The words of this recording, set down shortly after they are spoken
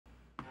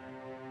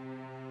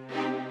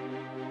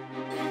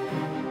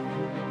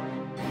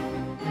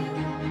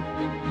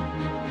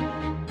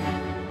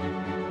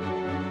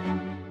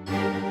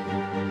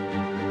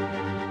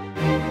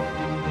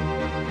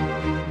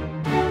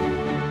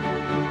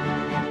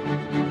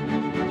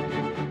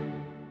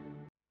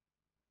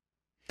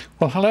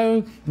Well,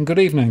 hello and good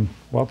evening.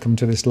 Welcome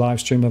to this live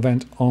stream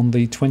event on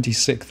the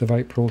 26th of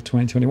April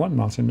 2021.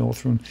 Martin North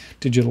from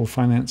Digital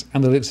Finance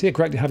Analytics here.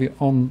 Great to have you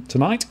on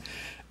tonight.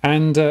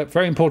 And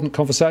very important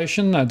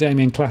conversation.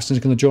 Damien Klassen is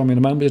going to join me in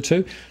a moment or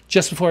two.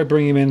 Just before I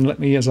bring him in, let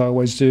me, as I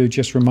always do,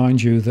 just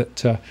remind you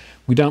that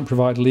we don't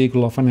provide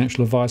legal or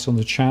financial advice on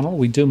the channel.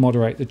 We do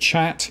moderate the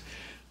chat.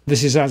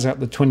 This is as at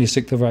the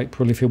 26th of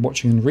April if you're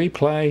watching in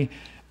replay.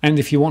 And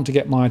if you want to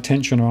get my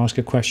attention or ask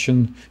a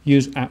question,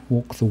 use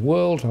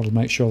 @WalkTheWorld. I'll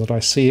make sure that I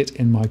see it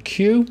in my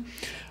queue.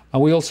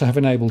 We also have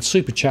enabled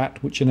Super Chat,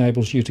 which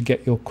enables you to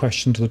get your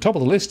question to the top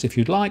of the list if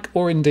you'd like,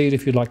 or indeed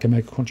if you'd like to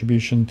make a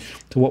contribution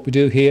to what we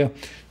do here.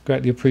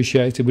 Greatly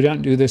appreciated. We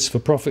don't do this for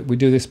profit. We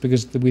do this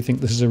because we think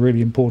this is a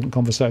really important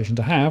conversation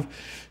to have.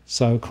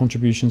 So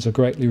contributions are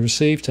greatly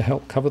received to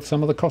help cover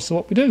some of the costs of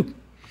what we do.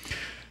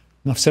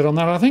 Enough said on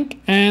that, I think.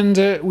 And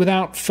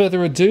without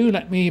further ado,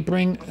 let me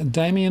bring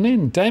Damien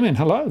in. Damien,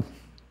 hello.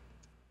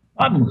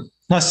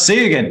 Nice to see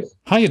you again.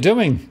 How you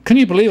doing? Can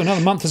you believe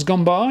another month has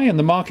gone by and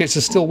the markets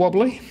are still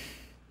wobbly?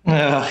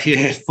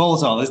 Yeah,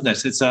 volatile, isn't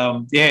it? It's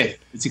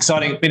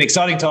exciting. It's been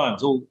exciting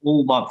times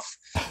all month.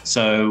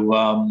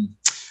 So,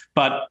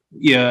 but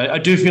yeah, I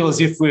do feel as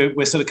if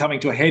we're sort of coming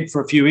to a head for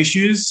a few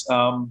issues.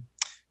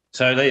 Let's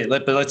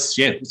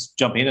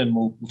jump in and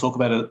we'll talk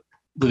about it a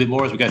little bit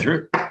more as we go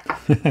through.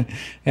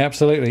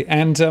 Absolutely,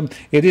 and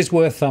it is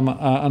worth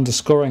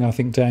underscoring, I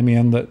think,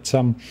 Damien, that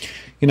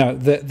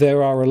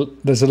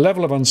there's a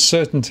level of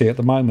uncertainty at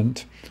the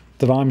moment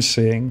that I'm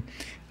seeing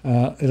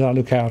as I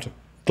look out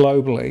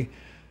globally.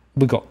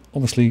 We've got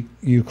obviously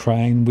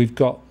Ukraine, we've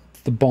got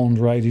the bond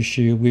rate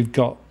issue, we've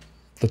got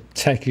the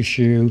tech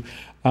issue,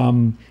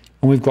 and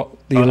we've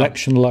got the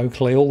election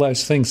locally. All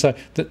those things. So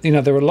that,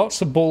 there are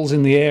lots of balls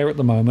in the air at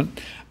the moment,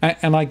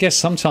 and I guess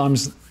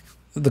sometimes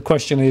the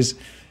question is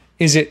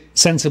it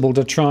sensible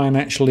to try and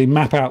actually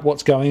map out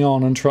what's going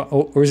on and try,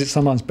 or is it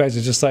sometimes better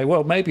to just say,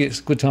 well, maybe it's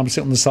a good time to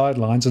sit on the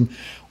sidelines and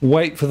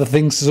wait for the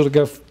things to sort of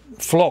go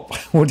flop?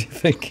 What do you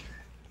think?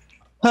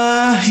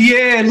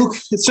 Yeah, look,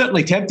 it's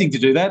certainly tempting to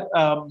do that.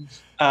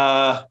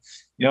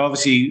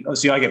 Obviously,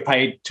 I get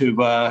paid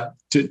to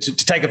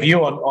take a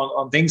view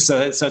on things,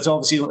 so it's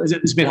obviously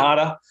it's a bit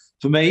harder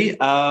for me.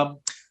 I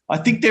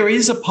think there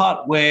is a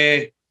part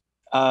where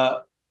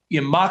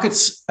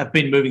markets have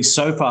been moving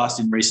so fast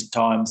in recent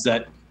times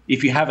that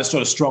if you have a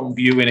sort of strong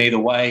view in either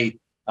way,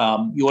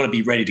 you want to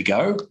be ready to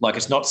go. Like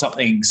it's not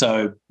something.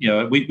 So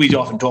we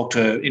often talk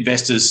to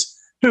investors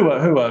who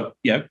are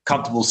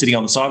comfortable sitting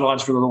on the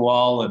sidelines for a little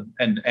while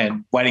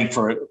and waiting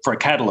for a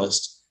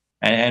catalyst.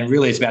 And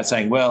really, it's about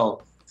saying,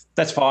 well,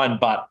 that's fine,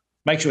 but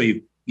make sure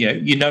you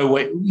know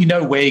where you're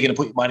going to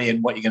put your money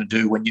and what you're going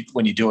to do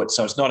when you do it.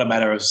 So it's not a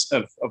matter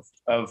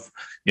of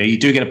you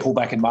do get a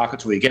pullback in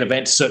markets where you get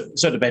events.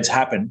 Certain events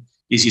happen.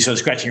 Is you sort of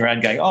scratching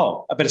around going,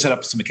 oh, I better set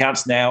up some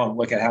accounts now and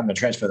work out how I'm going to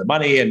transfer the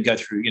money and go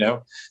through,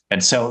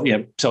 and sell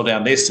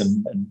down this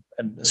and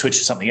switch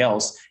to something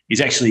else, is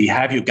actually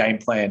have your game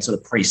plan sort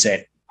of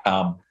preset.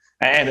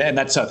 And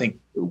that's, I think,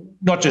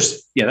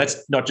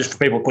 that's not just for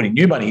people putting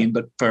new money in,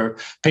 but for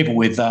people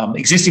with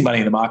existing money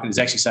in the market is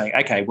actually saying,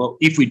 okay, well,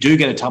 if we do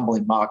get a tumble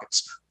in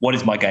markets, what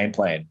is my game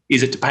plan?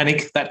 Is it to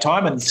panic that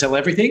time and sell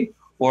everything?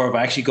 Or have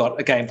I actually got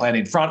a game plan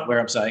in front where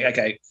I'm saying,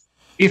 okay,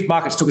 if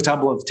markets took a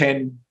tumble of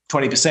 10,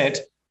 20%,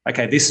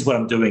 okay, this is what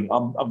I'm doing.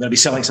 I'm going to be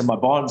selling some of my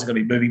bonds. I'm going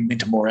to be moving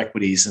into more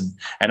equities,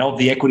 and of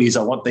the equities,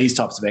 I want these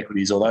types of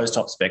equities or those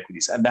types of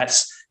equities, and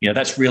that's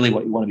really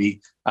what you want to be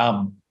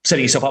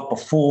setting yourself up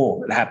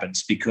before it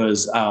happens,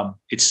 because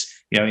it's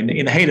in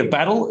the heat of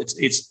battle,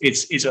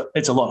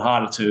 it's a lot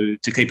harder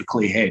to keep a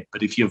clear head.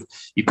 But if you've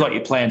got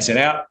your plan set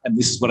out and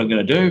this is what I'm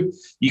going to do,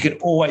 you can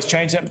always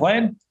change that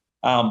plan.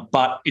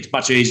 But it's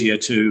much easier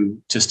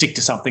to stick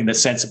to something that's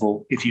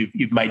sensible if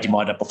you've made your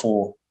mind up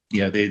before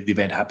the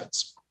event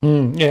happens.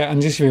 Yeah,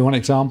 and just to give you one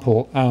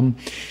example,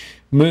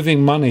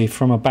 moving money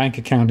from a bank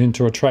account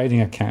into a trading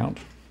account,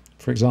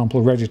 for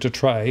example, ready to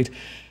trade,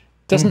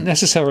 doesn't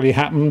necessarily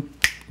happen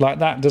like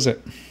that, does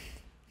it?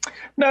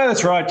 No,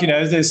 that's right.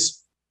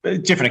 There's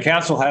different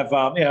accounts will have,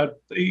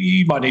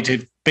 you might need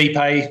to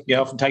BPay,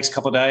 often takes a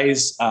couple of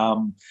days.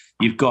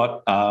 You've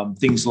got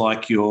things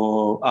like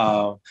you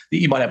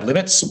might have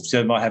limits.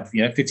 So you might have,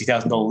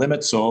 $50,000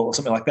 limits or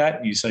something like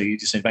that. So you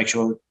just need to make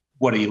sure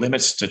what are your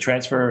limits to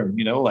transfer,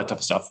 and all that type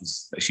of stuff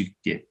is actually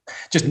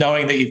just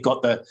knowing that you've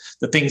got the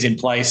things in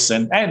place,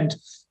 and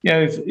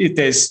if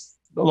there's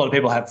a lot of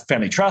people have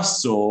family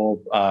trusts or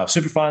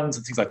super funds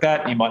and things like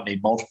that, you might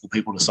need multiple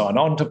people to sign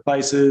on to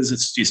places.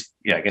 It's just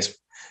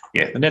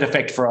the net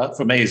effect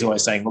for me is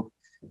always saying, look,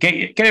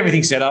 get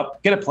everything set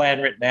up, get a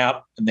plan written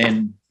out, and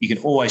then you can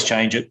always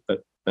change it,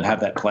 but have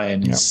that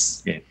plan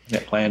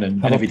that plan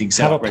and everything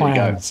set up, ready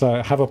to go.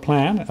 So have a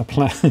plan,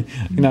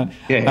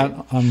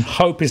 and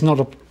hope is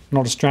not a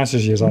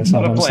strategy, as I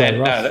sometimes say,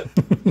 right?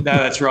 No,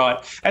 that's right.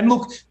 And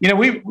look, I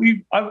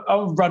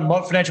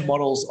run financial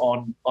models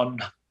on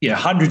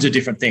hundreds of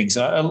different things.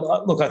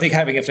 Look, I think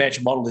having a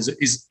financial model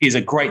is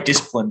a great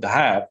discipline to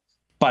have.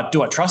 But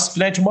do I trust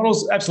financial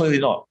models? Absolutely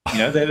not.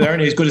 They're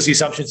only as good as the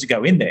assumptions that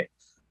go in there.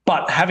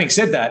 But having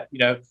said that,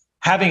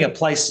 having a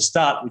place to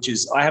start, which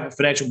is I have a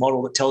financial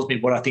model that tells me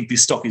what I think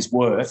this stock is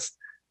worth.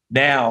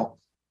 Now,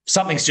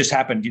 something's just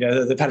happened.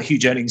 They've had a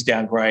huge earnings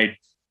downgrade.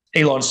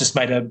 Elon's just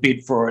made a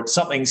bid for it.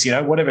 Something's,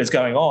 whatever is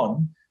going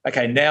on.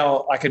 Okay,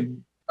 now I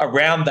can,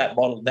 around that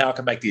model, now I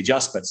can make the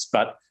adjustments.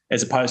 But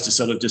as opposed to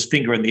sort of just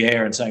finger in the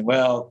air and saying,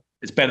 well,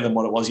 it's better than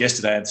what it was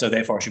yesterday, and so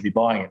therefore I should be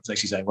buying it. It's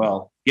actually saying,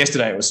 well,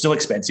 yesterday it was still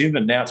expensive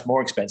and now it's more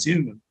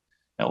expensive,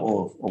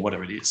 or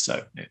whatever it is.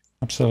 So, yeah.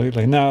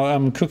 Absolutely.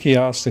 Now, Cookie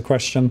asked a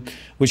question,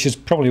 which is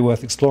probably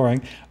worth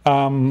exploring.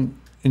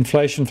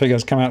 Inflation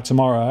figures come out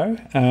tomorrow,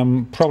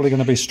 probably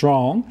going to be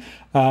strong.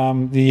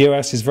 The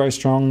US is very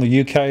strong.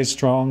 The UK is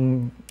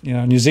strong.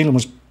 New Zealand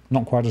was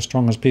not quite as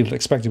strong as people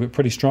expected, but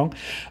pretty strong.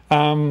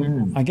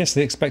 I guess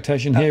the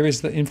expectation here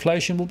is that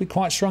inflation will be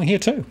quite strong here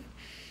too.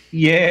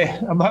 Yeah,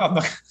 I'm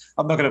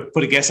not going to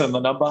put a guess on the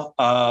number.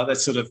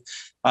 That's sort of,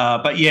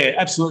 but yeah,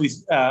 absolutely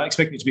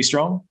expecting it to be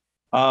strong.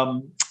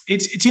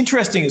 It's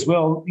interesting as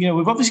well.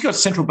 We've obviously got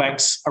central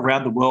banks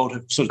around the world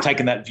who've sort of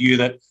taken that view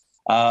that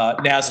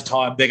now's the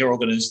time they're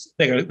going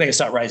to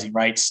start raising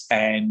rates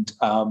and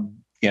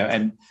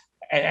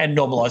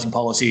normalising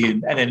policy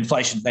and then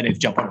inflation. They need to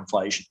jump on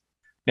inflation.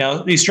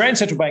 Now, the Australian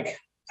Central Bank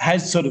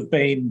has sort of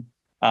been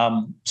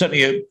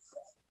certainly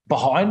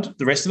behind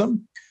the rest of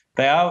them.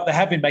 They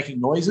have been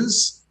making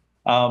noises.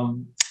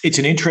 It's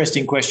an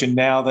interesting question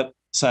now that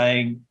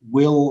saying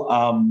will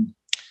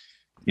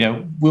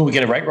we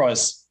get a rate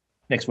rise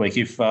next week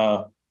if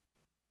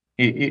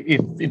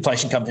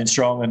inflation comes in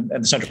strong and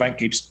the central bank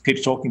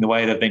keeps talking the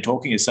way they've been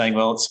talking, is saying,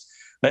 well,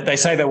 they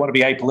say they want to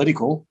be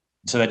apolitical,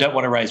 so they don't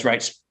want to raise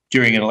rates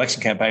during an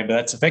election campaign, but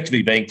that's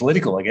effectively being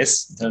political, I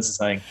guess, in terms of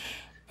saying.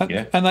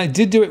 And they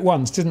did do it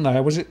once, didn't they?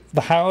 Was it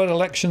the Howard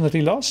election that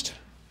he lost?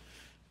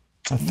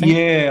 I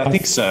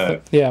think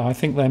so. Yeah, I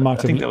think they might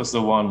have. I think that was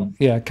the one.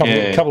 Yeah, a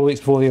couple of weeks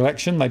before the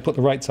election, they put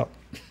the rates up.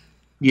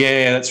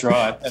 Yeah, that's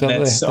right. And so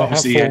that's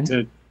obviously had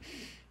to.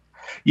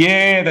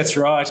 Yeah, that's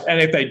right. And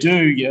if they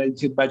do, you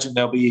can imagine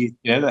there'll be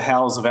the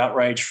howls of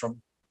outrage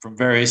from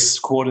various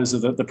quarters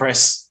of the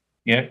press,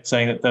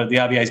 saying that the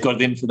RBA's got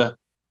it in for the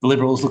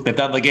Liberals. Look, they've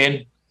done it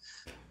again.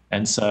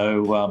 And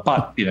so,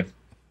 but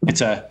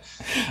it's a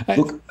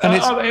look.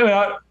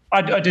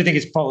 I do think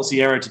it's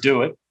policy error to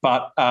do it,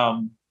 but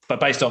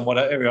based on what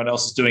everyone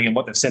else is doing and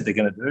what they've said they're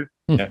going to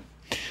do.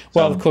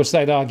 Well, of course,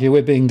 they'd argue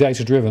we're being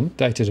data-driven,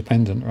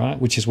 data-dependent, right?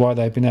 Which is why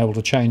they've been able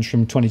to change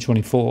from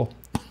 2024.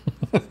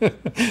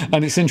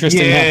 And it's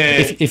interesting how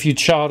if you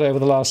chart over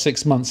the last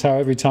 6 months, how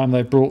every time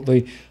they've brought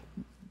the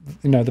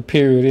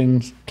period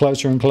in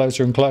closer and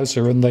closer and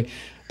closer, and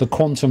the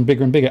quantum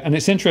bigger and bigger. And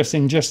it's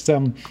interesting, just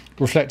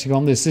reflecting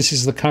on this. This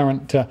is the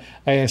current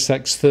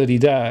ASX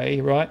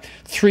 30-day, right?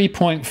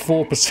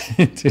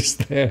 3.4% is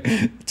their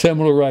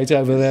terminal rate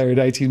over there in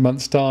 18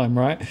 months' time,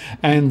 right?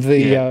 And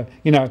they're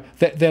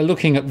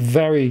looking at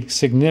very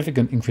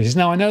significant increases.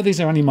 Now, I know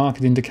these are only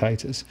market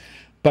indicators,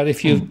 but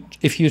if you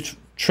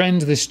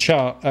trend this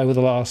chart over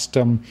the last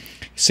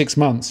 6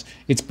 months,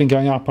 it's been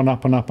going up and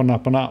up and up and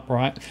up and up,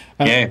 right?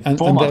 And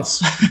 4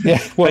 months. Yeah,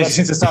 well,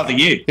 since the start of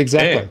the year.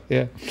 Exactly.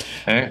 Yeah.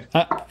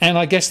 And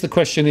I guess the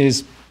question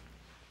is,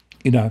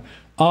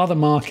 are the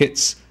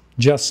markets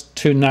just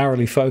too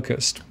narrowly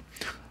focused,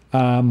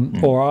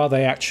 or are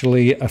they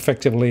actually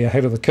effectively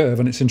ahead of the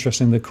curve? And it's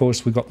interesting that, of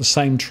course, we've got the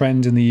same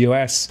trend in the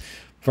US.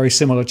 Very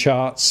similar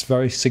charts,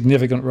 very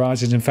significant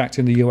rises. In fact,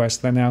 in the US,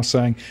 they're now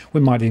saying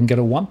we might even get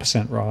a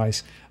 1%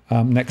 rise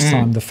next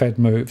time the Fed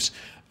moves.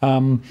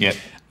 And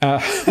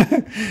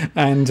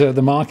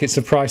the markets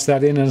have priced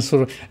that in,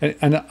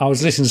 and I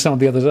was listening to someone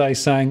the other day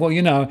saying,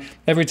 well,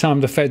 every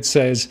time the Fed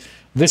says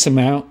this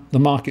amount, the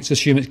markets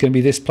assume it's going to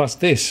be this plus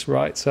this,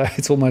 right? So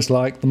it's almost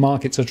like the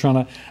markets are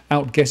trying to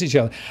outguess each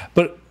other.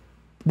 But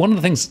one of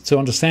the things to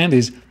understand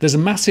is there's a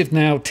massive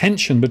now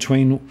tension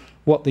between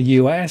what the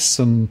US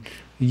and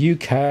the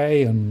UK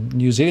and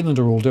New Zealand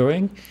are all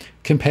doing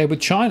compared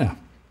with China,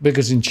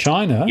 because in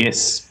China,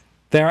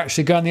 they're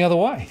actually going the other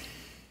way.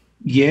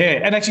 Yeah,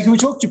 and actually, can we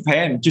talk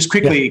Japan just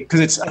quickly,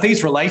 because I think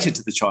it's related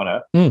to the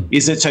China,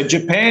 is that so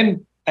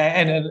Japan,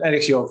 and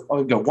actually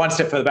I'll go one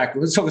step further back.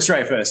 Let's talk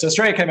Australia first. So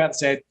Australia came out and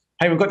said,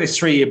 hey, we've got this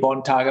 3-year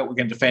bond target, we're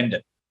going to defend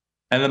it.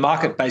 And the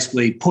market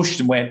basically pushed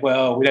and went,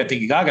 well, we don't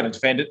think you are going to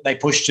defend it. They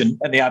pushed and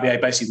the RBA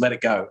basically let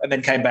it go, and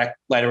then came back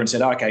later and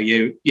said, okay,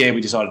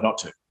 we decided not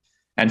to.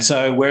 And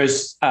so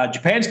whereas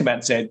Japan's come out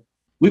and said,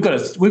 we've got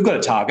a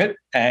target,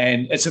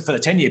 and it's for the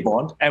 10-year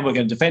bond, and we're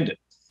going to defend it.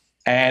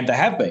 And they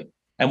have been.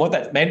 And what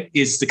that meant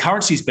is the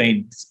currency's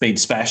been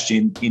smashed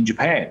in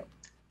Japan.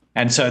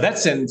 And so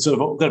that's then sort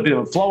of got a bit of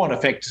a flow-on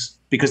effect,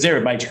 because they're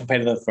a major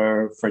competitor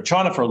for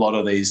China for a lot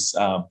of these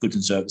goods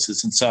and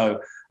services. And so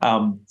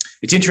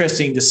it's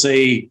interesting to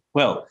see,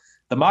 well,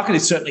 the market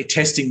is certainly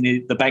testing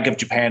the Bank of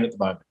Japan at the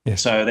moment.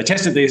 Yes. So they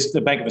tested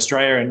the Bank of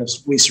Australia, and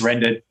we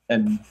surrendered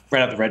and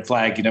ran up the red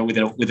flag,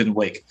 within a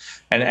week.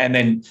 And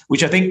then,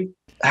 which I think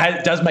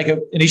does make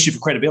an issue for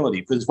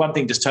credibility, because one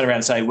thing just turn around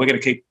and say, we're going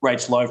to keep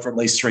rates low for at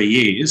least 3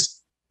 years.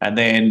 And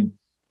then,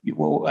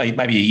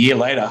 maybe a year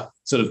later,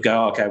 sort of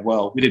go, okay,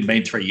 well, we didn't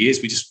mean 3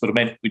 years. We just sort of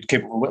meant we'd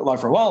keep it low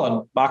for a while,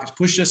 and markets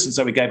pushed us, and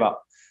so we gave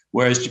up.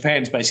 Whereas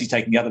Japan's basically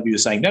taking the other view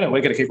of saying, no,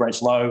 we're going to keep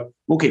rates low.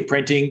 We'll keep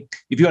printing.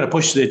 If you want to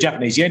push the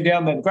Japanese yen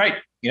down, then great.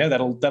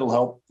 That'll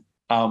help.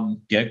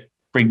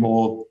 Bring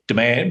more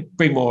demand,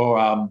 bring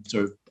more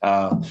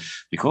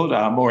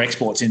more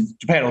exports in.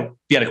 Japan will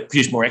be able to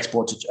produce more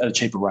exports at a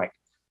cheaper rate.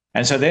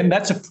 And so then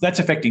that's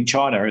affecting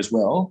China as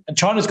well. And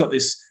China's got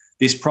this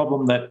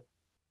problem that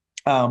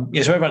so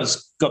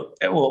everyone's got,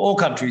 all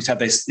countries have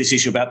this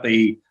issue about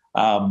the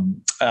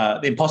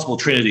impossible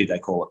trinity, they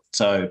call it.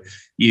 So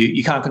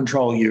you can't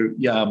control your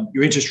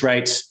interest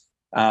rates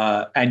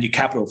and your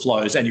capital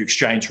flows and your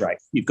exchange rate.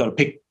 You've got to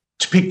pick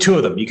two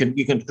of them. You can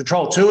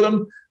control two of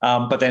them,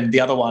 but then the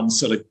other one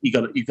you've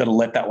got to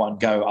let that one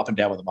go up and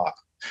down with the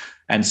market.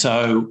 And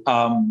so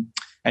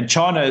and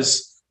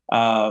China's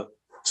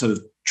sort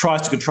of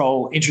tries to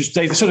control interest.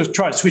 They sort of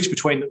try to switch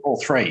between all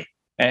three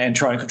and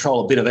try and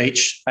control a bit of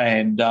each.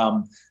 And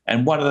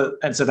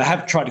so they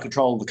have tried to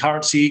control the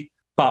currency,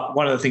 but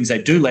one of the things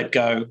they do let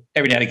go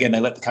every now and again, they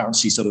let the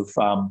currency sort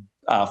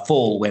of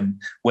fall when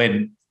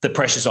the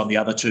pressures on the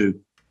other two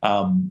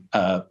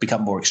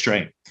become more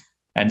extreme.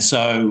 And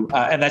so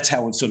and that's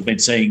how we've sort of been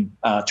seeing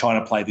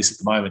China play this at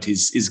the moment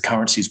is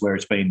currencies where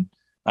it's been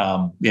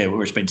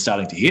where it's been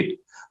starting to hit.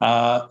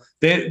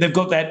 They've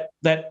got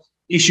that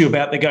issue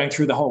about they're going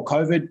through the whole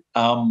COVID.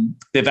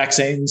 Their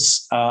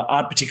vaccines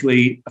aren't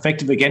particularly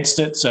effective against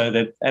it.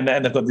 So and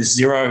they've got this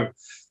zero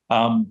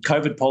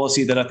COVID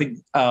policy that I think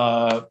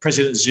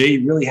President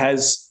Xi really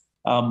has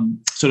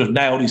sort of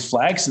nailed his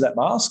flags to that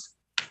mask.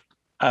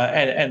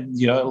 And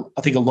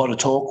I think a lot of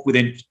talk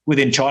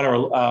within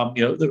China.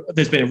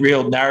 There's been a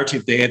real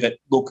narrative there that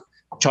look,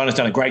 China's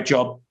done a great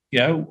job.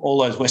 All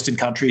those Western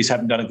countries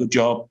haven't done a good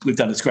job. We've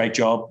done this great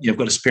job. You've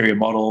got a superior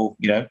model.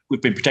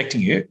 We've been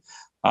protecting you.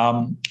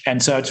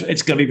 And so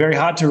it's going to be very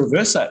hard to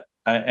reverse that.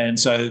 And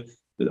so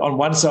on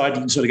one side,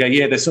 you can sort of go,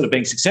 yeah, they're sort of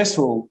being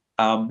successful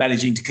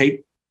managing to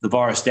keep the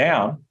virus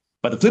down.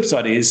 But the flip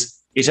side is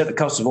it's at the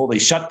cost of all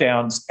these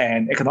shutdowns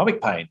and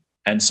economic pain.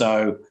 And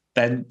so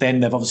then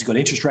they've obviously got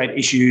interest rate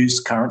issues,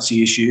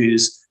 currency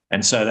issues,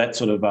 and so that's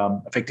sort of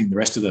affecting the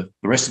rest of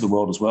the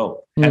world as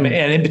well, and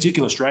in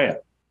particular Australia.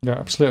 Yeah,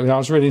 absolutely. I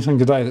was reading something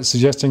today that's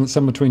suggesting that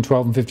somewhere between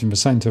 12 and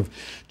 15% of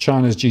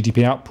China's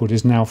GDP output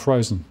is now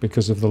frozen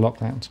because of the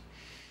lockdowns.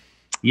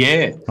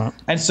 Yeah, right.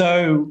 And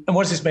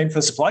what does this mean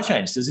for supply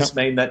chains? Does this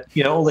mean that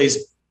all these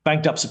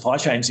banked up supply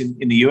chains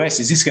in the US,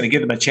 is this going to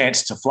give them a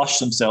chance to flush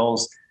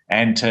themselves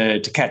and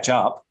to catch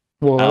up?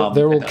 Well,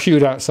 they're all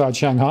queued outside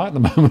Shanghai at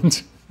the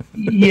moment.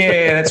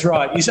 Yeah, that's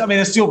right.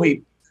 There'll still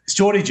be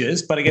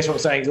shortages, but I guess what I'm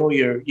saying is all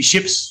your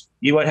ships,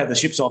 you won't have the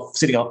ships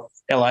sitting off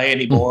LA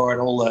anymore,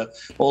 and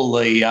all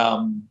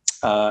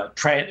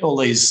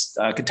these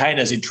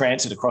containers in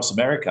transit across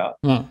America.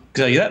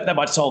 So that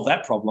might solve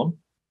that problem,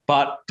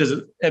 but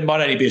it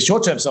might only be a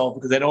short-term solve,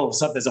 because then all of a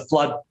sudden there's a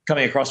flood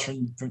coming across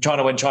from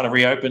China when China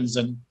reopens,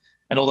 and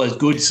all those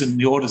goods and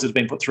the orders that have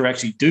been put through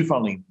actually do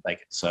finally make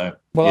it. So,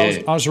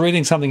 I was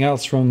reading something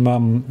else from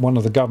one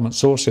of the government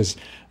sources,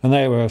 and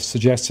they were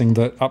suggesting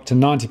that up to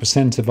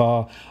 90% of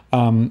our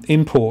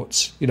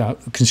imports,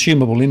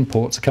 consumable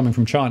imports, are coming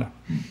from China.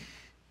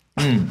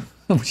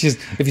 Which is,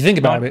 if you think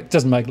about it,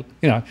 doesn't make,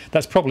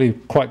 that's probably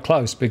quite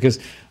close, because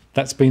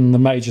that's been the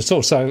major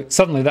source. So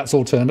suddenly that's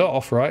all turned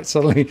off, right?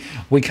 Suddenly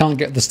we can't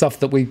get the stuff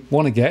that we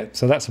want to get,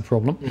 so that's a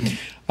problem.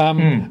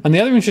 And the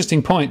other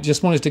interesting point,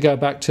 just wanted to go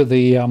back to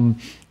the,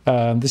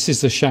 this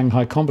is the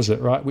Shanghai Composite,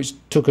 right, which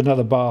took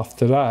another bath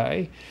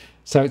today.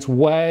 So it's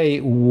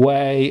way,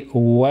 way,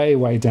 way,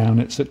 way down.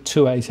 It's at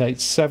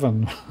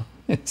 2887.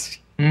 It's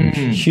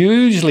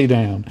hugely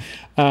down.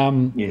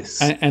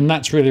 Yes. And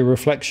that's really a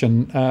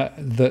reflection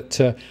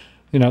that...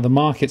 the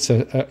markets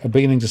are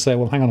beginning to say,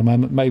 well, hang on a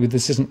moment, maybe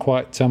this isn't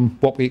quite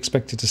what we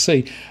expected to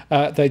see.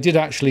 They did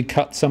actually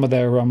cut some of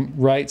their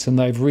rates, and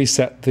they've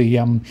reset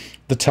the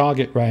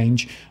target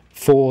range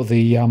for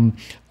the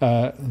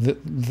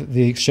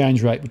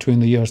exchange rate between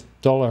the US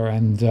dollar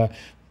and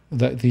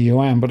the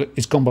yuan, but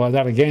it's gone below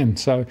that again.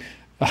 So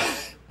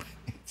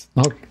it's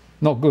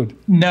not good.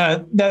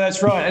 No,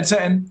 that's right. And so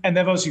and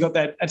they've obviously got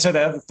that. And so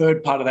the other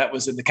third part of that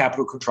was in the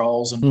capital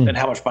controls and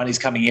how much money's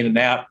coming in and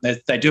out.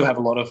 They do have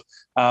a lot of.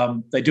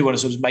 They do want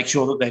to sort of make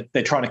sure that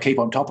they're trying to keep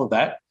on top of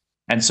that.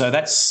 And so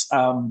that's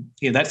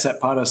that's that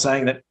part of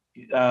saying that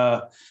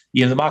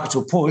the markets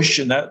will push,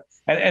 and that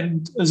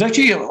and there's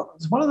actually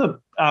one of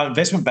the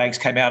investment banks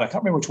came out. I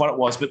can't remember which one it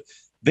was, but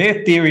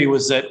their theory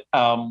was that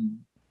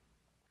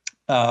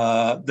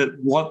that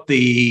what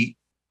the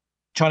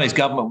Chinese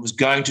government was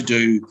going to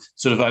do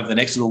sort of over the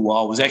next little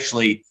while was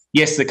actually,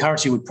 yes, the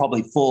currency would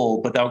probably fall,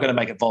 but they were going to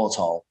make it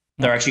volatile.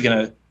 They're actually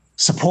going to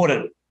support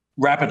it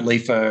rapidly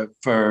for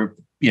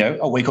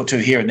a week or two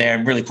here and there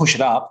and really push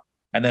it up,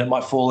 and then it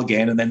might fall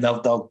again, and then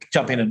they'll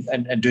jump in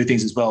and do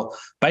things as well.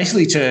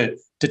 Basically to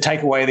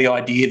take away the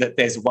idea that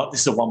this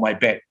is a one-way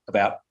bet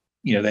about,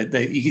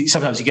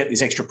 sometimes you get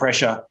this extra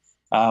pressure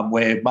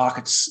where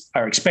markets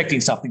are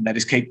expecting something, they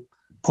just keep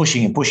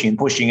pushing and pushing and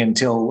pushing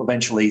until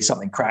eventually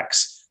something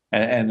cracks.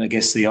 And I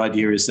guess the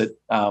idea is that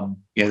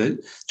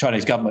the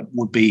Chinese government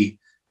would be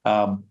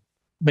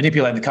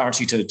manipulating the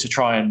currency to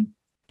try and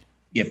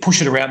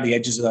push it around the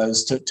edges of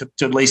those to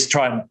at least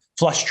try and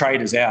flush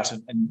traders out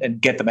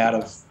and get them out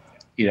of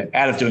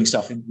doing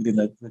stuff within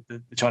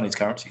the Chinese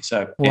currency.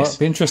 So, well, it'd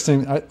be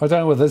interesting. I don't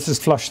know whether this has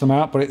flushed them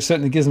out, but it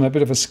certainly gives them a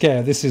bit of a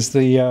scare. This is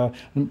the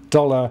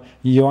dollar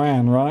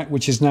yuan, right,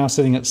 which is now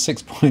sitting at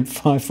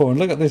 6.54. And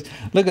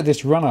look at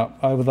this run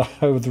up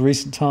over the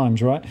recent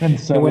times, right? And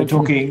so we're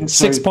talking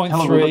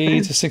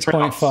 6.3 to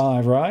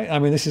 6.5, right? I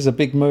mean, this is a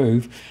big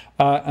move,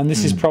 and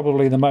this is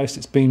probably the most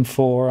it's been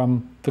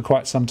for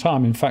quite some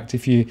time. In fact,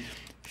 if you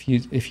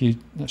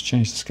let's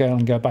change the scale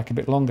and go back a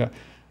bit longer.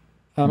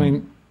 I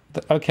mean.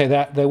 Okay,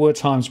 there were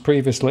times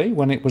previously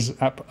when it was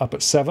up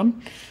at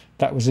 7.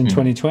 That was in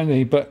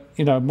 2020, but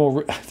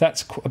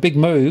that's a big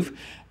move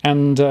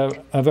and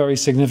a very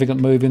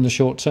significant move in the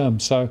short term.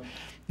 So,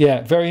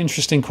 yeah, very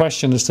interesting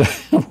question as to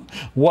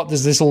what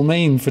does this all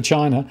mean for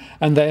China,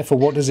 and therefore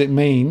what does it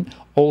mean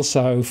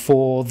also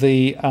for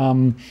the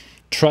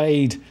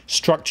trade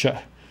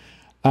structure.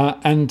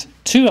 And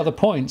two other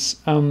points.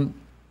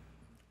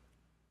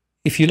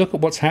 If you look at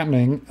what's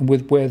happening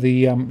with where the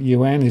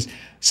yuan is,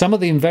 some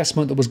of the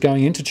investment that was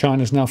going into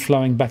China is now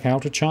flowing back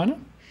out of China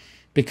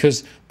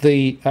because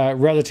the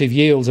relative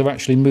yields have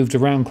actually moved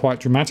around quite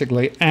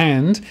dramatically.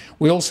 And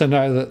we also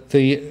know that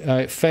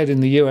the Fed in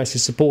the US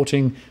is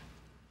supporting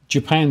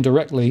Japan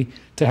directly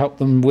to help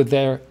them with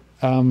their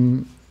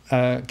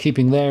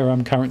keeping their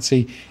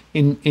currency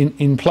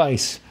in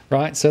place,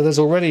 right? So there's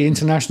already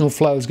international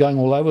flows going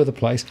all over the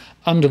place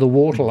under the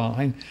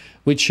waterline,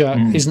 which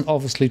isn't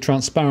obviously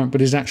transparent,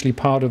 but is actually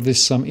part of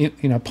this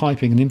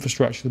piping and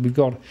infrastructure that we've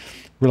got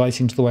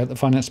relating to the way that the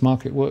finance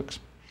market works.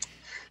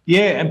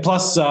 Yeah, and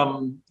plus,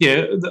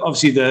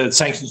 obviously the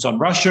sanctions on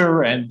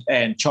Russia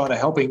and China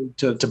helping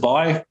to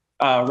buy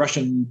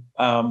Russian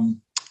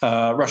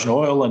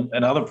oil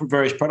and other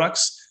various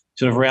products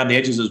sort of around the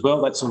edges as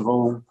well. That's sort of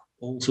all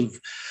sort of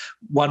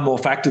one more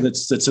factor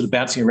that's sort of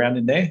bouncing around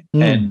in there,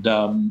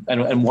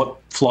 and what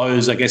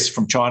flows, I guess,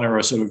 from China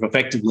are sort of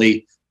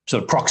effectively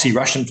sort of proxy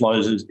Russian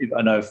flows, if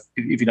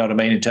you know what I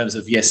mean, in terms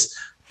of, yes,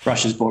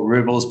 Russia's bought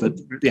rubles, but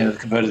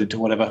converted into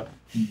whatever.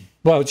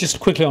 Well, just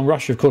quickly on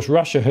Russia, of course,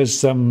 Russia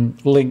has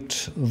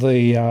linked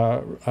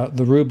the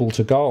ruble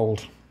to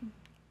gold,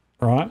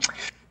 right?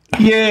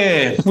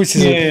 Yeah. Which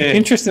is an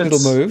interesting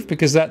little move,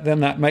 because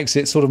that makes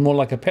it sort of more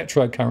like a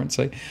petro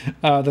currency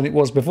than it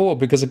was before,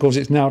 because, of course,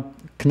 it's now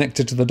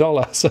connected to the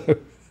dollar. So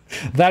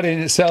that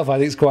in itself, I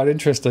think, is quite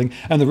interesting.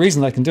 And the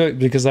reason they can do it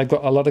because they've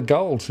got a lot of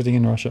gold sitting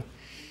in Russia.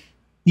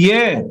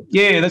 Yeah,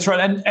 that's right.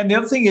 And the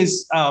other thing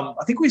is, I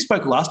think we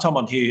spoke last time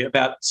on here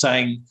about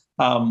saying,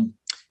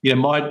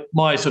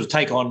 my sort of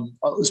take on,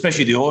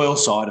 especially the oil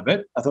side of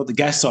it. I thought the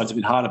gas side's a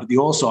bit harder, but the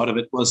oil side of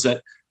it was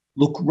that,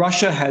 look,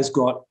 Russia has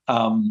got,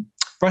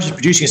 Russia's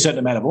producing a certain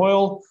amount of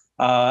oil.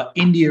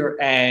 India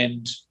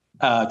and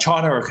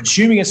China are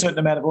consuming a certain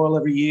amount of oil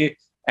every year.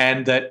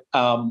 And that,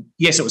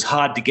 yes, it was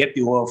hard to get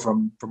the oil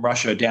from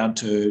Russia down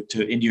to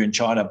India and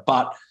China,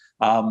 but,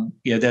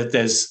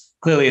 there's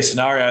clearly a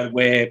scenario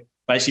where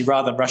basically,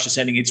 rather than Russia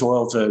sending its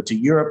oil to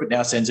Europe, it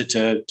now sends it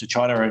to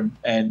China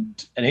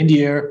and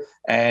India,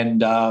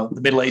 and the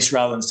Middle East,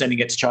 rather than sending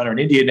it to China and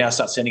India, now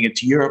starts sending it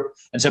to Europe.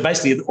 And so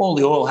basically, all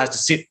the oil has to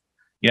sit,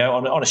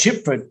 on a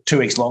ship for 2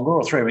 weeks longer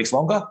or 3 weeks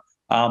longer.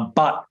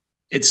 But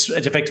it's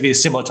effectively a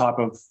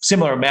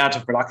similar amount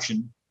of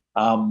production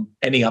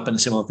ending up in a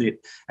similar bit.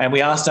 And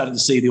we are starting to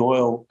see the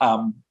oil.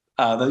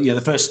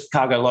 The first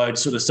cargo load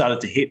sort of started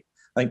to hit,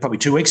 I think, probably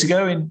 2 weeks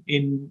ago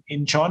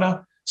in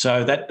China.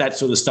 So that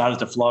sort of started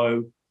to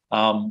flow.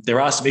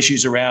 There are some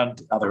issues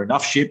around, are there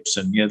enough ships?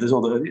 And, there's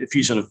a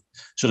few sort of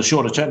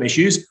shorter term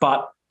issues,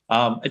 but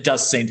it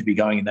does seem to be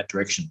going in that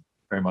direction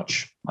very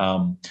much.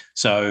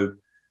 So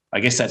I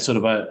guess that's sort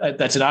of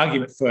that's an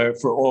argument for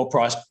oil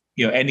price,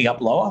 ending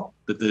up lower,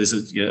 that there's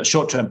a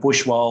short-term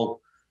push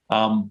while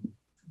more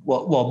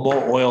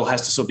oil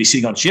has to sort of be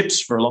sitting on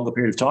ships for a longer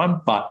period of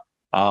time, but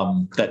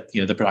that,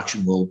 the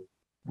production will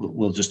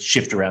just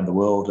shift around the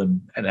world,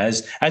 and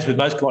as with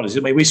most commodities. I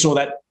mean, we saw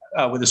that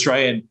with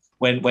Australia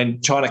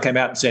when China came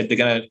out and said they're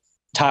going to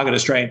target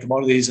Australian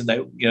commodities, and they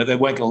weren't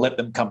going to let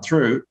them come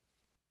through.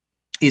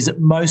 Is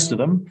that most of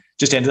them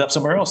just ended up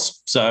somewhere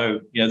else. So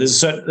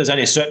there's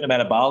only a certain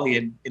amount of barley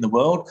in the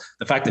world.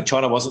 The fact that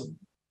China wasn't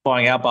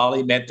buying our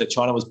barley meant that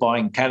China was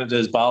buying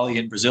Canada's barley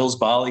and Brazil's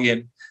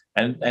barley,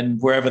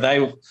 and wherever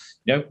they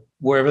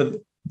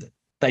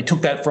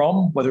took that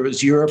from, whether it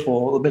was Europe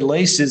or the Middle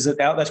East,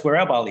 that's where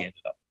our barley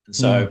ended up. And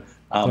so,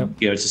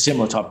 it's a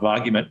similar type of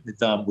argument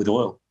with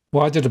oil.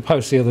 Well, I did a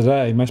post the other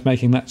day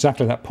making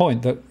exactly that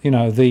point, that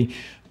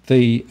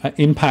the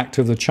impact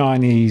of the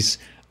Chinese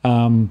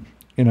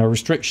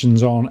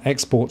restrictions on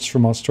exports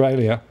from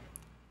Australia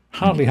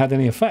hardly had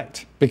any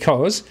effect,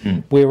 because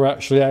we were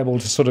actually able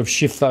to sort of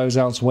shift those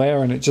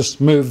elsewhere, and it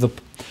just moved the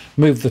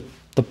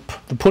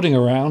pudding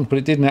around, but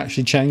it didn't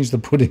actually change the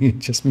pudding; it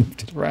just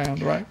moved it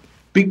around, right?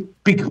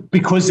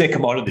 Because they're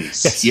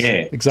commodities. Yes,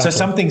 yeah, exactly. So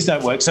some things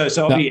don't work. So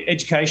obviously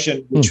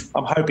education, which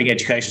I'm hoping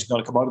education is not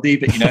a commodity,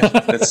 but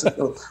that's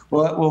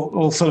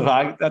we'll sort of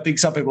argue. I think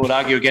some people would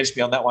argue against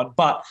me on that one.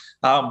 But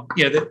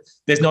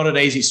there's not an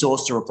easy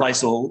source to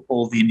replace all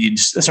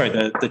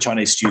the the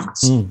Chinese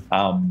students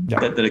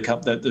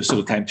that sort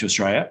of came to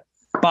Australia.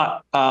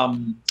 But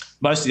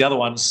most of the other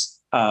ones,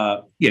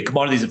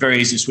 commodities are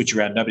very easy to switch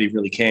around. Nobody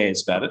really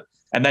cares about it.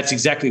 And that's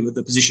exactly what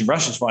the position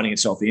Russia's finding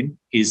itself in,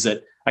 is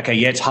that,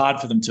 it's hard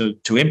for them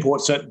to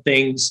import certain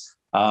things,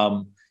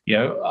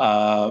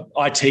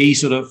 IT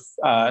sort of,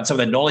 and some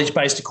of the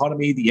knowledge-based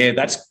economy,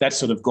 that's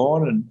sort of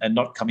gone and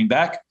not coming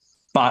back.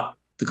 But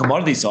the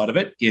commodity side of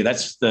it,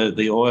 that's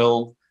the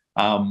oil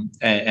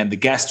and the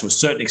gas to a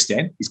certain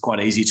extent is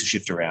quite easy to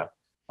shift around.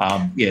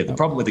 The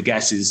problem with the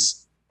gas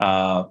is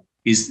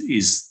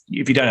if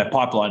you don't have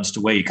pipelines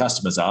to where your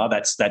customers are,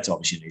 that's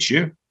obviously an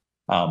issue.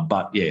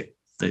 The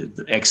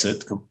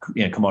exit,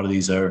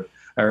 commodities are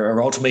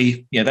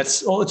ultimately,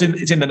 that's all.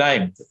 It's in the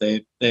name. They're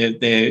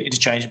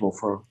interchangeable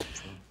for.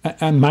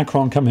 And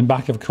Macron coming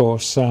back, of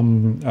course,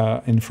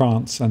 in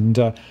France, and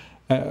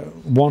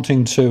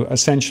wanting to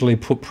essentially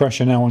put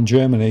pressure now on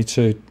Germany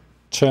to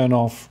turn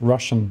off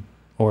Russian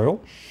oil,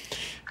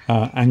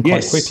 and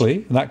quite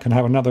quickly. That can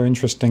have another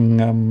interesting,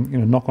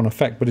 knock-on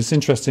effect. But it's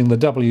interesting. The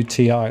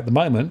WTI at the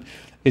moment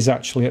is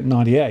actually at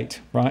 98,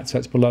 right? So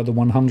it's below the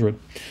 100.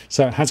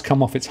 So it has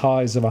come off its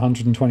highs of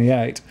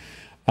 128.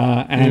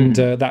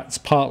 That's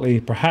partly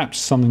perhaps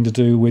something to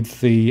do with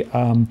the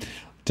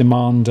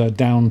demand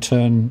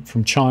downturn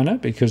from China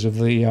because of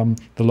the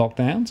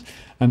lockdowns,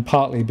 and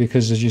partly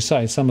because, as you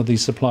say, some of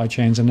these supply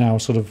chains are now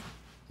sort of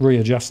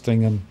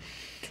readjusting, and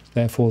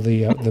therefore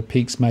the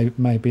peaks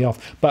may be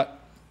off. But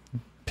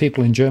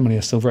people in Germany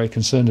are still very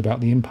concerned about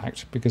the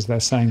impact, because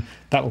they're saying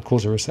that will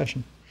cause a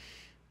recession.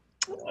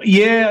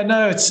 Yeah,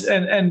 no, it's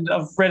and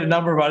I've read a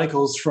number of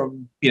articles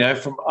from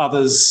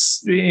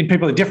others, in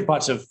people in different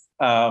parts of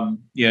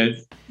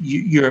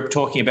Europe,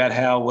 talking about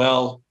how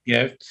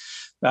a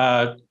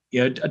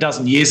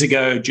dozen years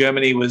ago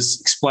Germany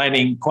was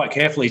explaining quite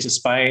carefully to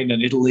Spain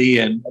and Italy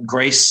and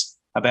Greece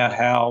about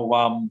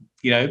how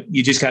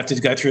you just have to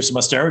go through some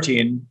austerity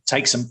and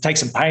take some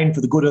pain for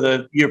the good of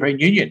the European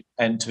Union,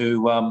 and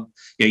to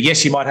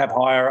yes, you might have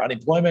higher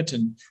unemployment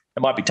and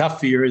it might be tough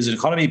for you as an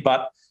economy,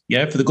 but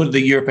for the good of the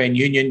European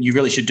Union, you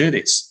really should do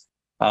this.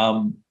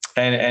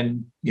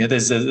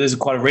 There's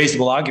quite a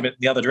reasonable argument in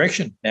the other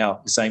direction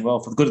now, saying, well,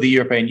 for the good of the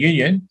European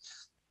Union,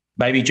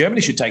 maybe Germany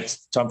should take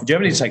time for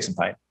Germany to take some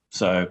pain.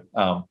 So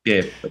but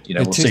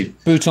we'll see.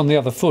 Boot on the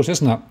other foot,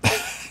 isn't it?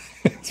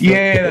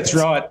 Yeah, that's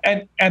right.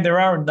 And there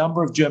are a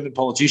number of German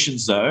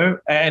politicians, though,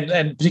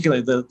 and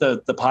particularly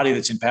the party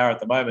that's in power at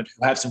the moment,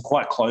 who have some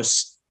quite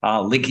close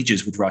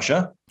linkages with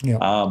Russia. Yeah.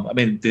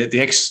 The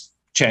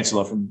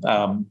ex-chancellor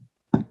from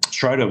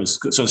Schroeder was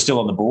sort of still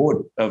on the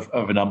board of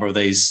a number of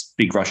these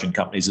big Russian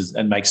companies,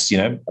 and makes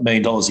 $1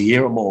 million a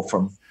year or more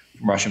from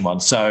Russian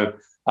ones. So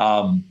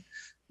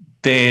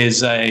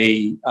there's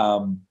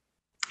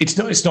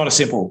it's not as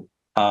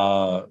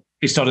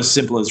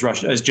simple as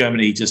Russia, as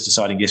Germany just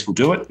deciding yes, we'll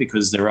do it,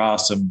 because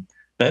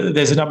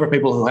there's a number of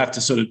people who have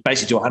to sort of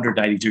basically do a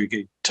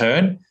 180-degree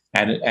turn,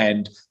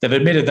 and they've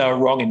admitted they were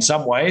wrong in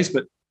some ways,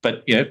 but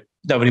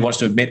nobody wants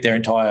to admit their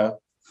entire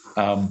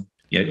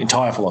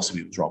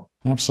philosophy was wrong.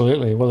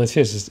 Absolutely. Well, it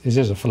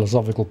is a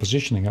philosophical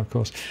positioning, of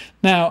course.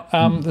 Now,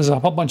 there's a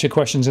whole bunch of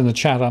questions in the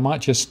chat. I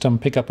might just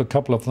pick up a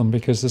couple of them,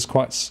 because there's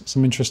quite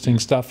some interesting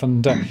stuff,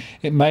 and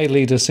it may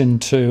lead us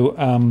into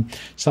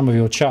some of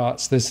your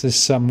charts. There's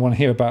this one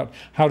here about,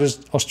 how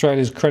does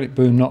Australia's credit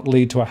boom not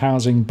lead to a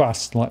housing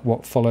bust like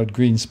what followed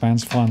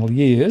Greenspan's final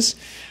years,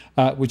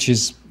 which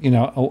is,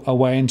 a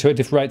way into it.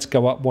 If rates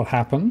go up, what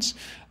happens?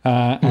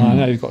 And I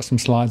know you've got some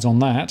slides on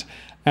that.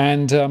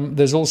 And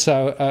there's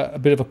also a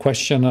bit of a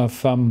question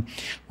of,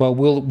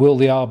 will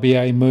the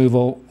RBA move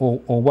or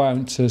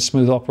won't?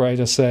 Smooth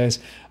Operator says,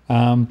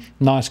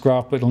 nice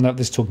graph, but it'll note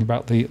this talking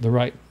about the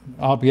rate.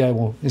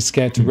 RBA is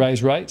scared to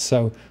raise rates,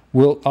 so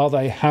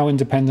how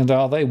independent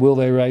are they? Will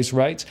they raise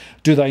rates?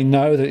 Do they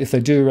know that if they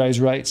do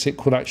raise rates, it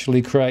could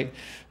actually create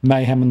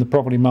mayhem in the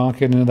property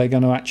market, and are they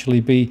going to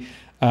actually be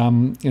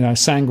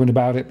sanguine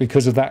about it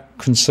because of that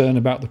concern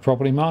about the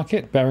property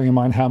market, bearing in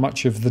mind how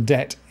much of the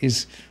debt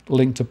is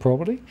linked to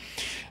property?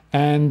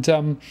 And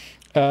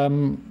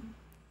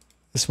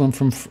this one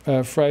from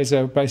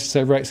Fraser basically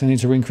said rates need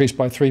to increase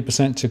by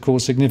 3% to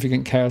cause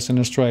significant chaos in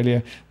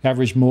Australia. The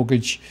average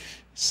mortgage,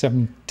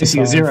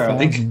 75,000. I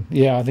think.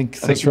 Yeah, I think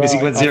that's right.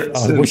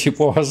 I wish it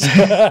was.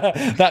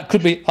 That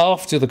could be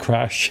after the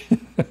crash.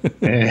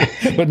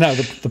 But no,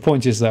 the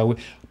point is, though,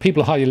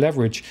 people are highly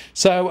leveraged.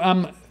 So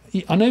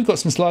I know you've got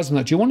some slides on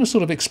that. Do you want to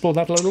sort of explore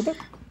that a little bit?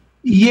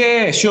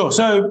 Yeah, sure.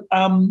 So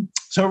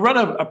run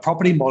a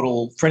property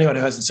model for anyone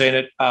who hasn't seen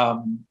it.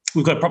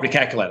 We've got a property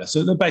calculator.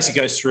 So that basically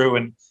goes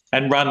through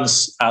and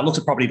runs, looks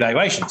at property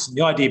valuations. And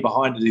the idea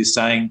behind it is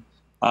saying,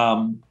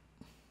 how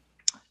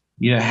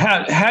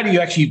do you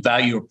actually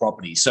value a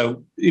property?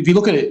 So if you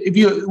look at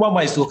it, one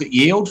way is to look at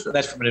yield, and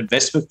that's from an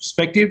investor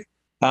perspective.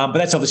 But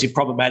that's obviously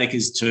problematic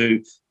as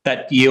to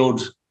that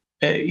yield,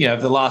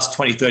 the last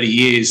 20, 30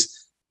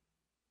 years,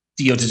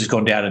 the yields have just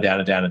gone down and down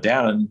and down and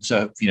down. And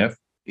so,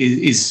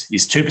 is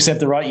 2%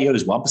 the right yield?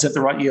 Is 1%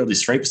 the right yield?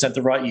 Is 3%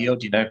 the right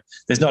yield?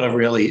 There's not a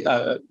really,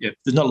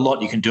 there's not a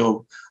lot you can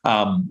do.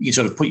 You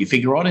sort of put your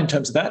finger on in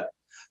terms of that.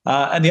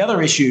 And the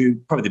other issue,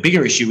 probably the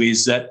bigger issue,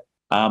 is that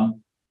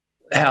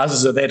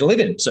houses are there to live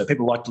in. So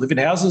people like to live in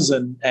houses,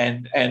 and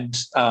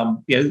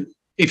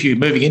if you're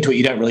moving into it,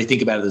 you don't really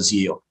think about it as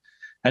yield.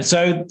 And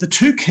so the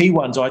two key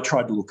ones I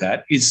tried to look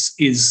at is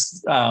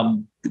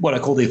what I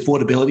call the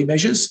affordability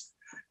measures.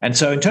 And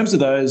so in terms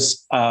of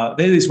those, they're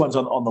these ones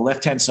on the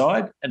left-hand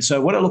side. And so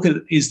what I look at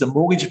is the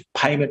mortgage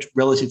payment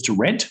relative to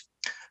rent.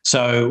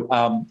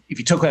 So if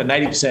you took out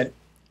 80%,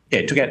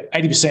 took out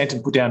 80%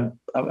 and put down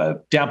a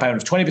down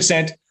payment of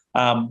 20%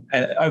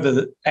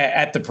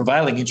 at the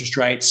prevailing interest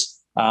rates,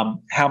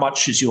 how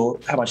much is your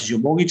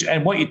mortgage?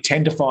 And what you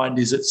tend to find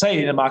is that, say,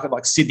 in a market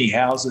like Sydney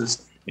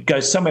houses, it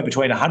goes somewhere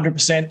between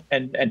 100%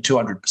 and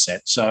 200%.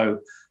 So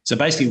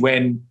basically,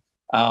 when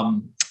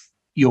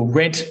your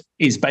rent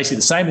is basically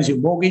the same as your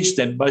mortgage,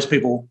 then most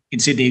people in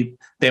Sydney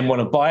then want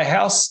to buy a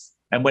house.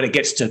 And when it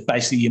gets to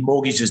basically your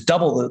mortgage is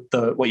double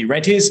what your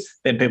rent is,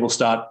 then people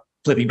start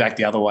flipping back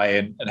the other way,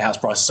 and house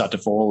prices start to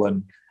fall,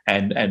 and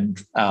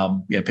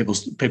people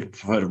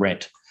prefer to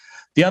rent.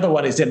 The other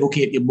one is then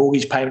looking at your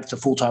mortgage payments to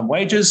full-time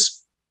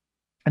wages.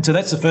 And so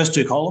that's the first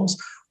two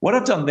columns. What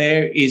I've done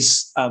there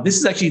is this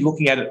is actually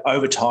looking at it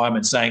over time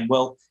and saying,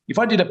 well, if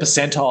I did a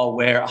percentile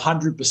where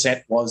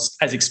 100% was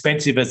as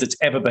expensive as it's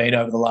ever been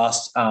over the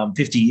last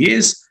 50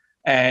 years,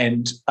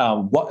 and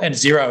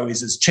zero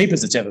is as cheap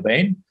as it's ever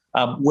been,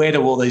 where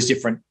do all these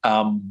different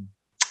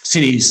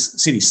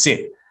cities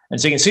sit? And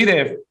so you can see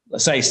there,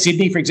 say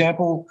Sydney, for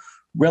example,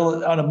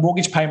 on a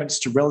mortgage payments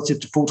to relative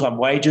to full-time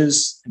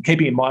wages, and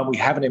keeping in mind we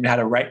haven't even had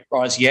a rate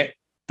rise yet,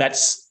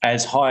 that's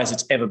as high as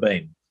it's ever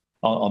been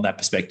on that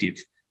perspective.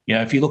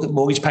 If you look at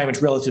mortgage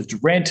payments relative to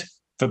rent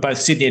for both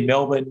Sydney and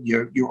Melbourne,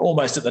 you're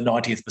almost at the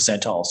 90th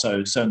percentile,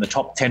 so in the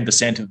top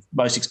 10% of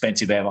most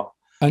expensive ever.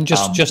 And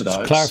just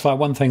to clarify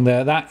one thing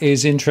there, that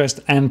is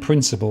interest and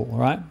principal,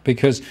 right?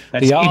 Because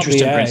that's the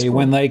RBA,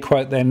 when they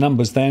quote their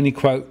numbers, they only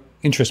quote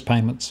interest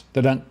payments.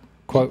 They don't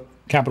quote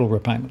capital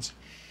repayments.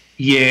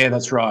 Yeah,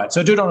 that's right.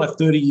 So do it on a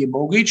 30-year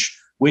mortgage,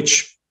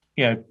 which,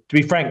 to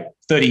be frank,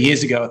 30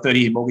 years ago, a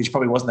 30-year mortgage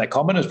probably wasn't that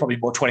common. It was probably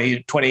more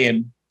 20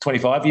 and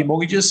 25-year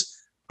mortgages.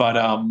 But,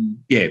 I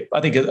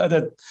think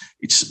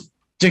it's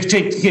to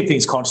keep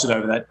things constant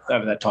over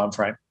that time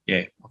frame.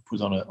 Yeah, I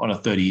was on a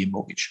 30-year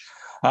mortgage.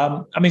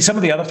 Some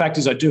of the other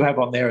factors I do have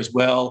on there as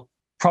well,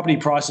 property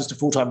prices to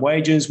full-time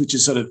wages, which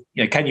is sort of,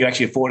 can you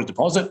actually afford a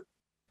deposit?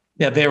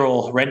 Now, they're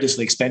all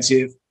horrendously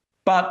expensive.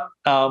 But,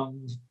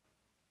 on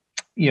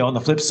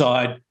the flip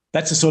side,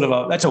 that's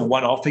a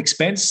one-off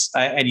expense,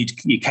 and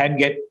you can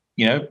get,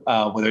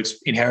 whether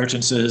it's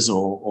inheritances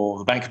or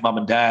the bank of mum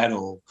and dad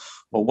or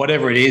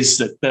whatever it is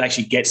that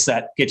actually gets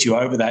you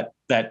over that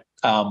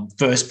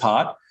first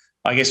part.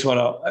 I guess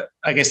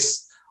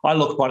I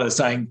look upon it as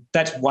saying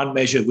that's one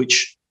measure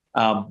which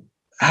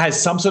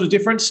has some sort of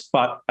difference,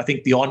 but I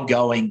think the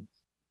ongoing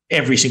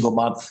every single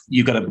month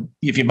you've got to,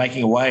 if you're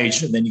making a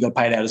wage and then you've got to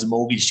pay it out as a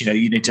mortgage,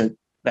 you need to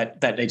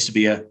that needs to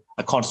be a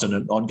constant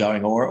and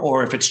ongoing,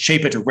 or if it's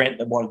cheaper to rent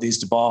than what it is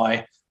to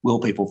buy, will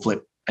people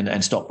flip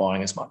and stop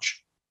buying as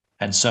much?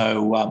 And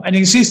so, and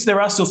you can see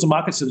there are still some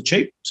markets that are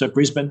cheap. So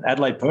Brisbane,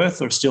 Adelaide,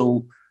 Perth are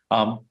still,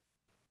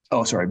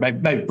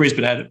 maybe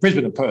Brisbane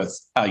and Perth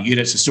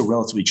units are still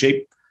relatively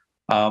cheap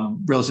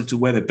relative to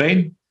where they've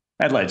been.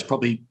 Adelaide's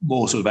probably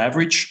more sort of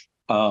average,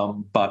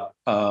 so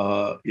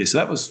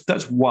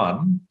that's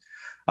one.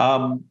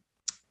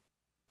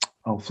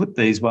 I'll flip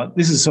these one.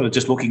 This is sort of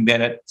just looking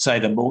then at, say,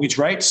 the mortgage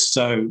rates.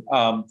 So,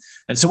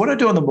 so what I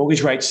do on the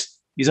mortgage rates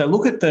is I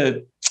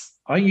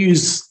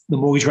use the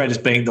mortgage rate as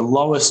being the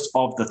lowest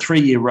of the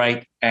 3-year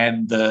rate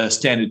and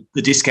the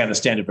discounted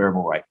standard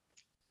variable rate.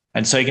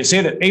 And so you can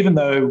see that even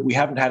though we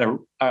haven't had an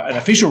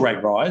official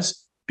rate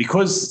rise,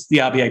 because the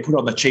RBA put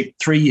on the cheap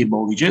 3-year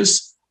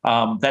mortgages,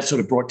 that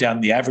sort of brought down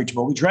the average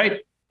mortgage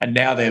rate, and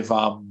now they've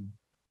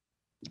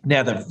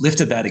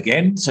lifted that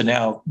again. So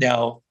now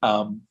your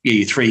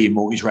 3-year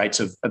mortgage rates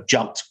have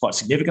jumped quite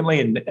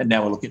significantly, and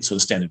now we're looking at sort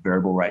of standard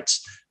variable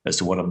rates as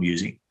to what I'm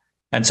using.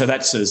 And so even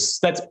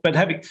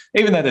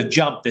though they've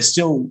jumped, they're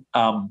still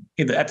at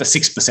the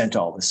 6th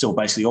percentile. They're still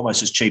basically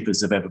almost as cheap as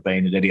they've ever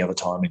been at any other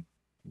time in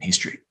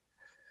history.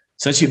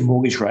 So that's your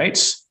mortgage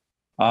rates.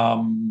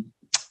 And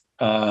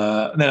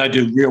then I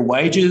do real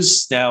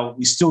wages. Now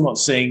we've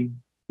seen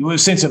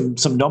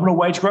some nominal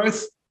wage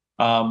growth,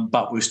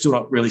 but we're still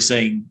not really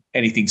seeing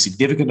anything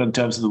significant in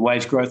terms of the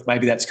wage growth.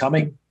 Maybe that's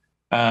coming.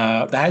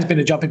 There has been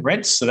a jump in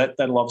rents, so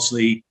that'll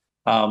obviously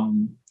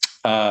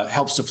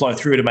helps to flow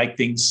through to make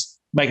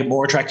it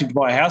more attractive to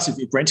buy a house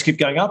if rents keep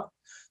going up.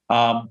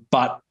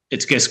 But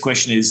it's the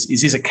question is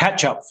this a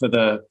catch up for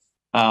the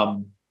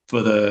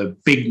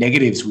big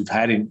negatives we've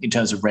had in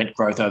terms of rent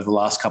growth over the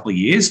last couple of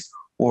years,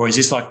 or is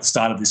this like the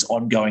start of this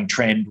ongoing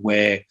trend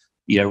where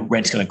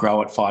rent's going to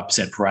grow at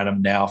 5% per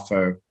annum now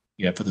for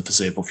for the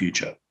foreseeable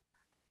future.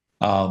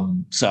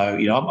 So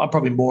I'm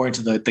probably more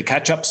into the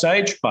catch-up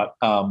stage, but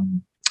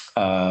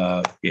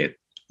it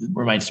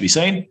remains to be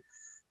seen.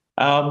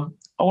 I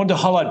wanted to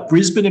highlight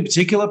Brisbane in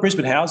particular,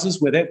 Brisbane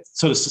houses, where they've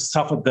sort of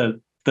suffered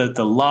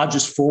the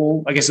largest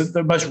fall, I guess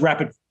the most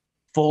rapid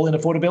fall in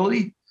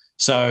affordability.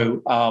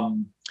 So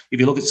if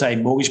you look at, say,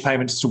 mortgage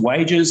payments to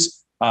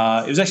wages,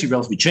 it was actually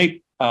relatively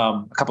cheap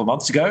a couple of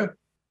months ago,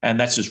 and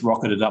that's just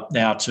rocketed up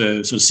now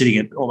to sort of sitting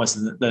at almost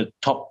in the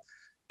top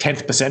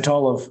 10th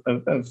percentile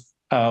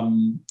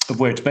of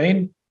where it's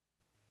been.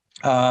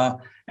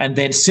 And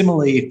then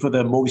similarly for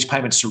the mortgage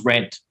payments to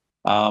rent,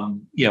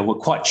 were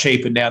quite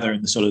cheap, and now they're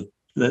in the sort of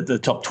the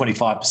top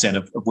 25%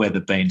 of where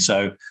they've been.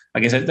 So I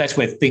guess that's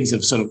where things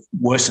have sort of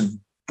worsened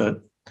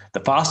the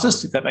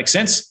fastest, if that makes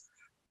sense.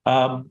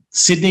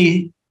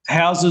 Sydney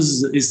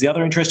houses is the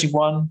other interesting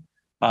one.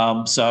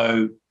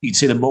 So you can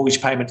see the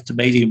mortgage payment to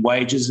median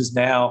wages is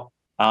now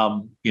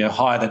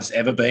higher than it's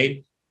ever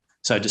been.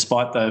 So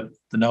despite the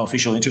no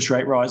official interest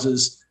rate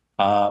rises,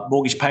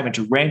 mortgage payment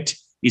to rent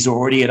is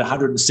already at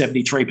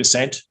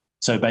 173%.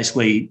 So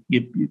basically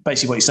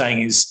what you're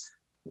saying is,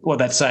 what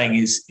that's saying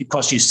is it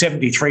costs you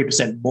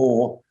 73%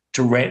 more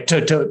to rent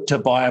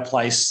to buy a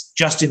place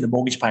just in the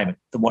mortgage payment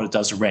than what it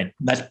does to rent.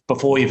 And that's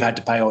before you've had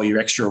to pay all your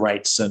extra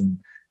rates and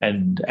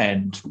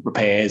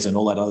repairs and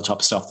all that other type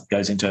of stuff that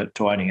goes into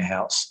owning a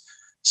house.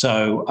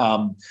 So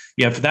from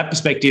that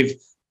perspective,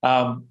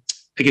 I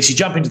guess you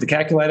jump into the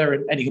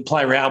calculator and you can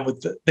play around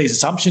with these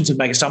assumptions and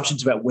make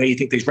assumptions about where you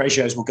think these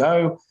ratios will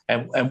go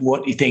and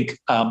what you think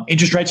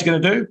interest rates are going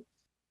to do.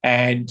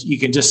 And you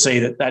can just see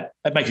that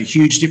makes a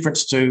huge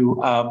difference to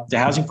the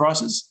housing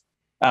prices.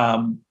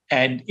 And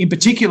in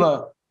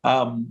particular,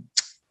 the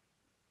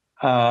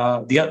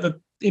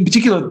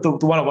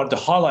one I wanted to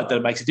highlight that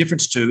it makes a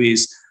difference to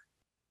is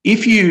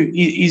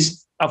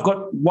I've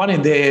got one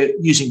in there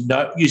using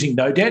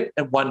no debt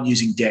and one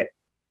using debt.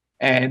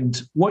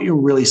 And what you'll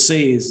really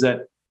see is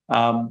that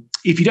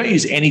if you don't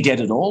use any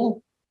debt at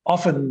all,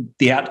 often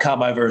the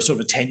outcome over a sort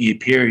of a 10-year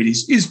period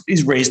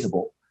is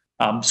reasonable.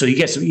 So you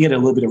get a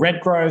little bit of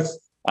rent growth.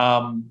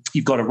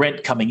 You've got a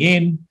rent coming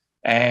in,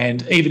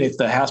 and even if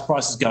the house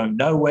price is going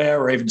nowhere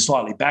or even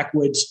slightly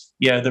backwards,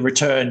 the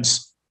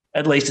returns,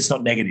 at least it's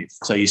not negative.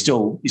 So you're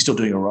still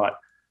doing all right.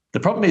 The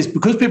problem is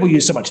because people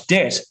use so much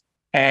debt,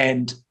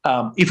 and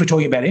if we're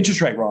talking about interest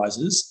rate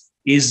rises,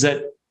 is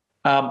that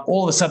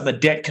all of a sudden the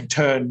debt can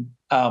turn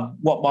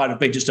what might have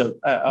been just an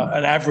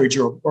average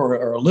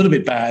or a little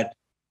bit bad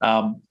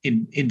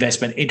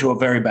investment into a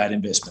very bad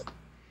investment.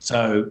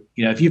 So,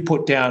 if you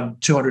put down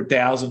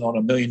 $200,000 on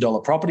 $1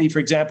 million property, for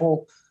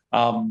example,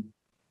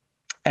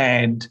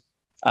 and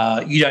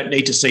you don't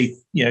need to see,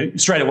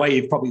 straight away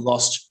you've probably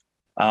lost,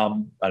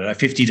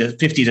 50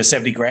 to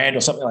 70 grand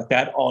or something like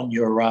that on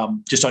your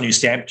just on your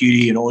stamp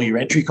duty and all your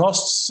entry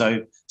costs.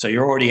 So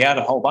you're already out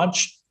a whole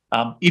bunch.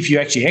 If you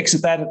actually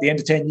exit that at the end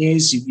of 10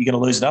 years, you're going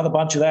to lose another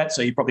bunch of that.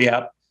 So you're probably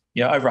out,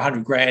 over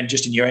 100 grand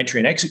just in your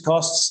entry and exit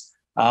costs.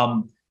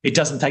 It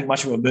doesn't take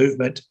much of a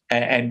movement,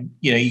 and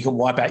you can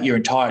wipe out your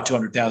entire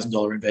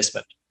 $200,000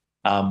 investment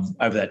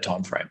over that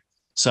time frame.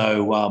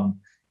 So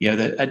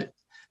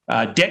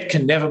debt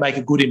can never make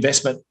a good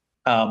investment.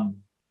 Can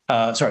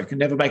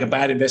never make a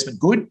bad investment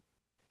good.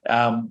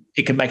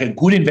 It can make a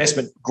good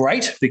investment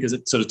great because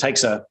it sort of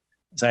takes a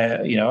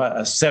 7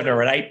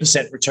 or an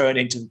 8%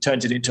 return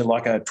turns it into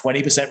like a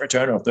 20%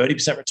 return or a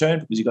 30% return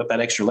because you've got that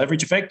extra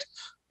leverage effect.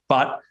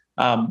 But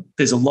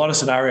there's a lot of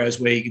scenarios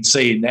where you can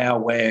see now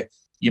where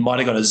you might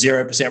have got a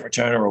 0%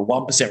 return or a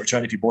 1%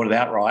 return if you bought it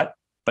outright.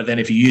 But then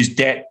if you use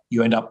debt,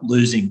 you end up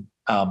losing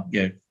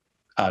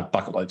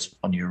bucket loads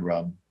on your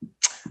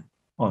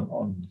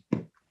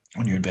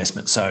on your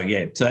investment. So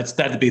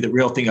that'd be the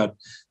real thing. I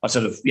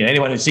sort of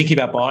anyone who's thinking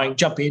about buying,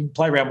 jump in,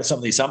 play around with some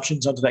of the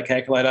assumptions onto that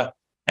calculator,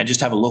 and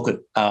just have a look at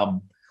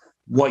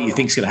what you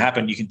think is going to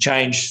happen. You can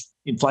change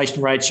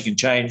inflation rates. You can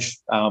change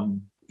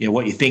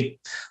what you think,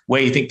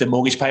 where you think the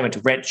mortgage payment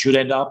to rent should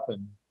end up,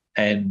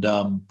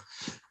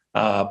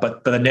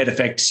 but the net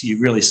effect you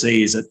really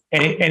see is that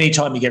any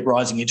time you get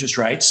rising interest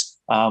rates,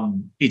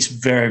 it's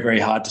very, very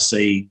hard to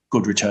see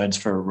good returns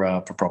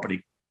for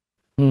property.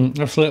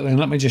 Absolutely. And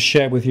let me just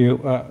share with you,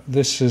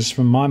 this is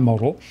from my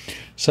model.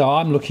 So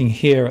I'm looking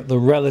here at the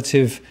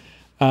relative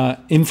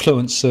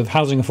influence of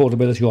housing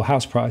affordability or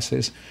house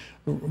prices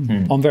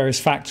on various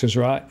factors,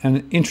 right?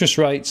 And interest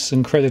rates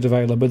and credit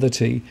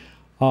availability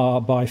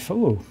are by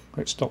far...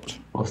 it stopped.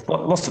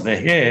 Lost it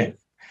there,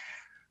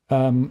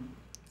 yeah.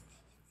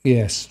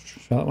 Yes,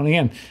 try that one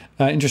again.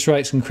 Interest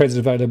rates and credit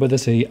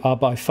availability are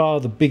by far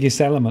the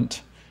biggest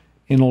element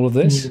in all of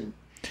this.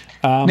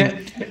 And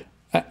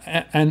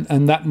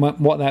that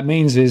what that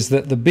means is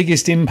that the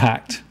biggest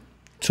impact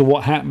to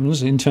what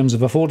happens in terms of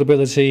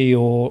affordability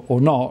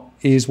or not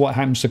is what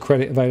happens to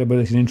credit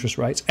availability and interest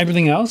rates.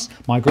 Everything else,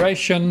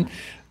 migration,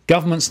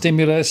 government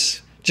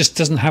stimulus, just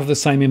doesn't have the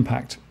same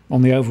impact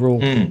on the overall.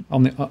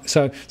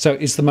 So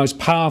it's the most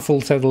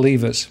powerful set of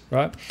levers,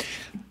 right?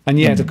 And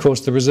yet, of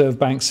course, the Reserve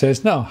Bank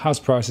says, no, house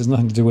prices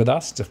nothing to do with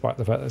us, despite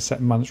the fact they set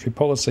monetary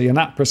policy. And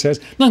APRA says,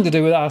 nothing to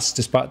do with us,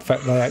 despite the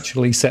fact they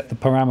actually set the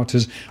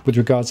parameters with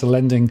regards to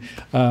lending,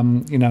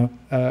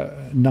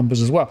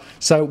 numbers as well.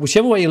 So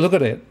whichever way you look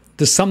at it,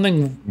 there's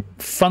something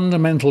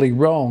fundamentally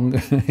wrong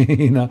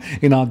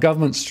in our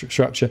government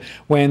structure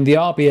when the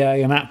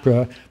RBA and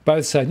APRA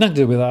both say, nothing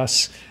to do with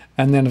us.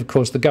 And then, of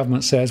course, the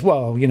government says,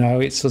 well,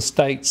 it's the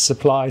state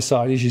supply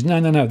side issues.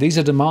 No. These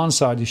are demand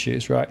side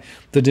issues, right?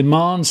 The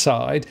demand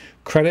side,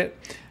 credit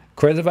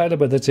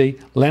availability,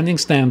 lending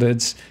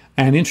standards,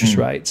 and interest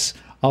rates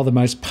are the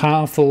most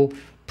powerful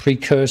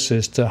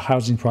precursors to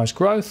housing price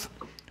growth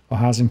or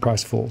housing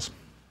price falls.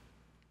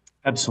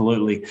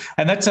 Absolutely.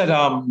 And that's at,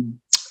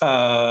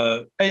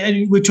 and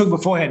we were talking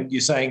beforehand,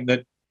 you're saying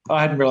that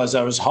I hadn't realised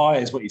they were as high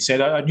as what you said.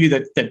 I knew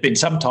that there'd been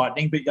some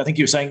tightening, but I think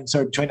you were saying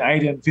between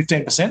 8 and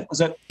 15%. Was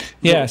that?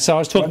 Yeah. So I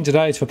was talking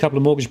today to a couple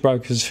of mortgage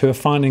brokers who are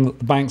finding that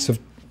the banks have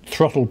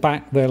throttled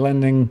back their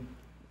lending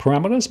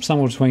parameters,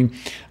 somewhere between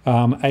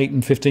 8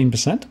 and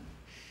 15%.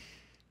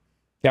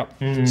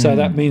 Yep. So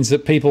that means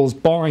that people's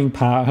borrowing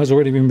power has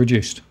already been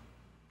reduced.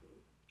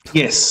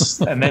 Yes,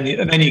 and then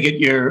you get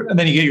your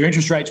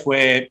interest rates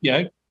where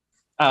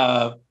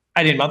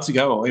 18 months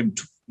ago, or even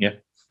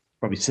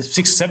probably 6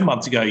 or 7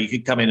 months ago, you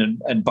could come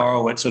in and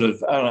borrow at sort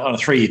of on a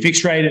 3-year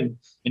fixed rate and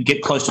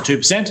get close to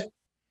 2%,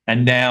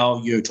 and now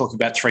you're talking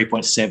about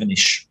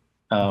 3.7-ish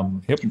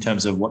in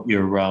terms of what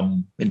you're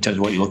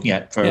looking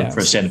at for a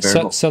standard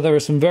variable. So there are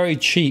some very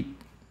cheap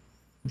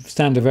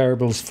standard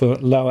variables for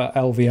lower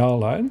LVR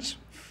loans,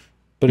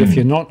 but if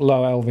you're not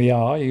low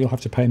LVR, you'll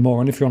have to pay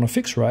more. And if you're on a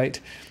fixed rate,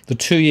 the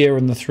 2-year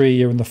and the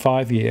 3-year and the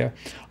 5-year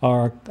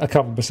are a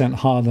couple of percent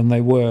higher than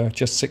they were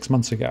just 6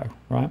 months ago,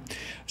 right?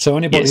 So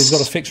anybody who's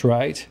got a fixed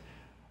rate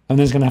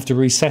and is going to have to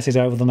reset it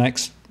over the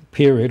next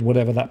period,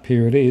 whatever that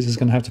period is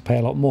going to have to pay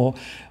a lot more.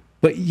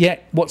 But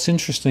yet what's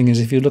interesting is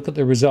if you look at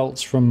the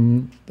results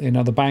from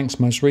the banks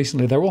most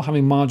recently, they're all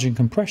having margin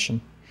compression.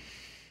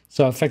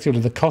 So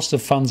effectively the cost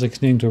of funds are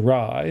continuing to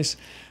rise.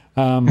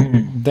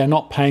 They're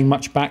not paying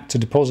much back to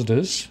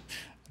depositors.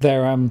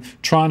 They're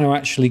trying to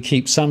actually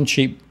keep some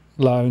cheap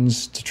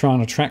loans to try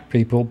and attract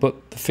people,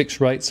 but the fixed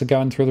rates are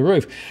going through the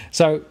roof.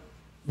 So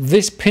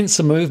this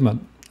pincer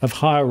movement of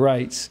higher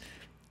rates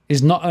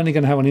is not only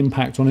going to have an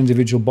impact on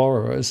individual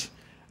borrowers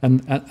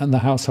and the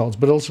households,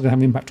 but also going to have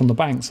an impact on the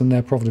banks and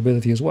their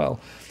profitability as well.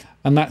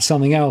 And that's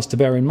something else to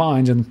bear in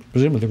mind, and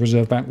presumably the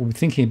Reserve Bank will be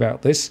thinking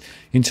about this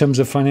in terms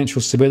of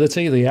financial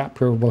stability. The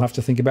APRA will have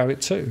to think about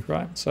it too,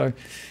 right? So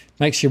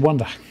makes you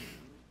wonder.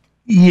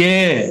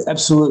 Yeah,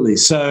 absolutely.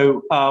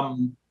 So,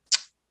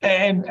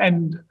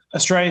 and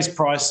Australia's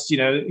price,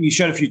 you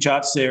showed a few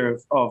charts there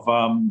of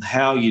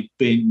how you'd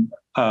been,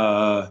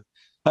 of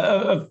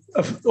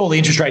all the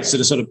interest rates that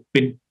have sort of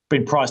been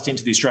priced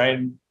into the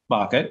Australian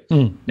market.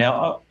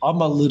 Now,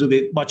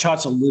 my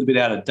chart's a little bit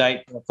out of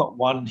date, but I've got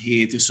one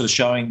here just sort of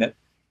showing that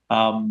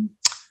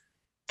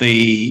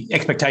the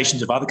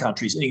expectations of other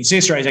countries, and you can see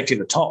Australia's actually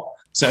at the top.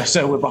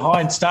 So we're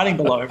behind, starting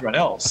below everyone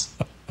else,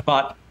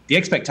 but the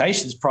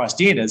expectations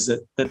priced in is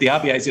that the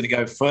RBA is going to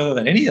go further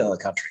than any other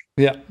country.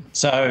 Yeah.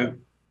 So,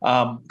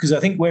 because I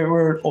think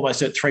we're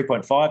almost at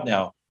 3.5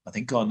 now, I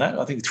think, on that.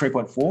 I think it's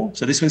 3.4.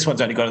 So this one's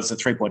only got us at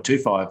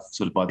 3.25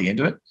 sort of by the end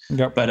of it.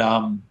 Yep. But,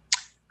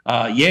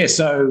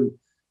 so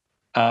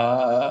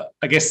I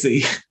guess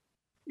I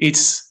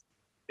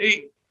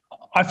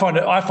find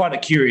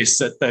it curious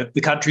that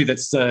the country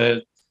that's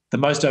the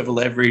most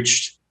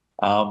over-leveraged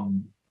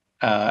and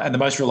the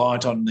most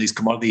reliant on these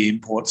commodity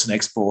imports and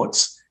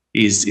exports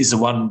is the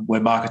one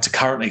where markets are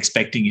currently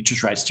expecting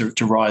interest rates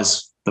to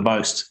rise the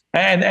most,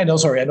 and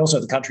also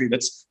the country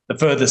that's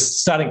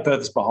starting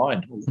furthest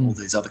behind all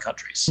these other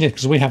countries. Yeah,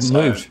 because we haven't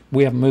moved.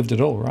 We haven't moved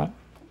at all, right?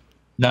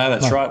 No,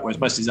 that's right. Whereas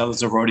most of these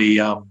others have already,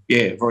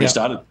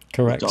 started.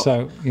 Correct.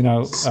 So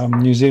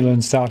New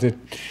Zealand started;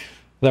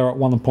 they're at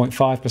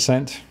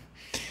 1.5%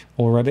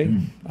 already.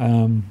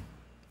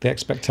 The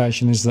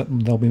expectation is that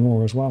there'll be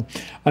more as well.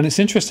 And it's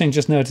interesting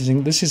just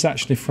noticing this is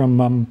actually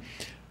from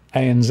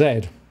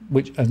ANZ.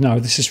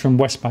 This is from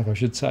Westpac, I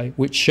should say,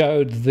 which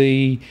showed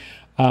the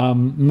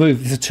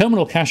move, the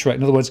terminal cash rate.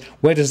 In other words,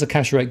 where does the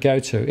cash rate go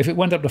to? If it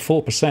went up to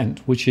 4%,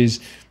 which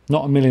is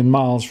not a million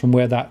miles from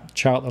where that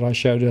chart that I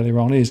showed earlier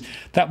on is,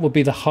 that would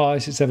be the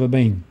highest it's ever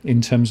been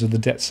in terms of the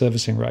debt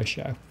servicing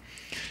ratio.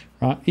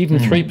 Right? Even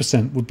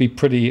 3% would be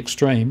pretty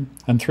extreme,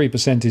 and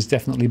 3% is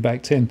definitely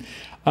baked in,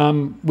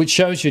 which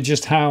shows you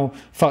just how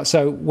far.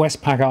 So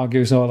Westpac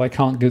argues, they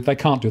can't do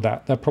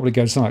that. They'll probably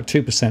go to something like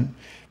 2%.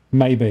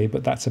 Maybe,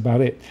 but that's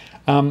about it.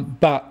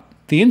 But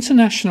the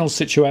international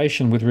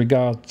situation with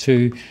regard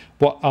to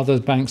what other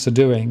banks are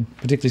doing,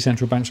 particularly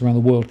central banks around the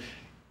world,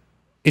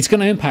 it's going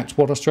to impact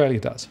what Australia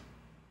does,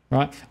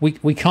 right?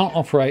 We can't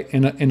operate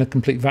in a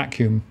complete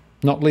vacuum,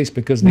 not least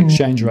because the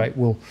exchange rate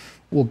will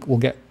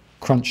get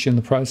crunched in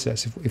the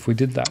process if we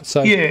did that.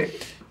 So yeah,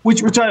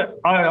 which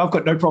I've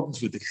got no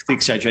problems with the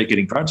exchange rate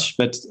getting crunched,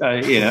 but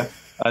I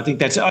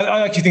think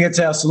I actually think that's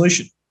our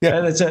solution.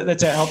 Yeah,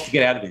 that's our help to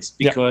get out of this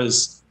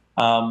because.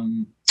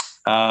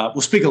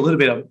 we'll speak a little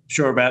bit, I'm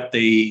sure, about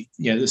the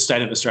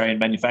state of Australian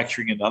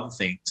manufacturing and other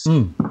things.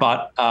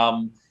 But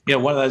one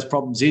of those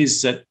problems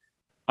is that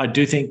I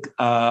do think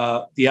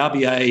the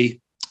RBA.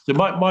 So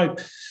my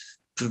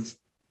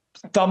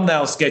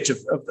thumbnail sketch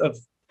of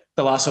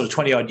the last sort of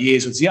 20 odd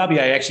years was the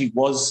RBA actually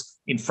was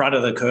in front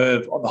of the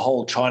curve on the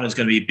whole. China's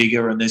going to be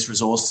bigger, and there's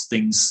resource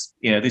things.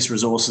 There's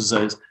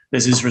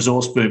this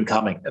resource boom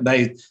coming, and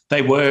they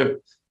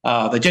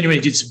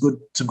genuinely did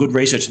some good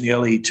research in the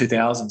early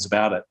 2000s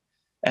about it.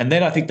 And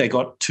then I think they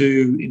got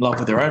too in love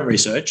with their own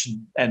research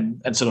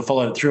and sort of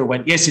followed it through and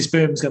went, yes, this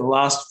boom is going to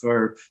last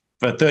for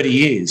 30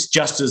 years,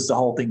 just as the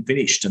whole thing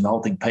finished and the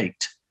whole thing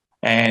peaked.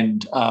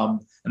 And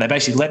they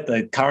basically let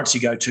the currency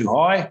go too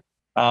high.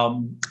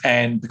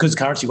 And because the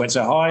currency went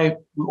so high,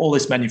 all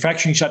this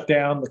manufacturing shut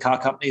down, the car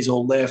companies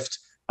all left,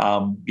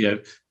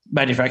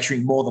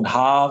 manufacturing more than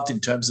halved in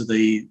terms of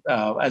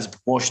as a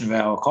proportion of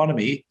our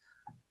economy.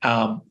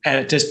 And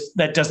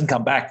that doesn't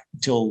come back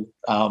until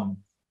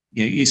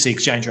you see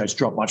exchange rates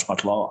drop much,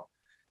 much lower.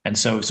 And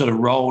so we've sort of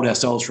rolled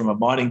ourselves from a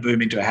mining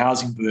boom into a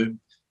housing boom,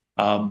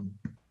 and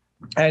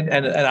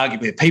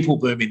arguably a people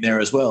boom in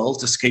there as well,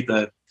 just to keep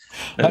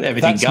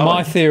everything that's going.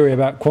 My theory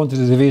about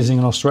quantitative easing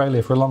in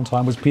Australia for a long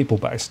time was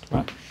people-based,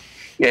 right?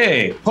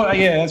 Yeah,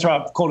 that's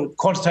right. I've called it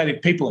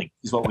quantitative peopling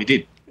is what we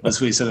did. As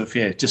we sort of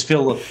just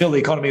fill the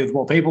economy with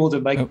more people to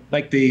make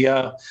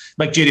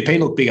GDP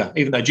look bigger,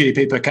 even though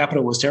GDP per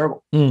capita was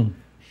terrible. And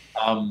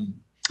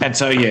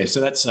so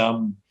that's.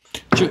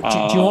 Do you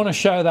want to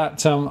show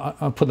that?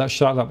 I put that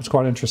chart up. It's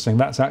quite interesting.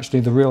 That's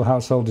actually the real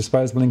household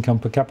disposable income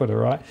per capita,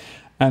 right?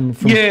 And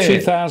from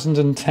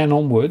 2010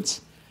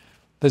 onwards,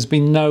 there's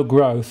been no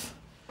growth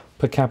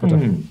per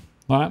capita,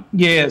 right?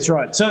 Yeah, that's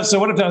right. So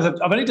what I've done is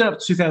I've only done up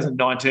to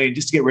 2019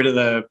 just to get rid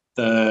of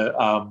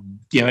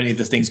any of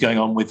the things going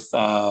on with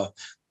the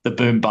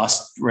boom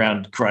bust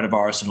around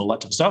coronavirus and all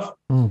that type of stuff.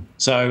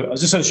 So I was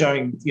just sort of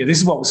showing, this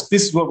is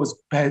what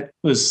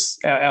was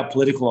our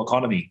political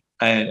economy,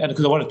 and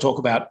because I want to talk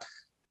about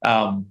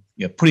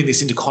putting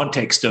this into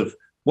context of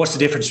what's the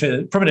difference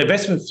from an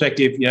investment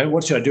perspective.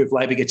 What should I do if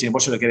Labor gets in?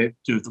 What should I do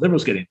if the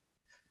Liberals get in?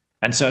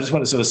 And so I just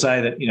want to sort of say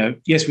that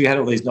yes, we had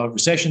all these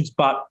non-recessions,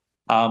 but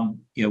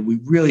we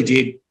really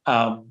did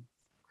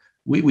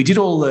we did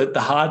all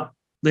the hard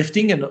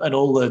lifting and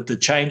all the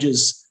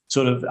changes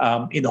sort of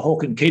in the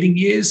Hawke and Keating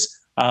years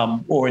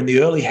or in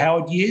the early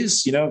Howard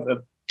years,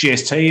 of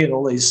GST and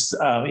all these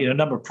a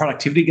number of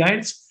productivity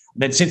gains.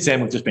 And then since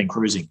then we've just been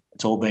cruising.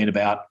 It's all been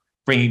about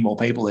bringing more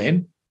people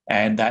in,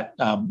 and that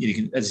as you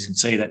can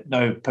see, that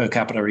no per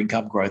capita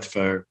income growth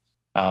for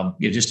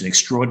just an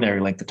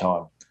extraordinary length of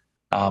time.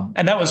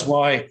 And that was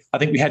why I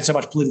think we had so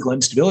much political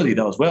instability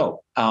though as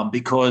well,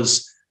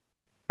 because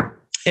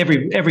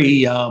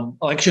every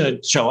election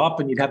would show up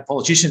and you'd have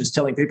politicians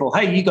telling people,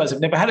 hey, you guys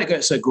have never had it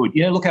go so good.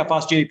 Look how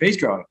fast GDP is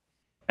growing.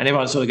 And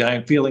everyone's sort of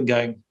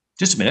going,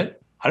 just a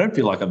minute, I don't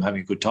feel like I'm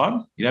having a good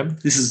time.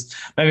 This is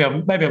maybe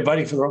I'm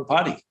voting for the wrong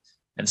party.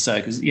 And so,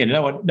 because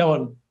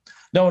no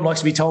one likes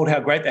to be told how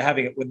great they're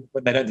having it when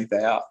they don't think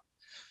they are.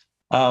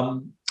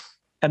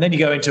 And then you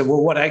go into,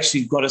 well, what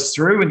actually got us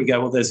through? And you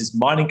go, well, there's this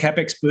mining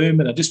capex boom,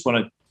 and I just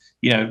want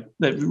to,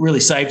 that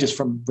really saved us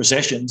from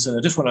recessions. And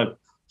I just want to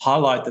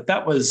highlight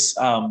that was,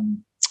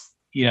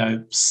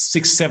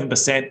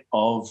 6-7%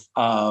 of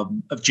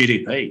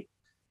GDP.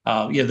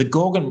 The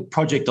Gorgon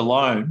project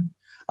alone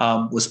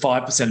was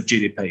 5% of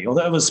GDP,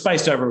 although it was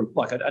spaced over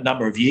like a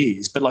number of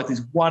years. But like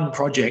this one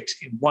project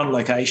in one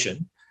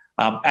location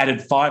added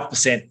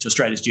 5% to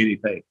Australia's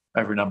GDP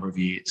over a number of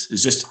years.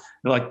 It's just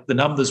like the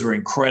numbers were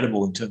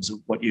incredible in terms of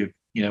what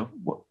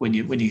when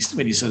you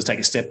sort of take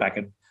a step back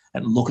and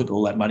look at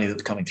all that money that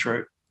was coming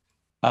through.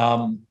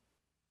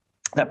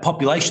 That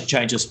population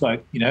change I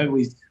spoke,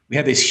 we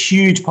had this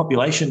huge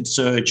population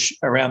surge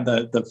around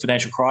the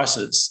financial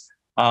crisis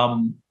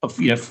of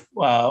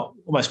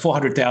almost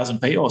 400,000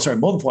 people,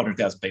 more than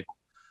 400,000 people,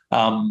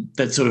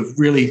 that sort of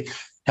really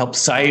helped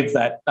save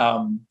your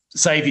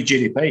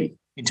GDP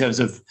in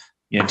terms of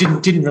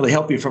didn't really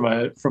help you from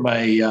a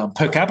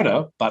per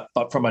capita, but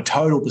from a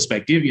total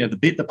perspective,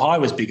 the pie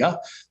was bigger.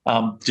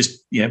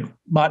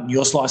 Martin,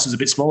 your slice was a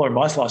bit smaller, and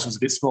my slice was a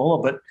bit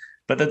smaller, but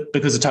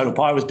because the total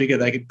pie was bigger,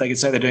 they could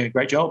say they're doing a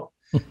great job.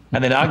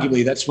 And then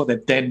arguably that's what they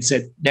then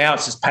said. Now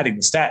it's just padding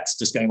the stats,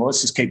 just going, well,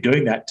 let's just keep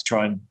doing that to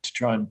try and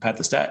pad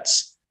the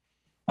stats.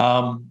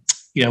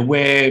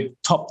 We're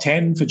top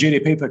 10 for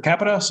GDP per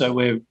capita, so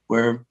we're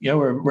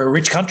a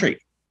rich country.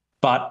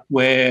 But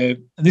we're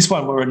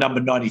a number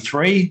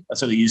 93. I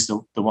sort of used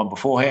the one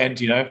beforehand,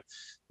 for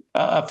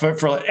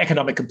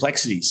economic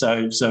complexity.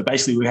 So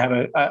basically, we have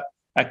an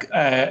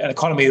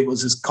economy that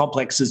was as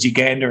complex as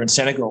Uganda and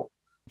Senegal.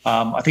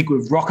 I think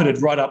we've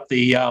rocketed right up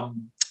the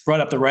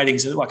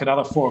ratings, like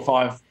another 4 or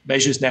 5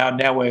 measures now.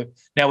 Now we're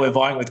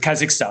vying with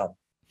Kazakhstan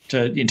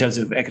in terms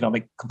of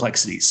economic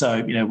complexity.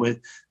 So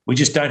we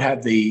just don't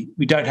have a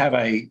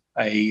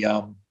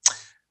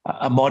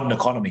modern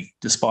economy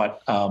despite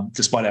our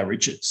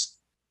riches.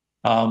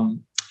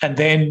 And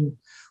then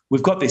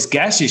we've got this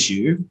gas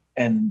issue,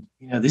 and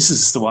this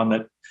is the one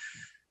that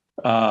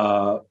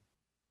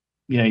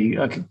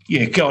I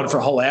could go on for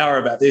a whole hour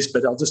about this,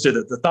 but I'll just do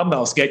the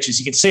thumbnail sketches.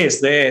 You can see us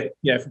there.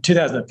 From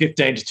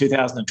 2015 to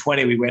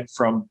 2020, we went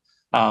from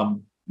a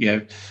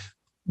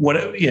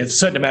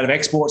certain amount of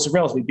exports, a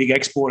relatively big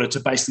exporter, to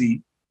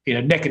basically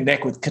neck and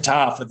neck with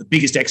Qatar for the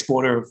biggest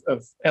exporter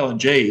of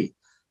LNG.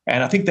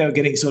 And I think they were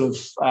getting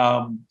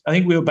I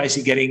think we were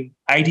basically getting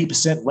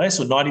 80% less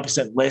or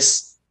 90%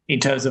 less in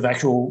terms of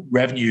actual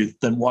revenue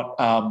than what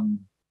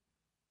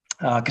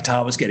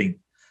Qatar was getting.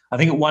 I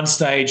think at one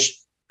stage,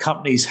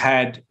 companies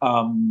had,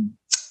 what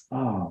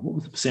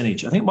was the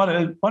percentage? I think it might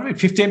have been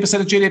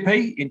 15% of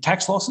GDP in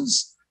tax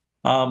losses,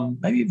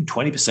 maybe even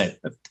 20%.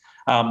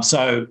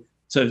 So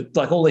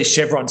like all these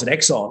Chevrons and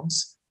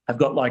Exxons have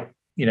got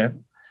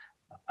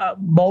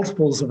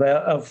multiples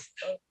of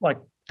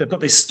they've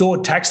got these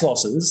stored tax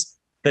losses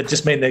that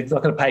just mean they're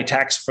not going to pay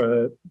tax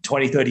for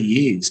 20, 30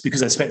 years because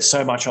they've spent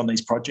so much on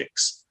these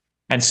projects.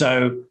 And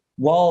so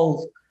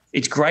while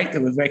it's great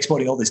that we're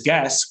exporting all this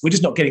gas, we're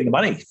just not getting the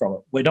money from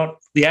it.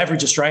 The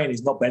average Australian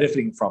is not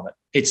benefiting from it.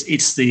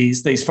 It's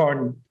these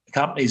foreign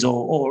companies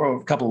or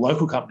a couple of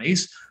local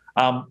companies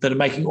that are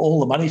making all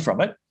the money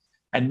from it.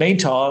 And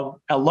meantime,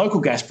 our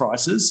local gas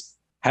prices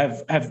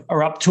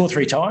are up 2 or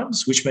 3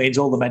 times, which means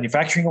all the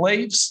manufacturing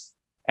leaves.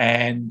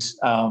 And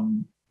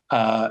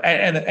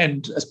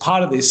as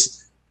part of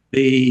this,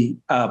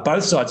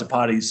 both sides of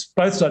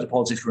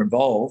politics were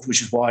involved,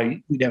 which is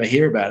why we never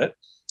hear about it.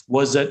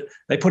 Was that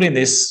they put in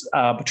this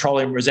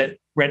petroleum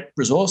rent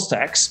resource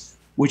tax,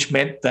 which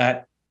meant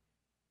that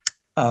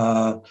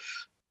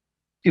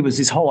it was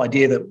this whole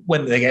idea that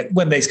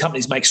when these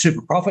companies make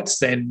super profits,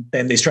 then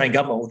the Australian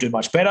government will do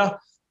much better.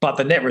 But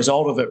the net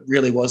result of it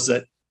really was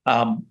that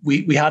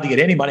we hardly get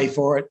any money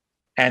for it,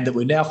 and that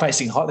we're now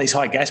facing these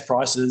high gas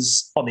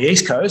prices on the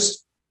East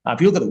Coast.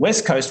 If you look at the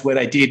West Coast, where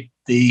they did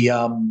the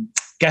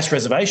gas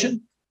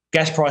reservation,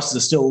 gas prices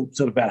are still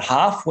sort of about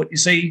half what you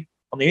see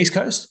on the East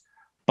Coast.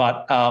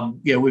 But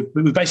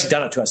we've basically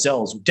done it to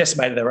ourselves. We've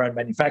decimated our own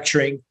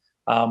manufacturing.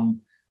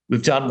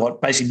 We've done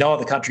what basically no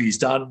other country has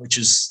done, which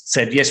is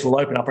said, yes, we'll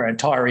open up our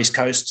entire East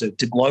Coast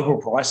to global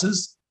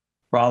prices,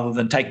 rather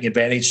than taking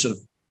advantage of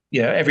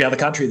every other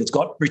country that's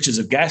got riches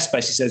of gas.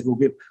 Basically says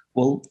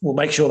we'll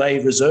make sure they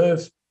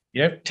reserve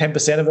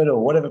 10% of it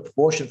or whatever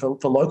proportion for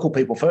local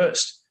people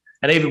first.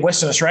 And even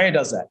Western Australia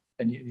does that,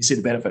 and you see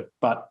the benefit.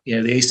 But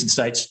the eastern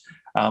states,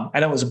 and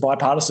it was a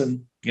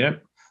bipartisan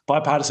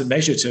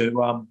measure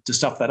to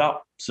stuff that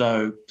up.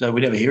 So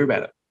we never hear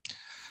about it.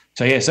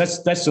 So yes,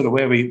 that's sort of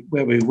where we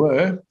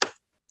were.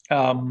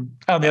 And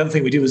the other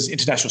thing we did was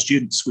international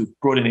students. We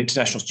brought in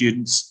international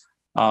students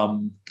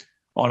on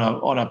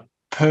a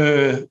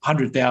per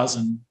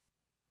 100,000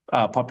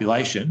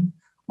 population.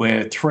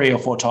 We're 3 or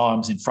 4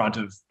 times in front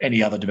of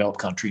any other developed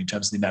country in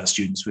terms of the amount of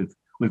students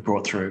we've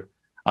brought through.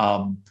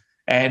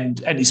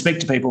 And you speak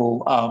to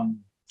people.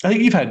 I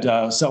think you've had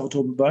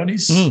Salvatore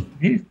Bobonis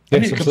here.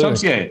 Yes,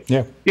 absolutely.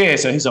 Yeah.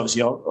 So he's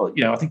obviously,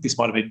 I think this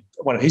might have been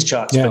one of his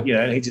charts, but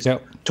he just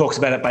talks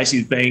about it basically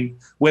as being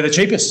we're the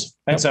cheapest,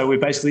 and so we're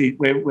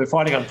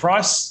fighting on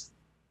price,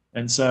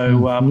 and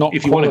so not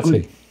if you quality. want a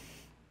good,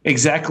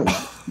 exactly,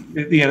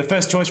 the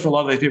first choice for a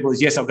lot of these people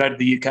is yes, I'll go to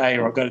the UK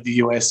or I'll go to the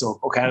US or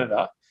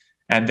Canada,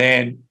 and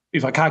then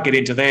if I can't get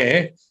into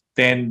there,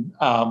 then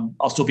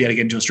I'll still be able to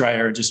get into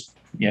Australia and just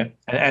and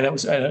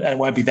it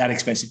won't be that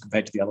expensive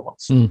compared to the other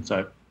ones.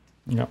 So.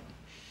 Yeah.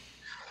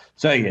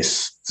 So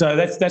yes, so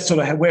that's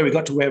sort of where we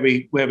got to where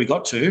we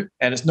got to,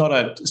 and it's not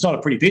a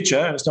pretty picture,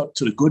 and it's not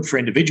sort of good for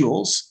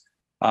individuals.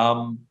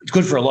 It's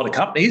good for a lot of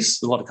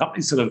companies. A lot of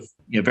companies sort of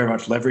very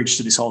much leverage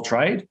to this whole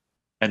trade,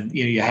 and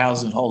your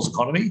houses and whole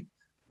economy.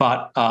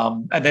 But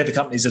and they're the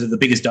companies that are the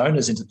biggest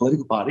donors into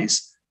political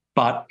parties.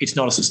 But it's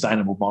not a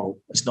sustainable model.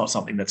 It's not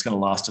something that's going to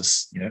last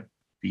us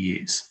for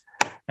years.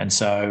 And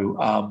so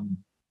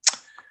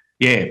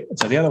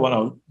So the other one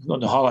I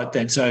want to highlight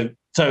then. So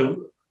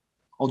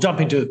I'll jump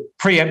into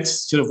preempt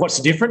sort of what's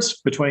the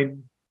difference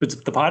between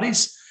the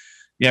parties.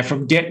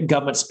 From debt and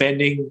government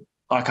spending,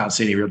 I can't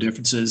see any real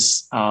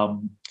differences.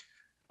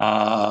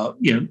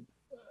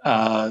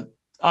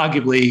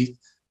 Arguably,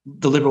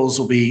 the Liberals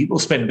will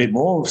spend a bit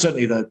more.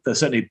 Certainly, they're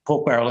certainly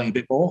pork barrelling a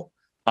bit more.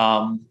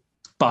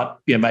 But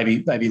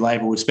maybe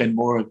Labor would spend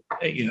more.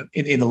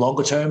 In the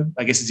longer term,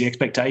 I guess is the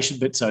expectation.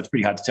 But so it's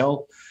pretty hard to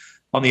tell.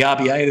 On the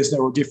RBA, there's no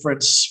real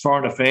difference.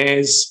 Foreign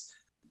affairs,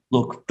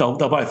 look, they'll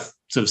both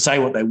sort of say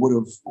what they would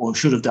have or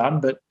should have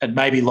done, and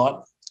maybe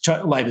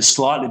Labor's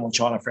slightly more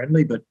China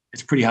friendly, but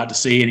it's pretty hard to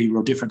see any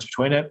real difference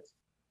between it.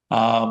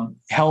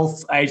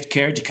 Health, aged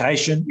care,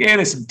 education,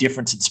 there's some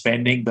difference in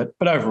spending, but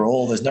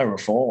overall there's no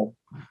reform.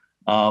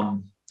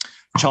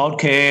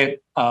 Childcare,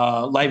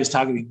 Labor's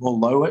targeting more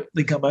lower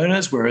income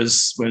earners,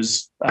 whereas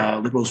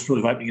Liberals sort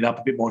of opening it up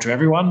a bit more to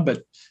everyone.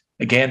 But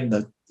again,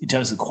 in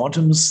terms of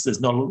quantums,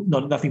 there's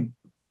nothing,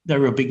 no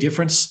real big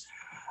difference.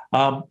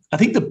 I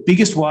think the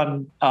biggest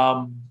one,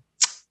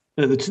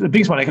 the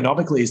biggest one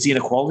economically is the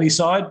inequality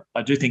side.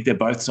 I do think that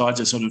both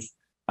sides are sort of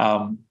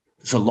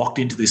locked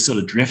into this sort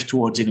of drift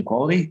towards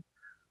inequality.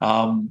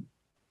 On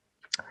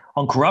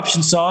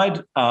corruption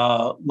side,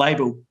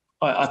 Labor,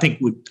 I think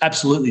would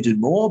absolutely do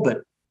more,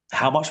 but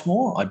how much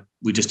more?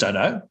 We just don't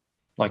know.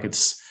 Like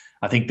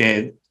I think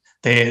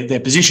their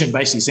position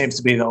basically seems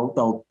to be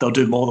they'll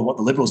do more than what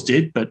the Liberals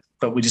did, but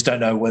we just don't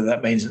know whether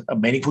that means a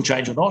meaningful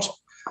change or not.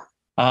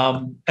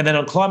 And then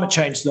on climate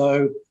change,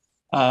 though,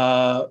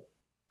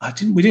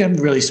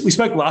 we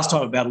spoke last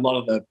time about a lot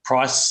of the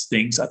price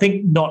things. I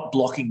think not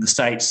blocking the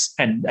states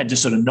and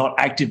just sort of not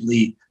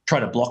actively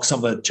trying to block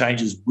some of the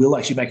changes will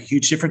actually make a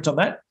huge difference on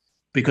that,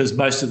 because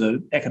most of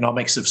the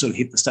economics have sort of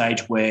hit the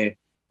stage where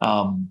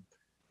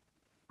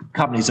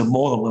companies are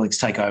more than willing to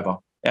take over,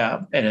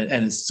 and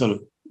it's sort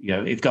of,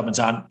 if governments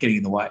aren't getting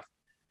in the way.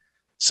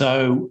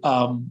 So,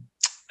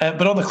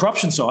 but on the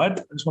corruption side,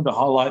 I just wanted to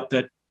highlight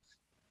that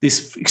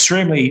this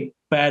extremely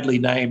badly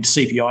named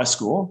CPI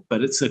score,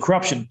 but it's the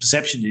Corruption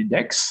Perception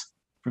Index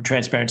from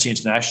Transparency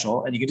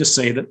International, and you can just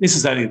see that this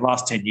is only the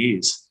last 10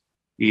 years.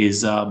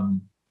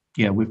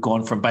 We've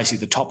gone from basically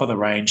the top of the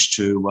range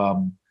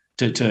to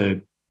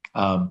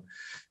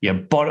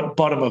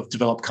bottom of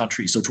developed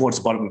countries, or towards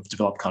the bottom of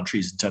developed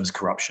countries in terms of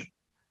corruption.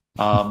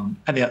 And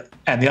the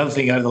other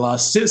thing over the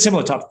last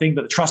similar type of thing,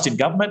 but the trust in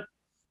government.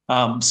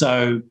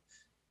 10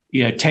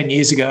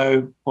 years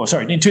ago,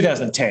 in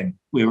 2010,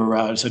 we were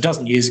a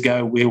dozen years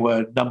ago, we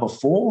were number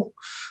 4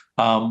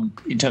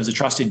 in terms of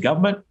trust in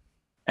government,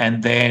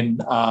 and then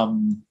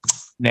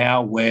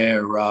now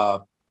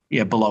we're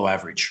below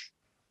average,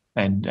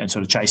 and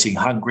sort of chasing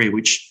Hungary,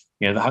 which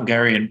the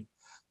Hungarian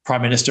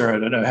Prime Minister, I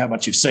don't know how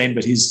much you've seen,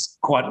 but he's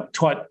quite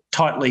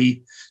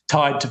tightly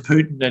tied to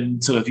Putin,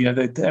 and sort of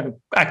they have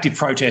active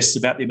protests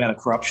about the amount of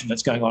corruption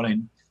that's going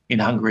on in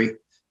Hungary,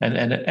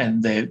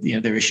 and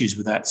their issues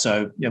with that.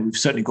 So we've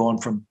certainly gone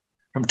from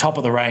top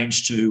of the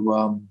range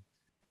to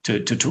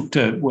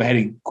we're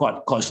heading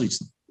quite closely.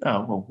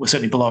 We're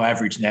certainly below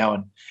average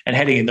now, and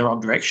heading in the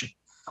wrong direction.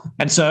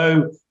 And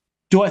so,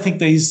 do I think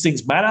these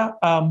things matter?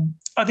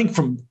 I think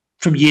from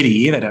year to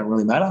year they don't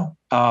really matter.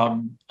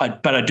 But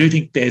I do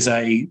think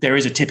there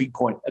is a tipping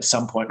point at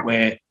some point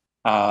where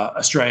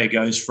Australia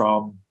goes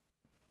from,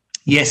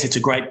 yes, it's a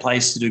great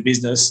place to do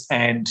business,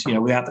 and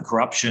without the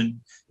corruption,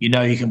 you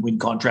can win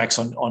contracts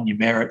on your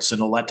merits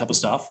and all that type of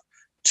stuff,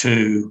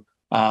 to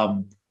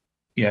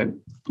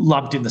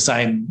lumped in the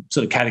same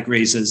sort of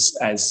categories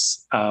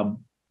as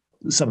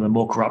some of the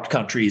more corrupt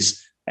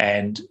countries,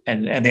 and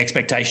the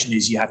expectation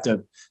is you have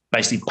to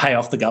basically pay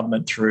off the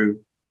government through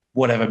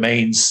whatever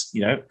means,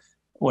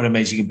 whatever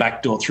means you can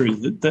backdoor through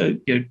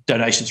the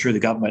donations through the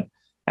government.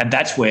 And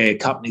that's where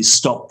companies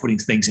stop putting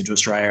things into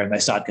Australia, and they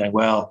start going,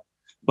 well,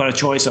 I've got a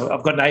choice.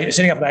 I've got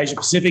setting up in Asia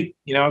Pacific.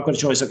 I've got a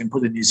choice. I can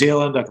put it in New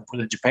Zealand. I can put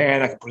it in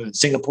Japan. I can put it in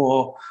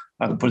Singapore.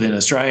 I can put it in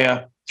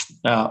Australia.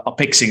 I'll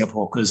pick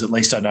Singapore because at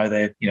least I know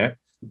they're,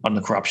 on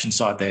the corruption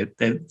side, they're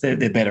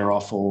better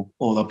off, or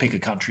they'll pick a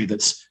country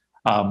that's,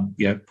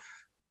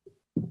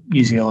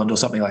 New Zealand or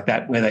something like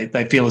that, where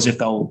they feel as if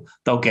they'll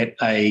get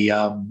a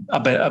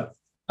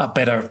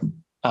better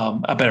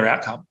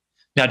outcome.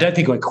 Now, I don't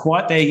think we're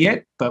quite there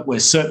yet, but we're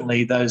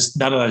certainly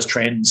none of those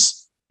trends,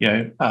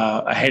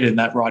 are headed in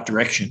that right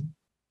direction.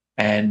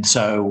 And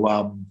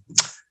so,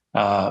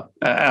 and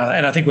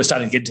I think we're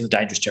starting to get into the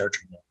dangerous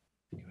territory now.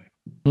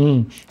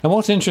 And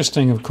what's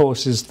interesting, of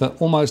course, is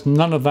that almost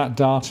none of that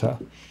data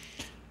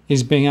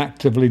is being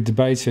actively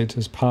debated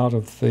as part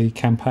of the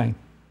campaign.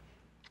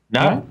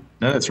 No,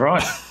 that's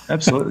right.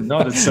 Absolutely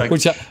not. It's like,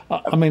 which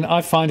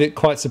I find it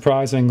quite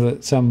surprising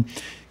that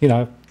they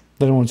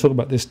don't want to talk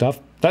about this stuff.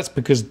 That's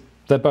because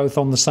they're both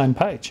on the same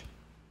page,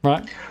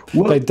 right?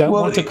 They don't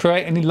want to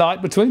create any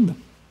light between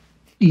them.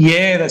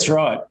 Yeah, that's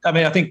right.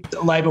 I think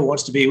Labor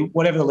wants to be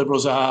whatever the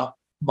Liberals are,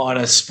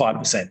 minus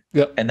 5%.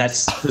 Yep. And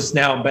that's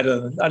now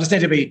better than, I just need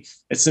to be,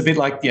 it's a bit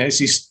like,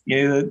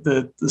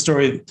 the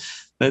story,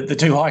 the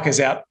two hikers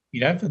out,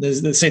 and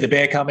they see the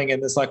bear coming,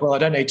 and it's like, well, I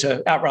don't need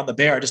to outrun the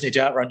bear, I just need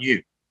to outrun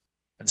you.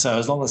 And so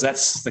as long as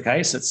that's the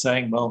case, it's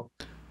saying, well,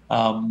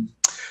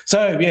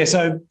 so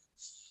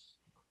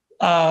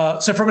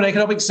from an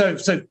economic, so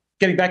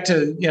getting back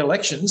to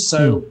elections,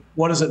 so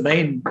what does it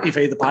mean if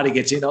either party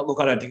gets in? Look,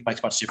 I don't think it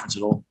makes much difference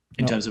at all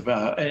in terms of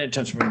from an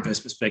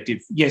investor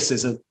perspective. Yes,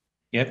 there's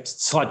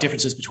slight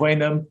differences between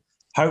them.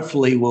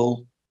 Hopefully,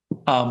 we'll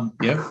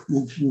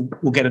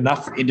get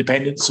enough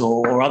independents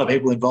or other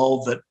people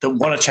involved that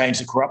want to change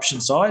the corruption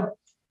side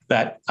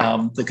that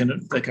they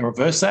can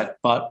reverse that.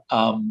 But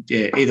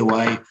either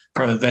way,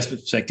 from an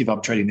investment perspective,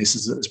 I'm treating this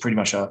as pretty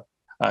much a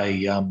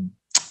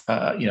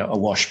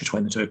wash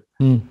between the two.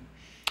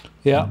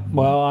 Yeah,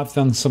 well, I've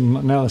done some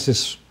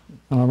analysis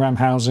around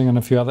housing and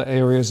a few other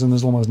areas, and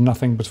there's almost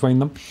nothing between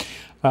them.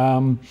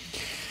 And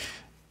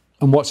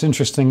what's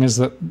interesting is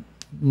that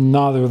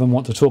neither of them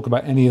want to talk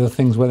about any of the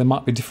things where they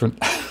might be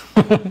different.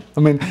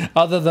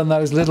 Other than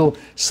those little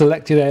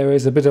selected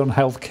areas, a bit on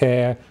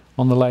healthcare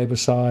on the Labor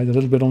side, a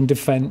little bit on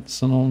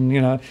defence and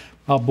on,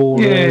 our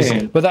borders.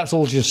 Yeah. But that's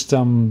all just,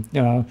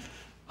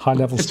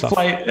 high-level stuff.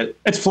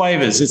 It's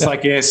flavours. It's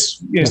like,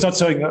 yes, it's not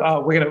saying,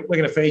 we're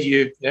gonna feed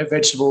you,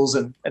 vegetables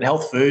and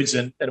health foods,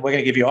 and we're going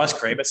to give you ice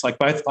cream. It's like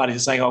both parties are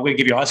saying, we're going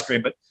to give you ice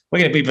cream, but we're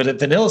going to be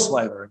vanilla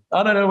flavour.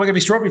 Oh, no, we're going to be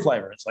strawberry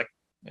flavour. It's like,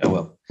 Oh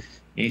well,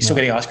 you're still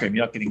getting ice cream.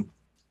 You're not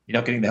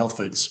getting the health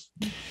foods.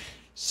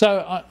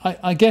 So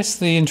I guess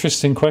the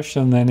interesting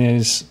question then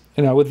is,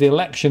 with the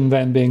election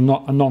then being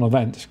not a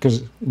non-event,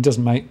 because it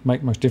doesn't make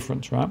much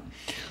difference, right?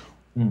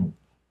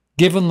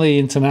 Given the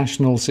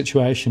international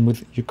situation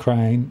with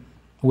Ukraine,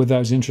 with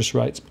those interest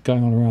rates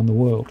going on around the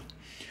world,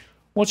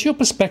 what's your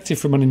perspective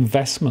from an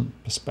investment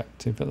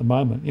perspective at the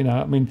moment?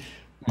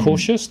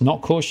 Cautious,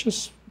 not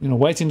cautious,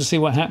 waiting to see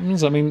what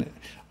happens?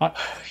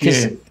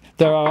 Because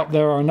there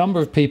are a number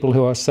of people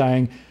who are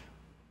saying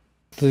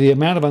the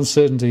amount of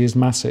uncertainty is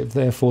massive,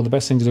 therefore the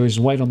best thing to do is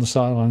wait on the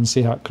sideline and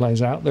see how it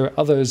plays out. There are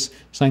others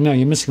saying, no,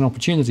 you're missing an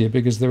opportunity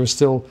because there are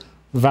still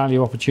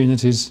value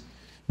opportunities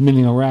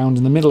milling around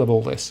in the middle of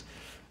all this.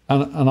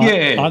 And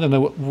I don't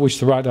know which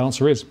the right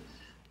answer is.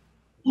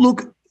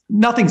 Look,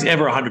 nothing's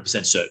ever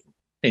 100% certain.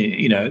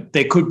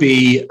 There could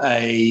be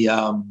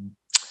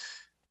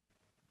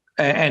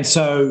and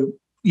so,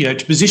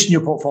 to position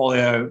your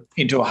portfolio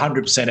into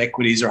 100%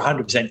 equities or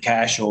 100%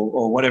 cash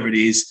or whatever it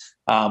is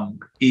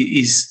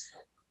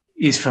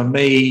for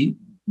me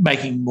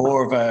making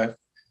more of a,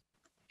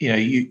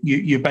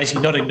 you're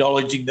basically not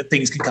acknowledging that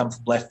things can come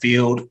from left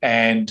field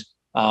and,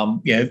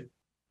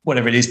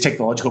 whatever it is,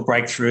 technological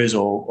breakthroughs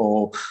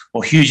or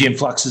huge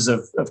influxes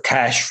of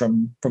cash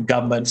from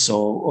governments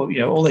or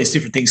all these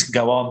different things can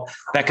go on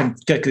that can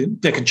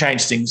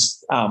change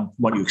things from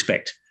what you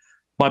expect.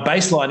 My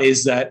baseline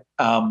is that,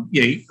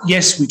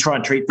 yes, we try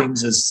and treat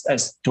things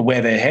as to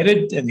where they're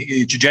headed, and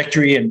the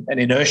trajectory and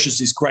inertia is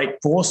this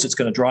great force that's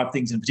going to drive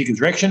things in a particular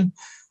direction.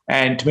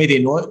 And to me, the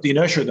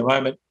inertia at the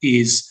moment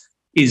is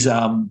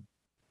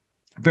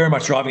very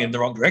much driving in the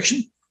wrong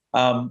direction.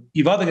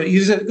 You've got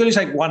to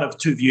take one of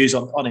two views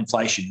on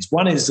inflation.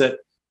 One is that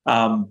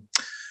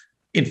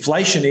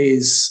inflation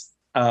is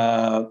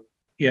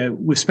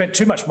we've spent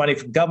too much money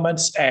from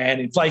governments, and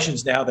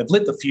inflation's now they've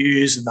lit the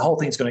fuse, and the whole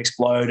thing's going to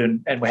explode,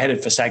 and we're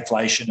headed for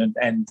stagflation,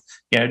 and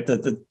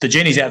the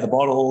genie's out of the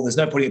bottle. There's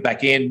no putting it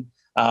back in.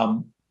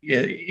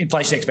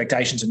 Inflation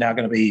expectations are now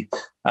going to be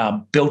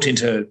built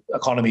into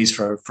economies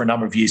for a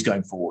number of years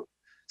going forward.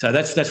 So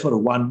that's sort of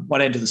one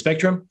end of the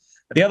spectrum.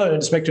 But the other end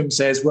of the spectrum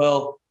says,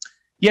 well,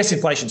 yes,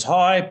 inflation's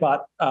high,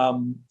 but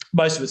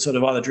most of it's sort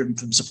of either driven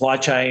from supply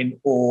chain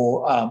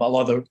or a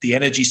lot of the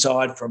energy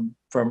side from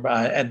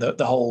and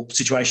the whole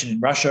situation in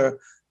Russia,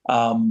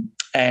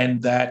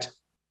 and that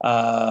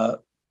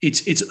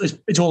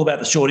it's all about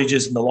the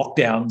shortages and the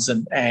lockdowns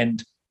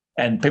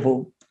and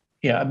people,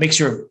 a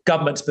mixture of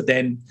governments, but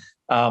then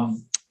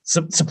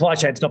supply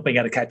chains not being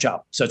able to catch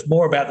up. So it's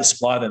more about the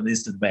supply than it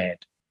is the demand.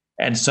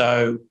 And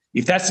so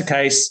if that's the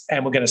case,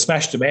 and we're going to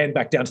smash demand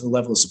back down to the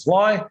level of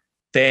supply,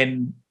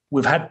 then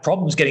we've had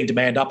problems getting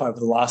demand up over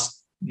the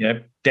last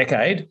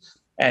decade,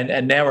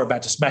 and now we're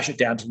about to smash it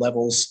down to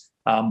levels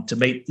to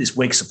meet this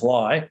weak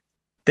supply.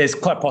 There's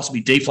quite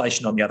possibly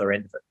deflation on the other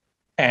end of it.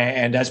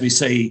 And as we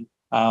see,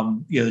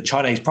 the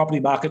Chinese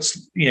property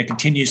markets,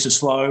 continues to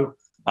slow.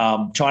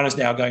 China's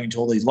now going into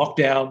all these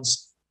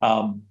lockdowns.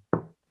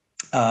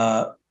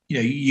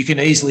 You can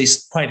easily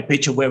paint a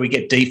picture where we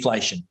get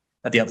deflation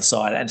at the other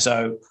side. And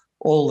so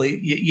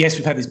yes,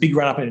 we've had this big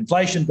run up in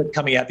inflation, but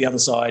coming out the other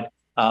side,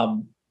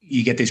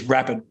 you get this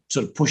rapid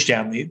sort of push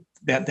down the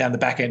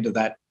back end of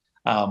that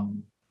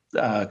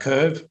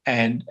curve,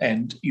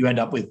 and you end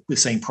up with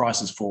seeing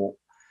prices fall.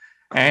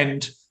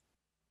 And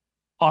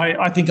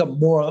I think I'm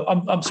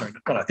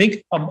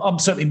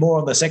certainly more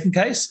on the second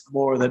case,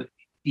 more that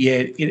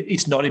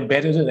it's not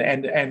embedded,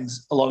 and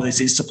a lot of this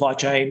is supply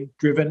chain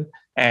driven,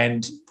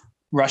 and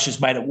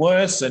Russia's made it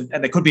worse, and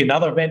there could be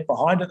another event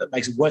behind it that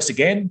makes it worse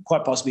again.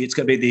 Quite possibly, it's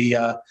going to be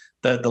the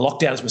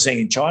lockdowns we're seeing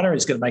in China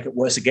is going to make it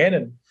worse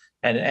again,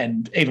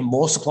 and even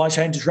more supply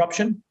chain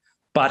disruption.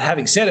 But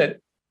having said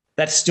it,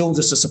 that's still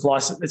just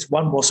it's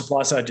one more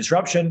supply side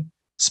disruption.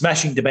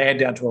 Smashing demand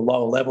down to a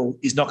lower level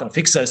is not going to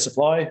fix those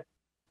supply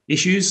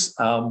issues.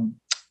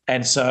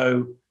 And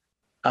so,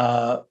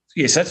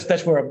 yes,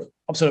 that's where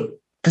I'm sort of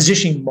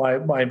positioning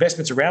my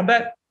investments around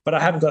that, but I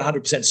haven't got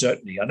 100%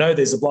 certainty. I know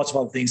there's lots of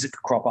other things that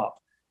could crop up.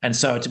 And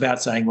so it's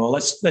about saying, well,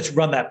 let's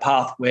run that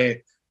path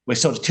where we're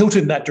sort of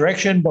tilted in that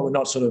direction, but we're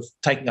not sort of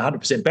taking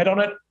 100% bet on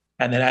it.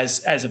 And then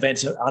as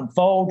events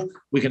unfold,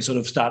 we can sort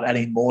of start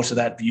adding more to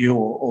that view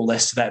or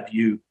less to that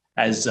view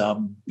as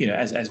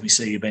we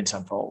see events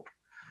unfold.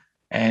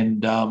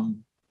 And I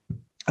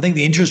think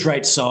the interest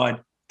rate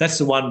side, that's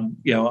the one,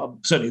 I'm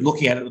certainly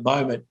looking at the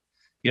moment.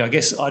 I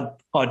guess I'd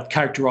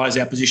characterise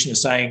our position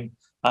as saying,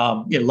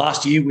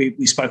 last year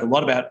we spoke a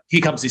lot about,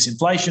 here comes this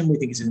inflation. We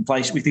think it's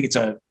inflation. We think it's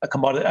a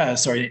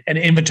commodity, an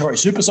inventory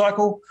super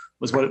cycle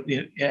was what,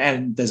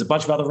 and there's a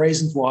bunch of other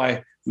reasons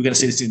why we're going to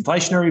see this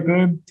inflationary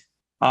boom.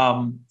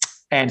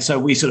 And so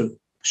we sort of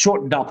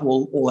shortened up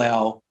all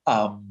our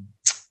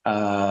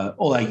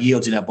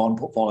yields in our bond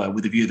portfolio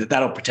with the view that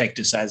that'll protect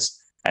us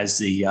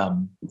as we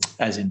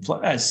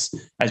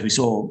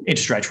saw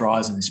interest rates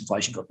rise and this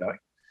inflation got going.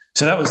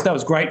 So that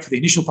was great for the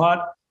initial part.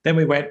 Then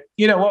we went,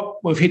 you know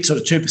what, we've hit sort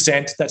of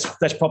 2%.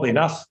 That's probably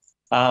enough.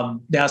 Now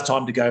it's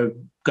time to go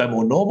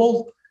more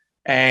normal.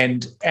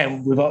 and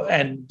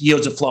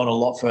yields have flown a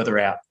lot further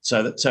out.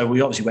 So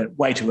we obviously went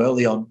way too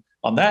early on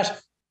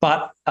that.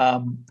 But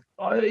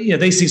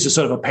these things are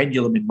sort of a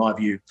pendulum in my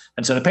view.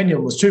 And so the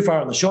pendulum was too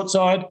far on the short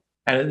side,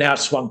 and it now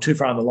swung too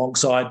far on the long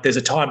side. There's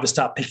a time to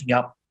start picking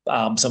up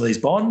some of these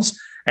bonds,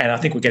 and I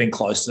think we're getting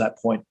close to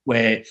that point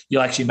where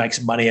you'll actually make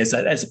some money as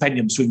the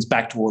pendulum swings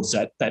back towards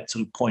that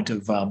sort of point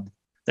of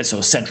that sort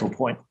of central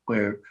point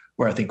where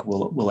I think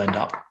we'll end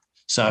up.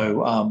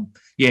 So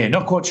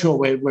not quite sure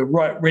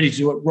we're ready to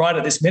do it right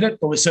at this minute,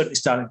 but we're certainly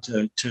starting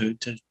to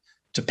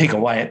pick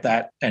away at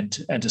that and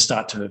to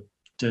start to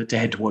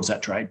head towards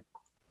that trade.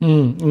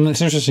 And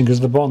it's interesting because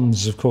the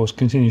bonds, of course,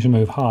 continue to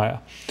move higher.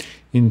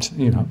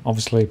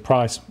 Obviously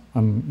price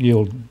and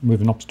yield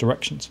moving opposite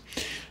directions,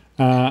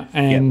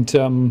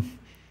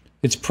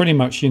 it's pretty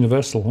much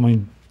universal. I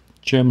mean,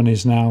 Germany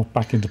is now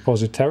back into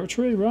positive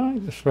territory,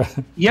 right?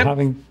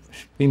 Having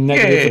been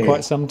negative for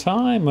quite some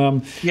time.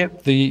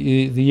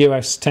 The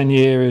US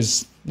 10-year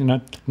is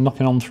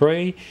knocking on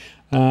 3.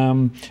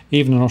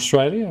 Even in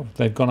Australia,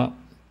 they've gone up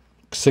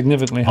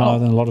significantly higher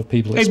than a lot of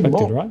people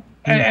expected, right?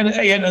 And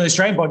the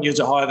Australian bond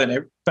yields are higher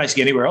than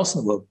basically anywhere else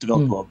in the world,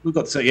 developed world. We've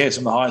got some of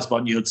the highest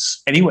bond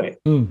yields anywhere,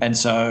 and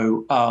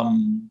so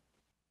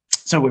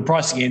we're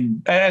pricing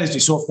in, as you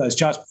saw from those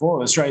charts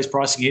before, Australia's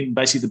pricing in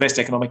basically the best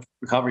economic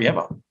recovery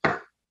ever,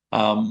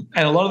 and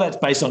a lot of that's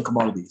based on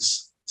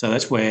commodities. So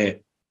that's where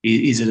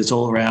it's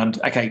all around.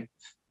 Okay,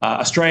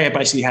 Australia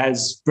basically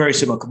has very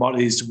similar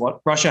commodities to what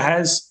Russia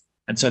has,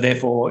 and so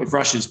therefore, if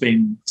Russia's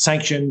been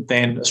sanctioned,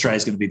 then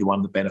Australia's going to be the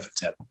one that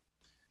benefits out.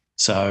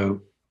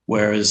 So.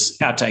 Whereas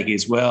our take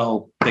is,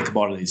 well, they're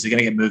commodities. They're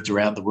going to get moved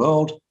around the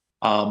world.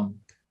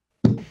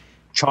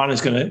 China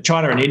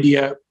and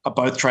India are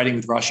both trading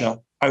with Russia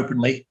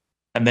openly,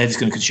 and they're just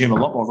going to consume a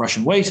lot more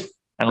Russian wheat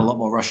and a lot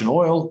more Russian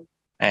oil.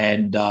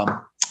 And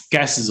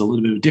gas is a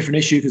little bit of a different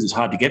issue because it's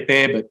hard to get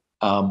there. But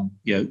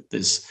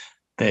there's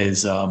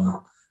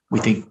we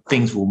think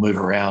things will move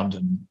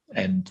around,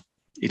 and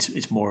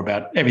it's more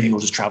about everything will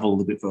just travel a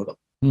little bit further.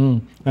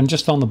 And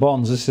just on the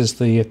bonds, this is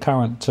the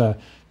current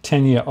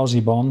 10-year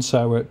Aussie bond,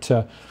 so we're at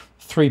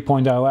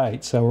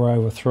 3.08, so we're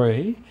over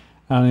 3.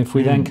 And if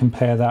we then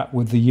compare that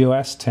with the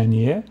US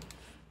 10-year,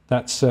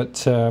 that's at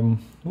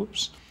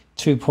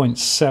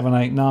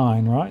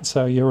 2.789, right?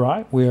 So you're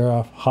right,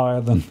 we're higher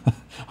than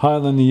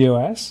the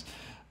US,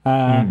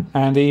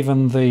 and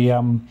even the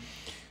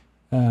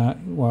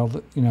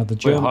the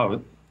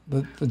German.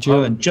 The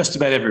German, just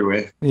about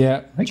everywhere.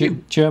 Yeah,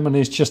 Germany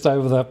is just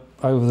over the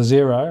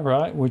 0,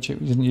 right, which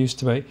it didn't used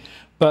to be,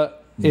 but.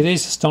 It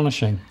is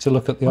astonishing to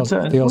look at the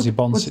Aussie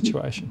bond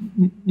situation.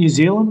 New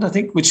Zealand, I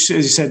think, which,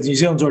 as you said, New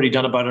Zealand's already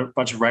done a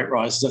bunch of rate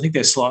rises. I think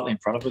they're slightly in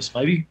front of us,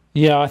 maybe.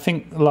 Yeah, I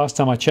think last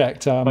time I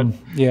checked. But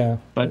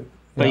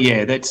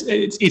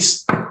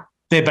it's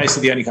they're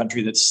basically the only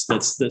country that's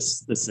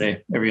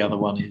there. Every other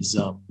one is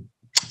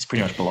it's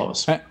pretty much below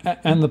us.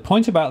 And the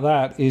point about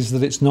that is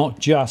that it's not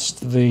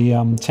just the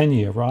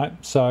 10-year, right?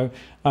 So,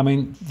 I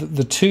mean,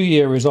 the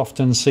 2-year is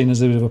often seen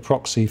as a bit of a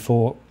proxy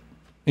for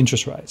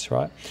interest rates,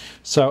 right?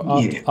 So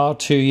our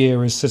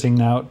 2-year is sitting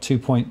now at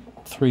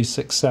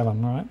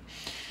 2.367, right?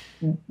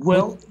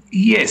 Well,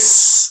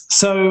 yes.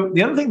 So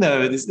the other thing,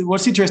 though,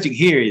 what's interesting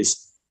here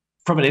is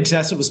from an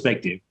international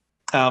perspective,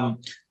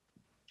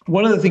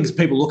 one of the things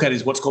people look at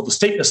is what's called the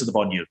steepness of the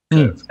bond yield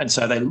curve. And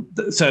so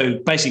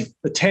basically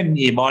the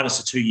 10-year minus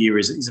the 2-year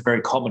is a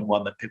very common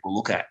one that people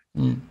look at.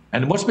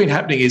 And what's been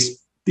happening is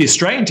the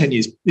Australian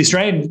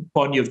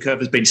bond yield curve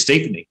has been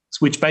steepening,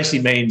 which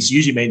basically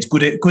usually means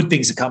good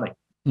things are coming.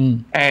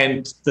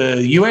 And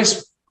the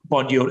US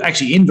bond yield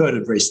actually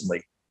inverted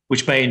recently,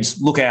 which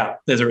means look out,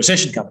 there's a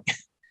recession coming.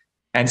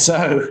 And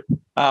so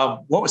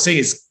what we're seeing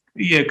is,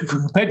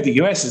 compared to the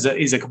US,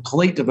 is a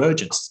complete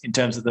divergence in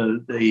terms of the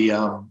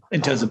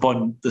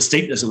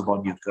steepness of the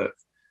bond yield curve.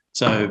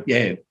 So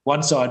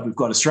one side we've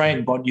got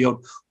Australian bond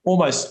yield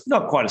almost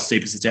not quite as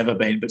steep as it's ever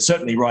been, but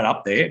certainly right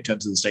up there in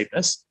terms of the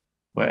steepness,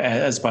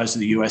 as opposed to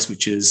the US,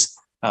 which is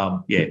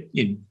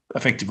in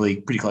effectively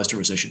pretty close to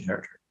recession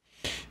territory.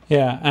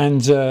 Yeah,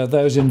 and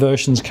those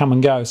inversions come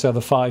and go. So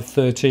the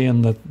 530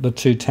 and the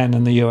 210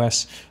 in the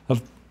US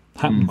have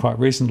happened quite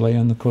recently,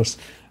 and of course,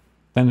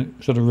 then it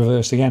sort of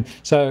reversed again.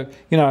 So,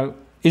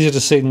 is it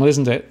a signal,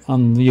 isn't it?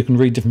 And you can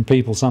read different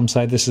people. Some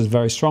say this is a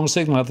very strong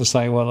signal. Others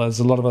say, well, there's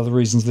a lot of other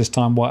reasons this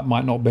time why it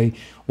might not be,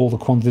 all the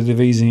quantitative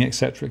easing, et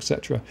cetera, et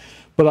cetera.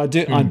 But I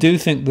do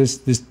think this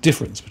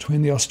difference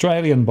between the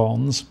Australian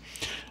bonds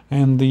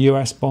and the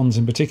US bonds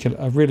in particular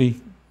are really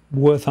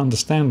worth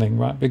understanding,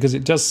 right? Because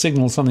it does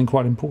signal something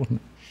quite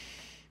important.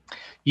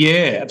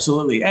 Yeah,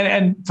 absolutely.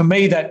 And for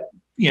me, that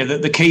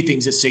the key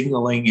things it's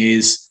signaling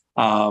is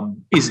a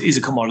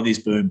commodities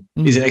boom,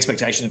 is an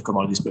expectation of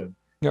commodities boom.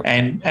 Yep.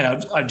 And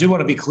I do want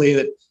to be clear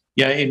that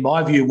in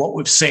my view, what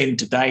we've seen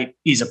to date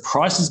is a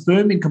prices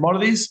boom in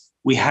commodities.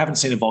 We haven't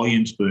seen a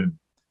volumes boom,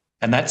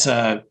 and that's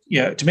to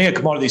me a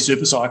commodity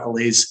super cycle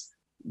is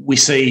we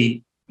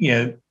see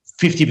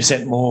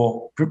 50%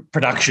 more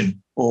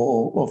production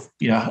or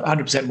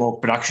 100% more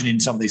production in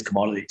some of these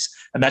commodities.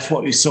 And that's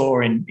what we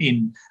saw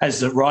in as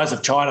the rise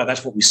of China.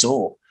 That's what we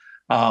saw.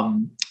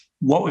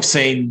 What we've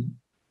seen,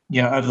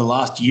 over the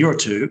last year or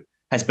two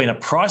has been a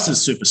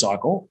prices super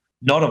cycle,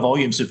 not a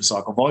volume super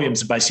cycle.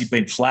 Volumes have basically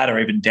been flat or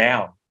even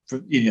down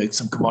for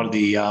some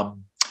commodity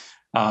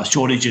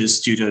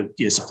shortages due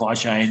to supply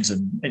chains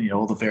and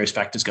all the various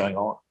factors going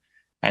on.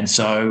 And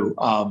so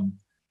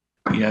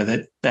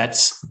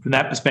that's from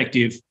that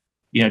perspective.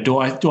 Do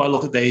I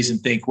look at these and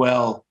think,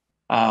 well,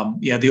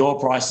 the oil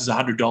price is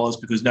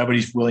 $100 because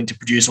nobody's willing to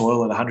produce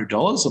oil at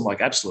 $100? I'm like,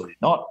 absolutely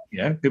not.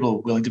 People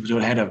are willing to do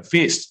it hand over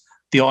fist.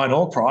 The iron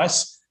ore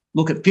price,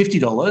 look at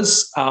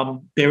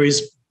 $50. There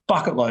is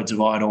bucket loads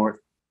of iron ore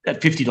at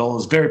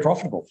 $50, very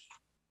profitable,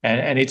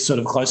 and it's sort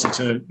of closer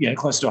to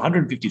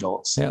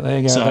 $150. Yeah, there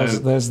you go. So,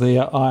 there's the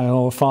iron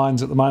ore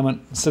fines at the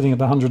moment sitting at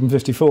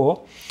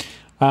 154.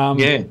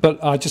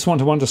 But I just want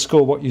to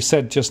underscore what you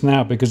said just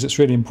now, because it's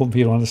really important for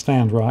you to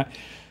understand, right?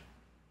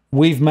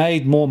 We've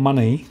made more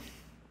money,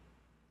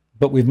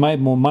 but we've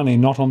made more money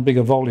not on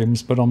bigger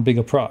volumes, but on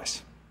bigger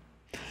price.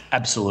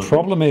 Absolutely.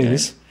 Problem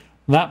is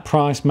that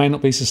price may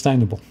not be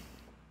sustainable.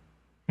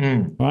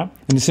 Right?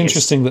 And it's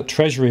interesting that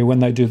Treasury, when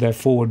they do their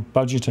forward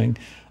budgeting,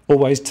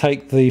 always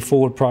take the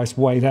forward price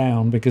way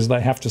down, because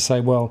they have to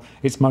say, well,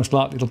 it's most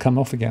likely it'll come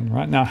off again,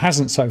 right? Now, it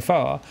hasn't so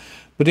far.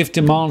 But if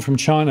demand from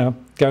China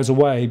goes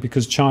away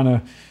because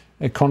China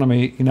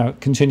economy,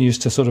 continues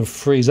to sort of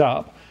freeze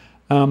up,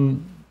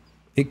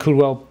 it could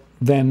well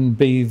then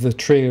be the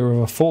trigger of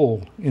a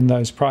fall in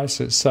those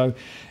prices. So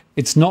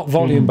it's not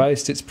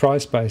volume-based, it's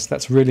price-based.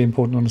 That's really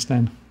important to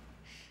understand.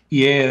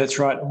 Yeah, that's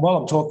right. And while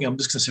I'm talking, I'm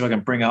just going to see if I can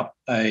bring up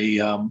a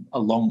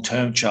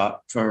long-term chart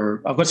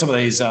for. I've got some of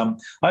these. I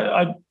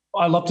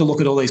love to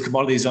look at all these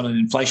commodities on an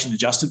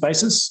inflation-adjusted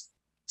basis.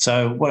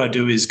 So what I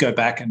do is go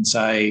back and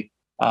say.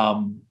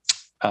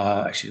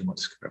 Actually, I might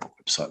just grab a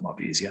website, might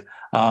be easier.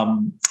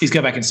 Is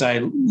go back and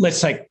say, let's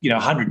take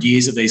 100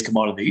 years of these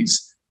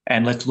commodities,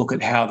 and let's look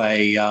at how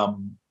they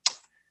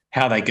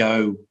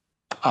go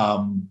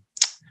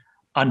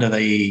under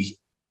the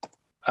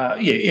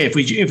if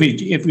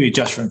we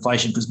adjust for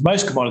inflation, because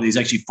most commodities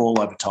actually fall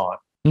over time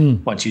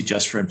once you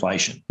adjust for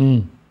inflation.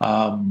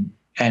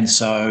 And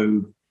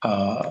so,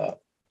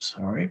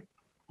 sorry,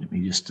 let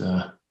me just.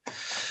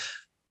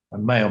 I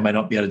may or may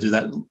not be able to do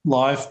that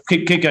live.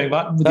 Keep going,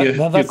 Martin, with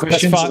your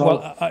questions. That's fine.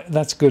 Well,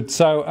 that's good.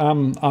 So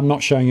I'm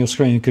not showing your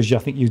screen because I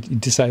think you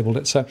disabled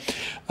it. So,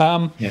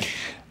 so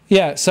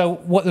there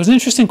was an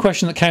interesting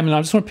question that came in. I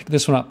just want to pick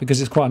this one up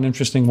because it's quite an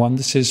interesting one.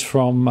 This is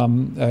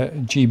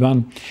from G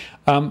Bun.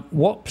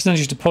 What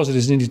percentage deposit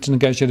is needed to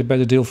negotiate a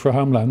better deal for a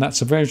home loan?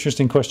 That's a very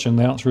interesting question.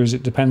 The answer is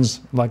it depends,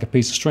 like a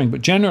piece of string.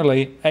 But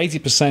generally,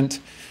 80%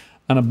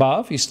 and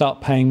above, you start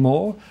paying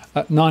more.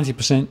 At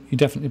 90%, you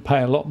definitely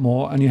pay a lot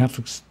more, and you have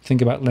to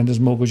think about lender's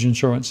mortgage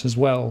insurance as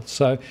well.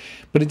 So,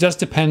 but it does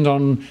depend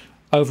on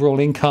overall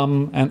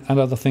income and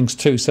other things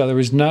too. So there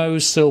is no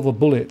silver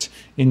bullet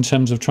in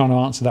terms of trying to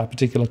answer that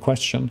particular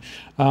question.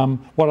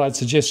 What I'd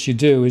suggest you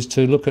do is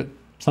to look at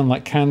something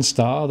like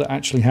CanStar that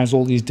actually has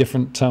all these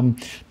different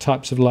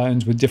types of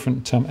loans with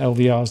different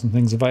LVRs and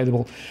things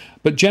available.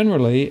 But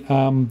generally,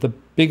 the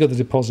bigger the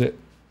deposit,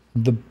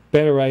 the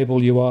better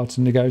able you are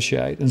to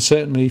negotiate. And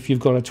certainly if you've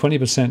got a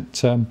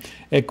 20%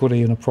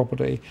 equity in a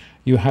property,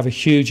 you have a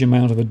huge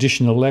amount of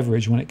additional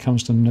leverage when it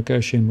comes to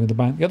negotiating with the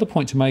bank. The other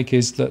point to make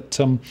is that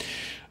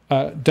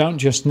don't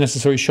just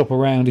necessarily shop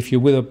around. If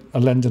you're with a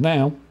lender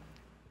now,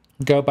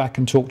 go back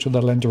and talk to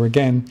the lender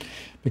again,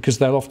 because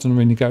they'll often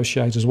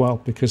renegotiate as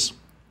well, because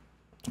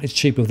it's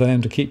cheaper for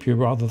them to keep you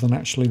rather than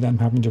actually them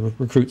having to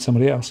recruit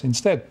somebody else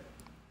instead.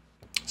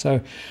 So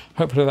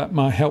hopefully that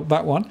might help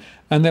that one.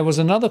 And there was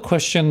another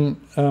question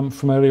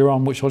from earlier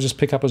on, which I'll just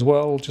pick up as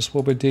well, just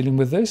while we're dealing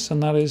with this,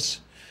 and that is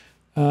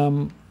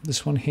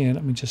this one here.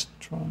 Let me just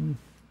try and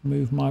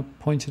move my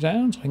pointer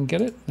down so I can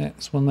get it.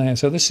 That's one there.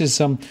 So this is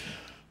from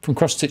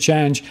Cross-Stitch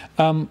Ange.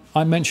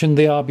 I mentioned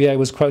the RBA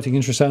was quoting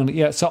interest only.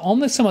 Yeah, so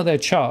on some of their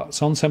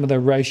charts, on some of their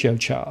ratio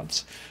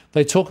charts,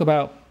 they talk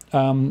about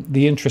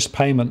the interest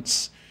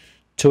payments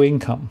to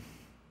income.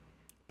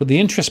 But the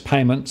interest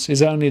payments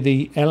is only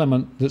the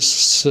element that's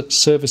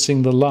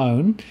servicing the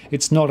loan.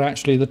 It's not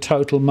actually the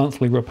total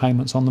monthly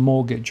repayments on the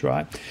mortgage,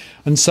 right?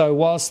 And so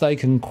whilst they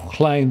can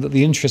claim that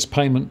the interest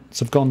payments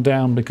have gone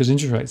down because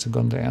interest rates have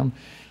gone down,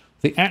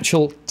 the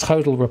actual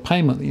total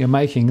repayment that you're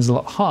making is a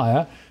lot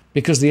higher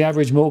because the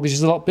average mortgage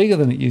is a lot bigger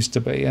than it used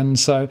to be. And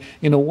so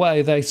in a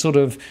way, they sort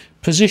of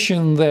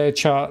position their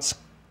charts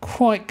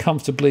quite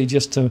comfortably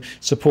just to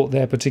support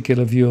their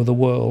particular view of the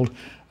world,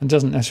 and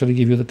doesn't necessarily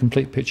give you the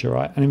complete picture,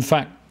 right? And in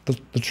fact,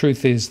 the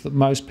truth is that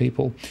most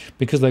people,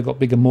 because they've got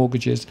bigger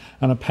mortgages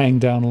and are paying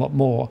down a lot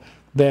more,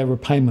 their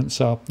repayments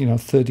are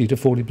 30 to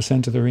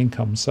 40% of their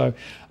income. So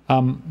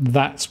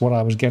that's what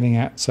I was getting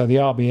at. So the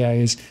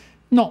RBA is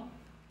not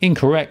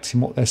incorrect in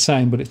what they're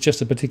saying, but it's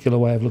just a particular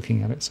way of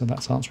looking at it. So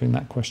that's answering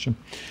that question.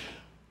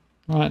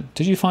 All right.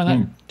 Did you find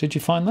that? Did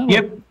you find that?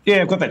 Yep.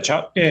 Yeah, I've got that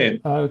chart. Yeah.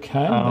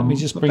 Okay. Let me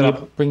just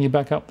bring you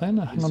back up then.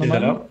 Hang on a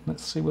moment.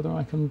 Let's see whether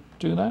I can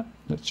do that.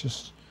 Let's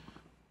just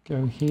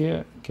Go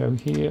here, go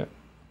here.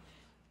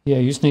 Yeah,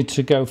 you just need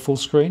to go full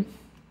screen,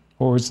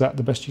 or is that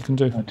the best you can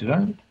do? I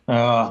don't.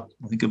 I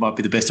think it might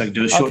be the best I can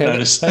do. Short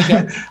notice.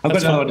 Okay. I've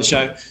got another one to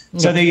show. So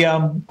so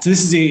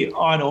this is the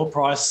iron ore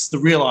price, the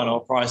real iron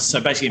ore price. So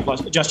basically,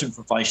 adjusted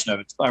for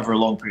inflation over a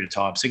long period of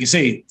time. So you can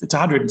see it's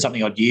 100 and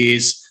something odd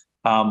years.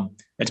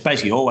 It's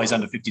basically always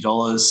under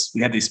 $50.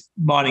 We had this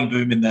mining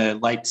boom in the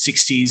late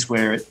 60s,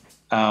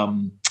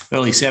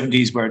 early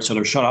 70s, where it sort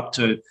of shot up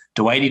to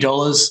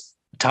 $80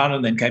 a ton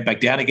and then came back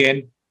down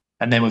again.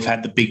 And then we've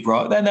had the big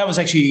rise. And that was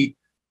actually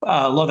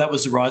a lot of that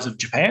was the rise of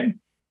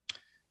Japan.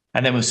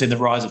 And then we've seen the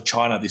rise of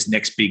China, this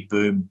next big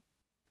boom.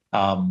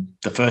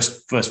 The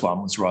first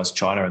one was the rise of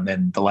China, and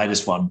then the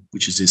latest one,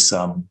 which is this,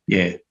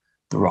 the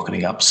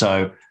rocketing up.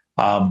 So,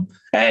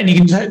 and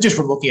you can just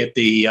from looking at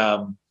the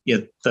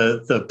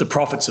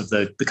profits of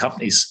the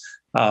companies,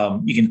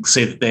 you can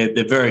see that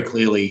they're very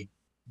clearly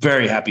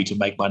very happy to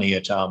make money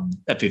at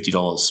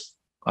 $50.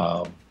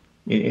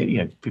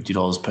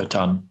 $50 per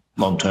ton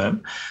long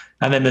term.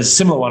 And then there's a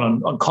similar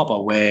one on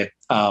copper where,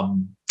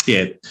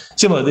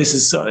 similar. This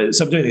is so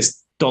I'm doing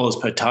this dollars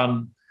per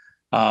ton,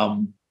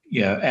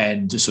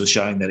 and just sort of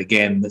showing that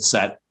again. That's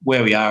that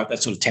where we are at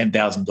that sort of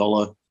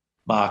 $10,000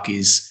 mark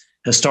is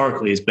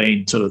historically has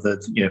been sort of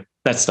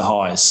that's the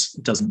highest.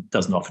 It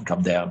doesn't often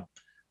come down.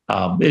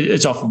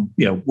 It's often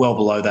well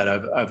below that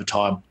over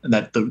time, and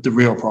that the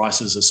real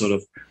prices are sort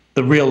of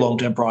the real long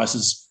term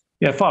prices.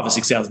 $5,000 or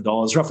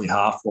 $6,000, roughly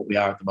half what we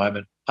are at the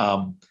moment.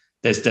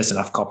 There's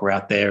enough copper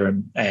out there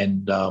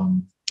and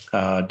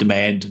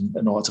demand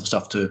and all that sort of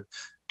stuff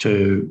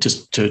to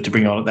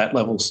bring on at that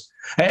levels.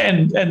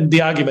 And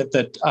the argument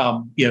that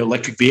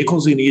electric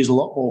vehicles are going to use a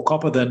lot more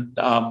copper than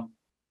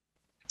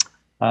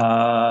and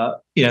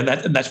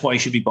that's why you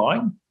should be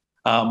buying.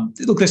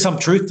 Look, there's some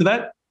truth to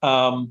that,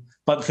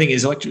 but the thing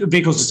is, electric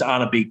vehicles just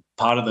aren't a big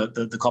part of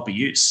the copper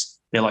use.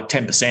 They're like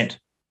 10%,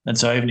 and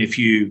so even if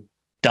you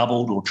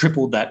doubled or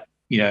tripled that,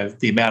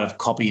 the amount of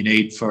copper you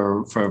need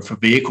for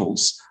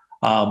vehicles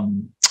over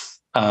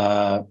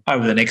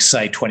the next,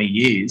 say, 20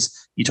 years,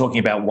 you're talking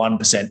about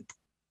 1%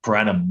 per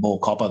annum more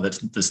copper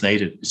that's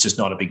needed. It's just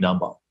not a big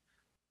number.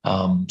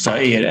 And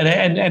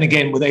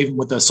again, even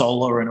with the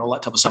solar and all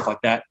that type of stuff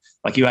like that,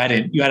 like you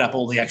add up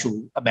all the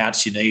actual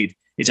amounts you need,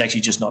 it's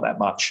actually just not that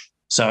much.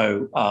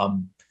 So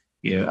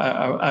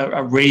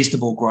a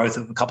reasonable growth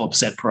of a couple of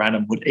percent per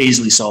annum would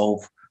easily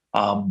solve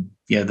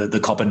the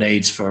copper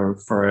needs for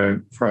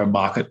a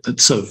market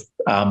that's sort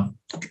of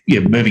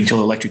moving to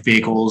electric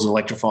vehicles,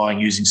 electrifying,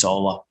 using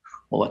solar,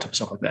 all that type of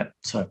stuff like that.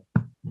 So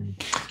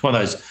it's one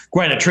of those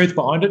grain of truth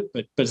behind it,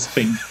 but it's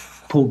been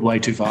pulled way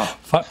too far.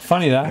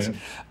 Funny that.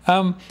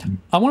 Yeah.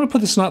 I want to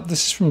put this up.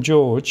 This is from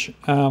George.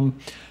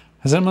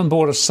 Has anyone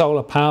bought a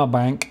solar power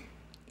bank?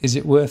 Is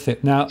it worth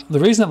it? Now,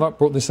 the reason I've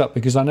brought this up,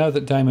 because I know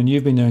that, Damon,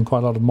 you've been doing quite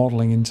a lot of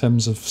modelling in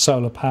terms of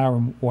solar power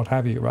and what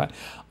have you, right?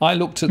 I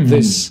looked at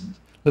this a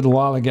little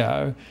while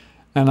ago,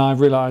 and I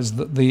realised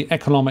that the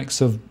economics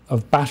of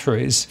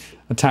batteries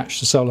attached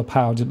to solar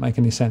power didn't make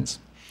any sense.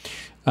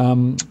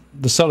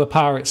 The solar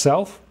power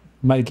itself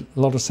made a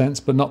lot of sense,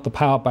 but not the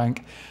power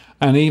bank.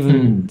 And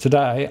even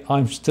today,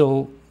 I'm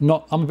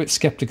a bit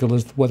sceptical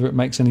as to whether it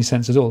makes any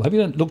sense at all. Have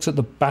you looked at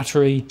the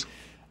battery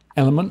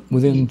element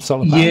within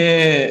solar power?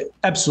 Yeah,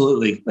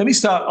 absolutely.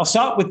 I'll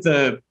start with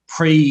the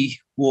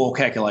pre-war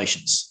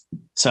calculations.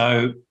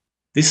 So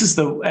this is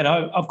and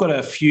I've got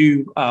a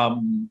few,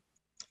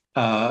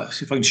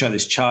 see if I can show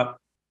this chart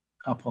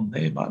up on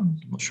there, Martin.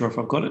 I'm not sure if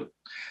I've got it.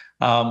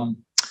 I've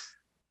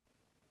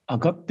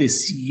got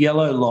this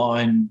yellow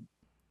line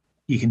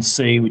you can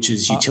see, which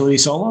is utility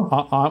solar.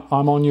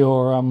 I'm on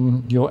your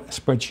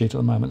spreadsheet at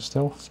the moment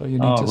still. So you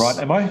need to... right,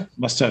 am I?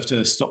 Must have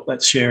to stop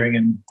that sharing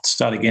and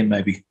start again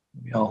maybe.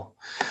 Maybe I'll...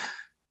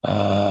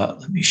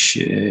 let me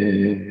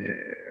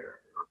share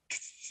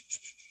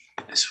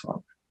this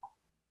one.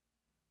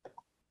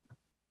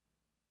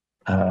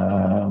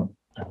 I'll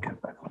go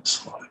back on the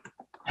slide.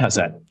 How's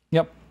that?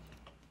 Yep.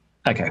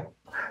 Okay.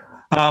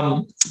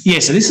 So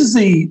this is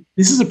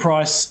the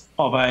price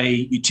of a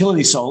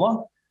utility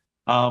solar.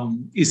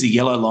 Is the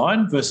yellow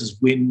line versus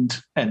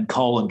wind and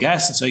coal and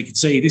gas. And so you can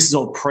see this is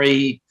all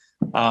pre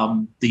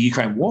the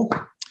Ukraine war.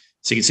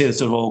 So you can see it's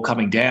sort of all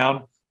coming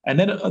down. And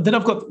then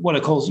I've got what I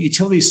call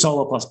utility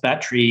solar plus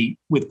battery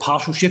with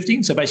partial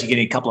shifting. So basically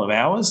getting a couple of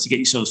hours to get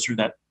you sort of through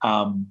that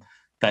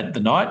the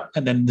night.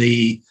 And then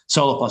the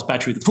solar plus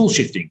battery with the full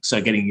shifting.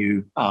 So getting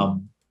you all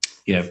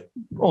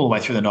the way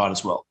through the night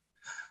as well.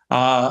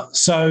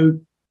 So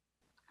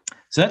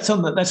that's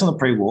on the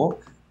pre-war.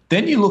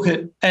 Then you look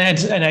at and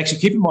actually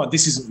keep in mind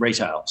this isn't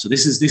retail. So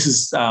this is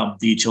the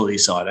utility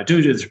side. I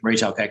do the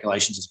retail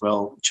calculations as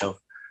well, which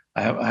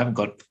I haven't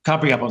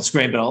can't bring up on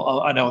screen, but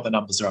I know what the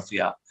numbers roughly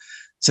are.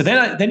 So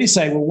then you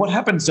say, well, what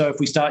happens though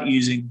if we start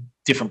using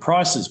different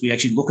prices? We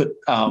actually look at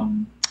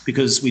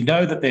because we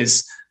know that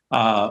there's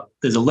a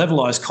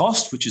levelized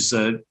cost, which is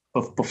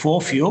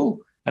before fuel,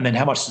 and then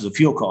how much does the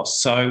fuel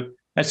cost? So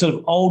that's sort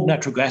of old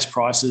natural gas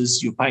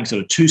prices. You're paying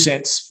sort of 2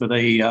 cents for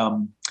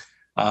the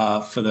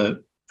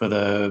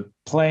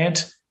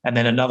plant, and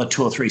then another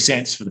 2 or 3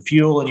 cents for the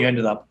fuel, and you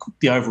ended up,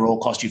 the overall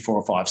cost you 4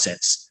 or 5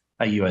 cents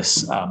a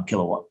US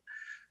kilowatt.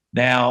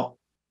 Now,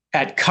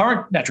 at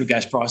current natural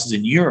gas prices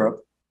in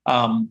Europe,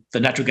 the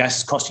natural gas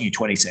is costing you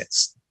 20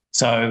 cents.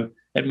 So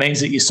it means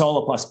that your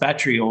solar plus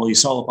battery, or your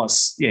solar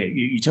plus, your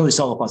utility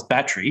solar plus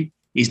battery,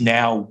 is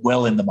now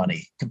well in the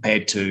money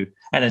compared to,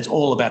 and it's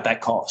all about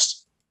that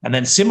cost. And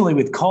then similarly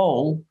with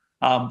coal,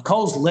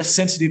 coal's less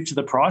sensitive to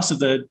the price of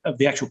the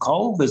actual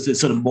coal. There's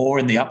sort of more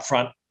in the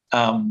upfront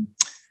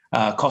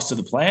cost of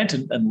the plant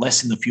and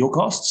less in the fuel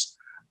costs.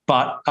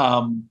 But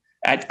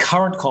at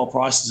current coal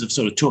prices of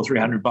sort of $200 or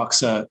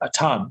 $300 a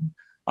ton,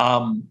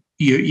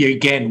 you're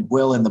again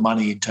well in the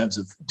money in terms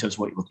of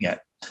what you're looking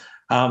at.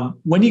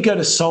 When you go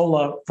to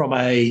solar from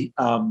a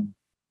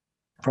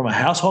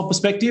household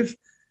perspective,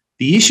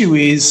 the issue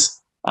is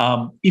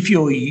if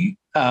you're the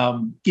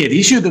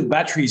issue of the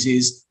batteries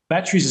is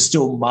batteries are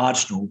still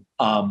marginal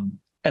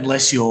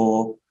unless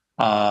you're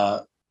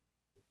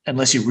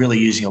really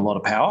using a lot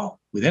of power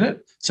within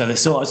it. So they're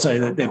still, I'd say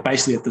that they're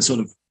basically at the sort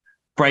of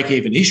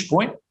break-even-ish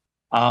point.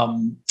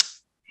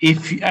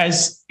 If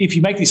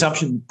you make the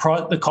assumption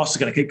the costs are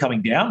going to keep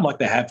coming down like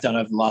they have done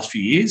over the last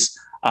few years,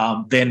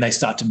 then they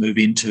start to move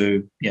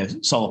into,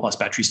 solar plus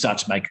batteries start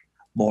to make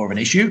more of an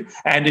issue.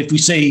 And if we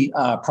see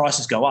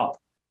prices go up,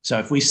 so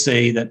if we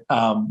see that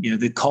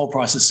the coal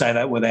prices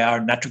stay where they are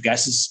and natural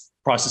gas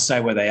prices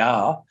stay where they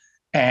are,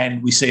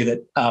 and we see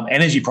that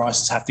energy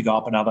prices have to go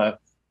up another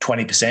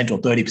 20% or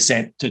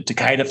 30% to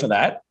cater for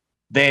that,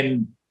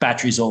 then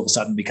batteries all of a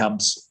sudden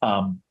becomes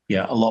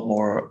a lot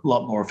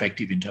more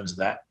effective in terms of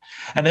that.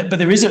 But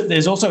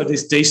there's also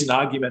this decent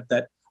argument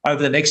that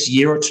over the next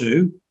year or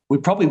two, we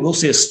probably will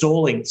see a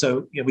stalling.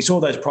 So we saw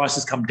those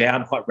prices come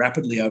down quite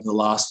rapidly over the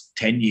last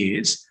 10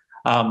 years.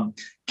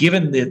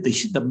 Given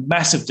the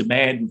massive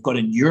demand we've got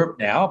in Europe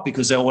now,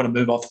 because they all want to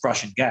move off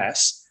Russian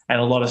gas, and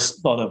a lot of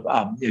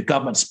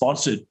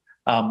government-sponsored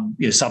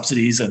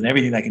subsidies and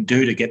everything they can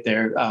do to get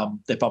their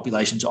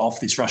populations off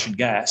this Russian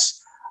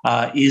gas,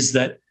 is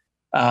that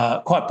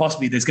quite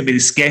possibly there's going to be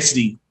this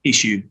scarcity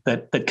issue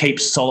that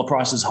keeps solar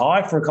prices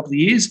high for a couple of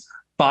years.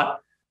 But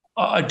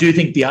I do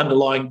think the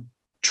underlying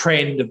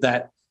trend of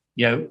that,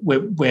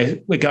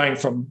 we're going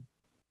from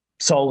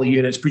solar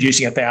units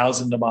producing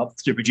 1,000 a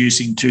month to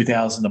producing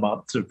 2,000 a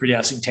month to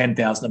producing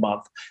 10,000 a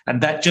month,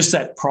 and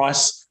that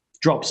price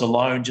drops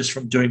alone just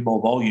from doing more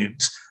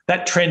volumes.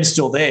 That trend's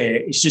still there.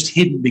 It's just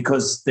hidden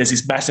because there's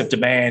this massive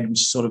demand,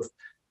 which is sort of,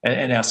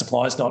 and our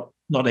supply is not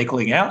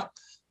equaling out.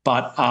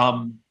 But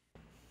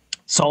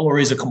solar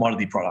is a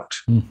commodity product.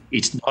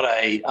 It's not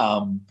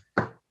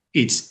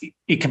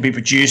it can be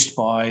produced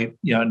by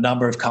a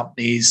number of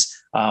companies,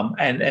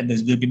 and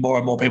there'll be more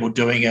and more people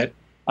doing it.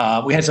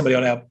 We had somebody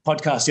on our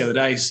podcast the other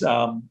day, he's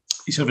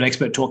sort of an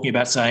expert, talking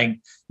about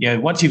saying,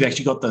 once you've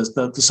actually got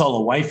the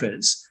solar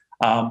wafers,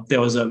 there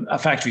was a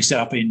factory set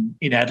up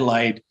in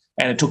Adelaide,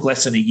 and it took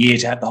less than a year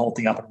to have the whole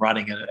thing up and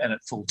running and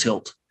at full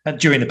tilt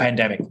during the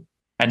pandemic.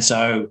 And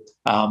so,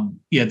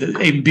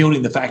 even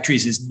building the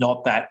factories is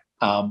not that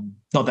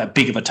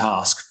big of a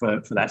task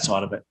for that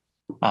side of it.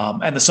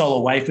 And the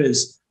solar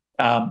wafers,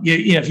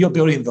 if you're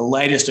building the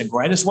latest and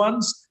greatest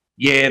ones,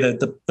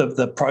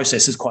 the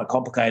process is quite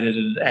complicated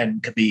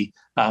and can be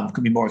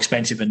more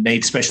expensive and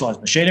need specialised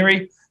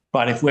machinery.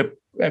 But if we're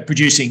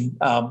producing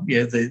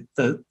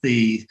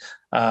the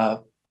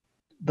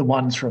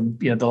ones from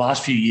the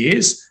last few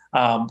years,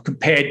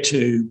 compared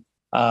to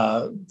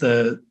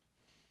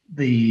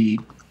the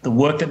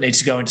work that needs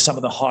to go into some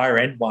of the higher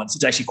end ones,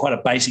 it's actually quite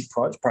a basic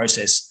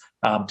process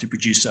to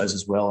produce those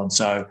as well. And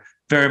so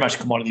very much a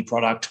commodity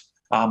product.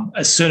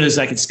 As soon as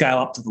they can scale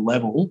up to the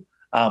level,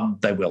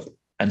 they will.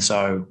 And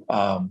so,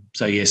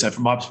 so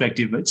from my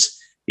perspective, there'll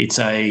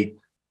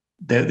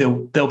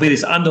be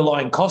this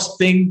underlying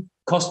cost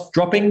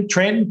dropping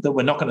trend that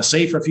we're not going to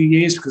see for a few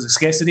years because of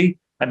scarcity,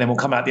 and then we'll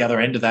come out the other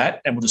end of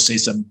that, and we'll just see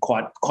some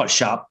quite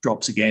sharp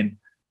drops again,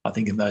 I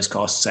think, in those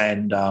costs,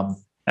 and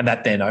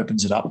that then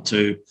opens it up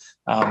to,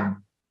 I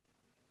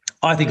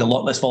think, a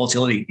lot less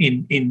volatility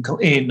in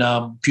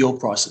fuel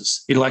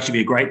prices. It'll actually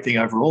be a great thing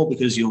overall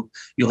because you'll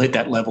hit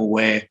that level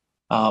where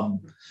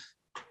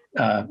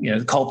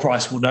the coal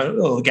price or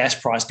the gas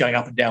price going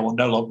up and down will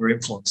no longer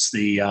influence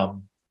the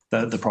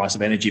price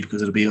of energy,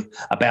 because it'll be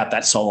about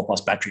that solar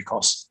plus battery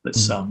cost that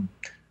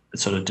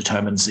sort of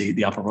determines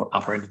the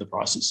upper end of the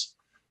prices.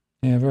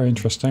 Yeah, very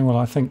interesting. Well,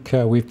 I think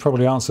we've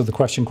probably answered the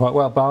question quite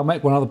well, but I'll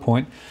make one other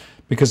point,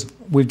 because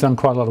we've done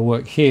quite a lot of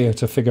work here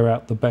to figure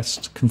out the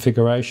best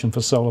configuration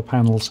for solar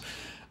panels,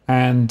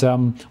 and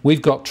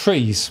we've got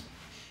trees,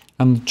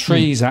 and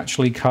trees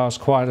actually cast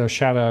quite a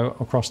shadow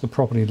across the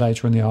property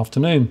later in the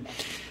afternoon.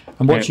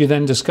 And what you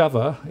then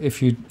discover,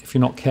 if you're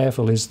not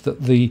careful, is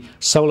that the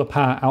solar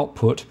power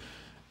output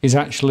is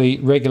actually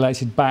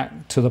regulated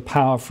back to the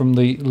power from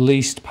the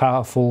least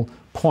powerful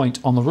point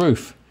on the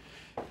roof.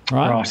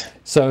 Right.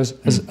 So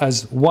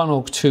as one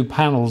or two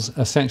panels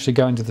essentially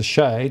go into the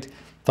shade,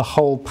 the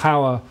whole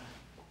power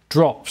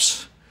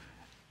drops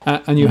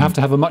And you have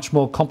to have a much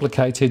more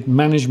complicated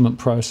management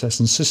process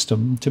and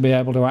system to be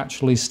able to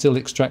actually still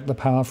extract the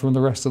power from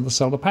the rest of the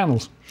solar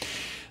panels.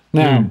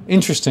 Now,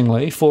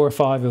 interestingly, 4 or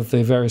 5 of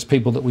the various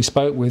people that we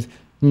spoke with,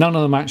 none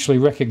of them actually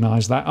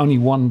recognised that. Only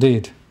one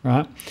did,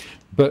 right?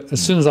 But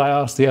as soon as I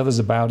asked the others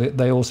about it,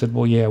 they all said,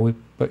 well, yeah,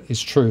 but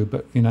it's true.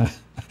 But, you know,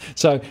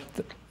 so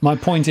my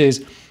point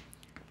is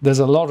there's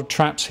a lot of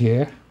traps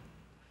here.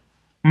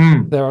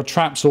 There are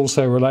traps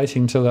also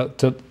relating to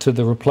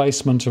the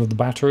replacement of the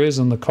batteries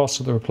and the cost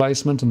of the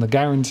replacement and the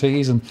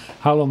guarantees and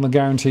how long the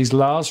guarantees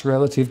last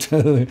relative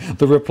to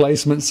the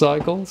replacement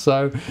cycle.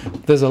 So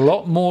there's a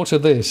lot more to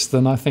this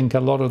than I think a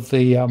lot of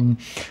the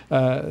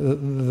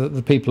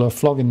people who are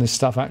flogging this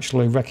stuff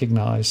actually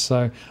recognise.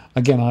 So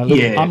again,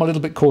 I'm a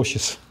little bit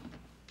cautious.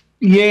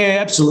 Yeah,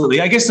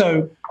 absolutely. I guess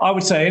so. I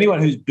would say anyone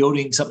who's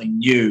building something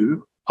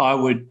new, I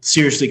would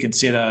seriously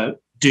consider,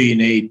 do you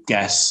need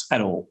gas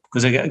at all?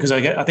 Because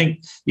I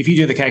think if you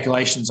do the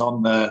calculations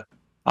on the,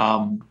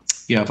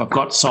 if I've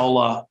got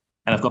solar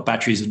and I've got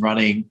batteries and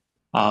running,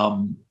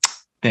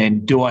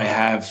 then do I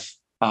have,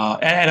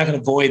 and I can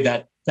avoid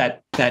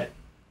that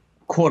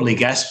quarterly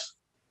gas,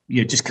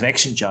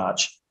 disconnection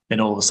charge, then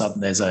all of a sudden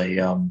there's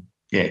that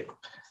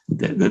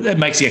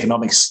makes the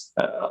economics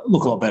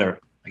look a lot better,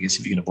 I guess,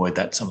 if you can avoid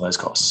some of those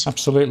costs.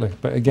 Absolutely.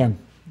 But again,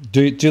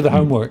 do the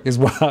homework is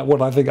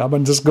what I think I'm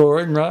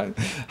underscoring, right?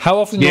 How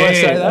often do I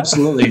say that?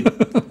 Absolutely.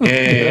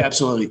 Yeah,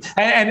 absolutely.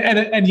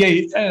 And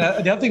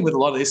the other thing with a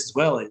lot of this as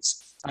well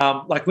is,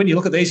 like when you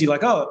look at these, you're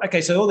like, oh, okay,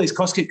 so all these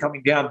costs keep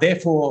coming down,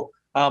 therefore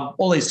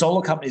all these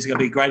solar companies are going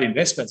to be great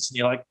investments. And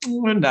you're like,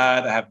 no,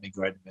 they haven't been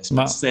great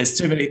investments. No. There's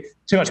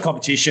too much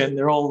competition.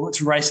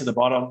 It's a race to the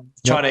bottom.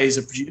 Yep. Chinese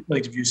are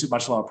willing to produce at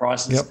much lower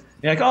prices. Yep.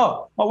 You're like,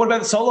 oh, what about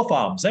the solar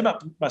farms? They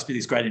must be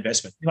this great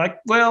investment. You're like,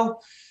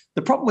 well,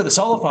 the problem with a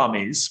solar farm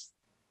is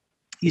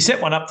you set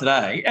one up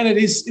today and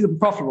it's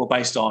profitable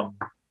based on,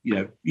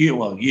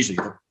 usually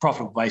they're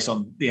profitable based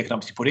on the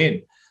economics you put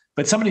in.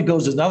 But somebody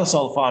builds another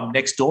solar farm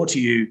next door to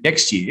you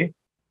next year,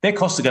 their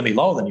costs are going to be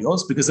lower than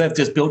yours because they've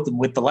just built them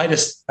with the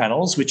latest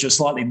panels, which are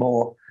slightly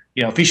more,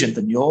 efficient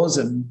than yours,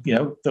 and,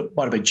 that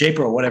might have been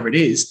cheaper or whatever it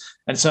is.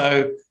 And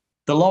so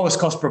the lowest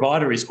cost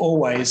provider is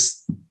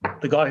always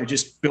the guy who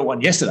just built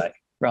one yesterday,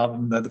 rather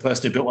than the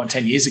person who built one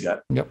 10 years ago.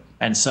 Yep.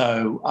 And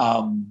so,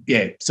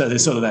 so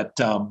there's sort of that,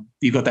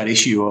 you've got that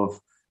issue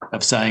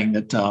of saying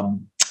that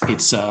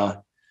it's,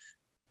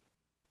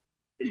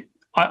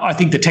 I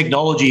think the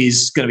technology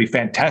is going to be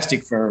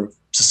fantastic for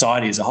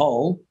society as a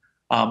whole.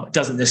 It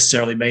doesn't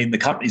necessarily mean the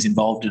companies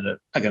involved in it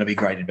are going to be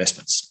great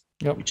investments,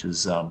 which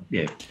is,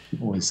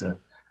 always a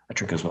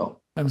trick as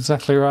well.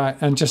 Exactly right.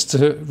 And just to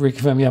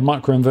reconfirm,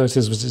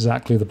 microinverters was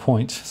exactly the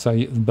point.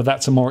 So, but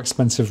that's a more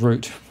expensive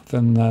route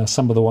than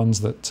some of the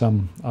ones that are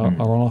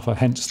on offer.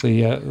 Hence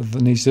the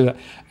need to do that.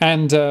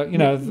 And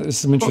there's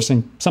some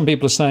interesting. Some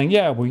people are saying,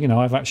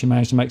 I've actually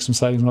managed to make some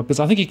savings because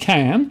I think you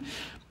can.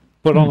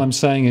 But all I'm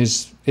saying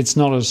is, it's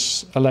not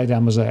as a lay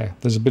down misere.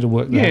 There's a bit of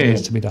work that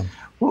needs to be done.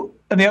 Well,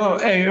 and the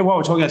other, while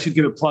we're talking, I should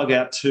give a plug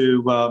out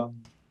to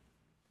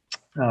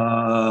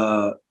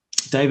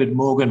David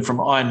Morgan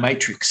from Iron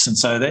Matrix, and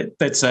so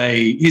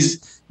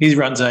he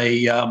runs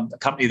a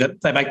company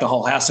that they make the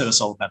whole house out of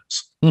solar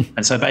panels,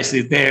 and so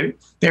basically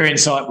their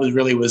insight was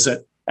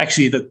that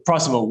actually the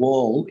price of a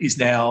wall is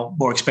now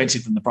more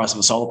expensive than the price of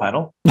a solar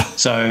panel.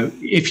 So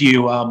if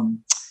you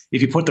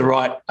put the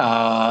right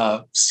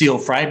steel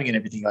framing and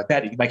everything like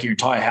that, you can make your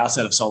entire house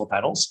out of solar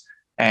panels,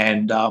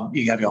 and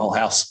you can have your whole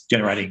house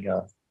generating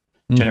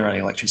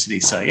electricity.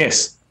 So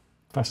yes.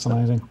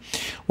 Fascinating.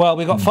 Well,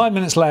 we've got 5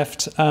 minutes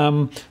left.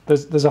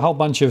 There's a whole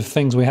bunch of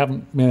things we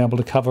haven't been able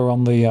to cover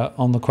on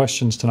the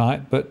questions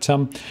tonight, but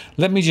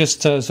let me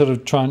just sort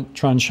of try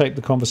and shape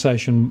the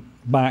conversation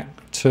back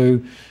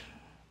to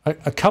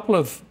a couple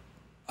of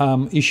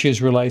issues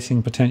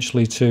relating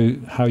potentially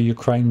to how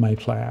Ukraine may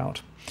play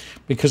out.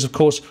 Because, of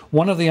course,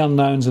 one of the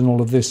unknowns in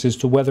all of this is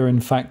to whether,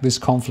 in fact, this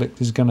conflict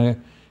is going to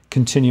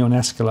continue and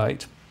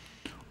escalate,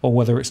 or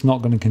whether it's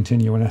not going to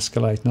continue and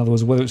escalate. In other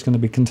words, whether it's going to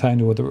be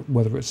contained or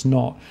whether it's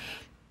not.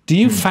 Do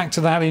you factor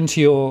that into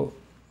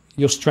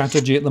your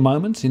strategy at the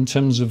moment in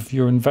terms of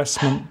your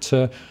investment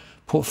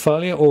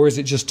portfolio, or is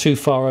it just too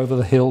far over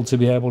the hill to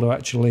be able to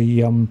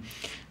actually,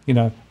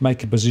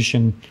 make a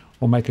position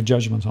or make a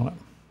judgment on it?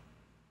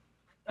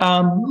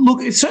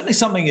 Look, it's certainly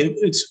something.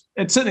 It's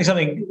certainly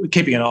something we're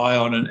keeping an eye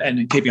on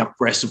and keeping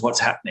abreast of what's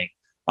happening.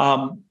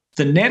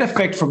 The net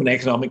effect from an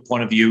economic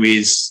point of view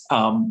is,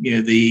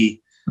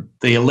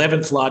 the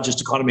 11th largest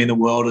economy in the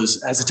world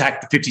has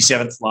attacked the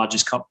 57th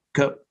largest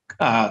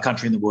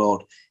country in the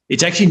world.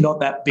 It's actually not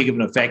that big of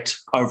an effect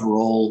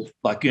overall,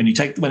 like when they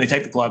take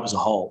the globe as a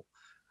whole.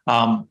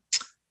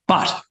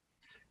 But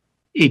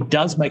it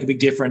does make a big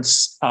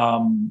difference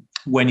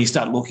when you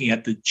start looking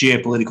at the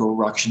geopolitical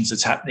ructions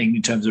that's happening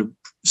in terms of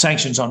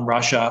sanctions on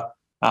Russia.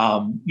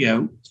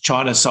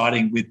 China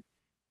siding with,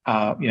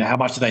 how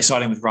much are they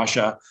siding with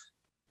Russia?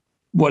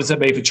 What does that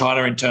mean for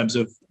China in terms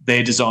of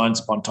their designs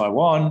upon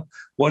Taiwan?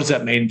 What does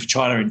that mean for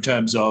China in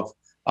terms of,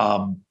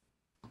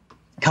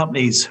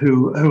 companies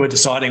who are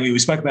deciding. We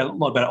spoke about a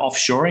lot about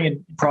offshoring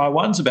in prior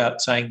ones,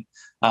 about saying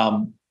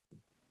a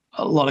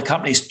lot of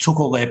companies took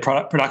all their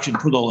production,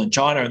 put it all in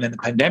China, and then the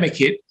pandemic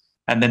hit,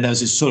 and then there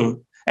was this sort of,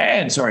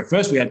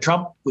 first we had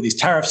Trump with his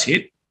tariffs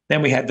hit,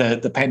 then we had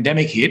the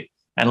pandemic hit,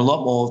 and a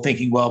lot more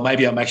thinking, well,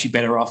 maybe I'm actually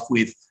better off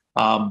with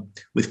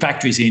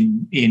factories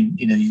in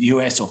the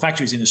US or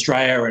factories in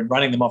Australia and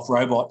running them off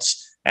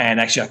robots, and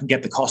actually I can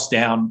get the cost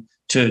down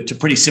to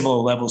pretty similar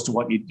levels to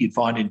what you'd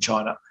find in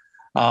China.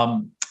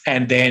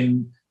 And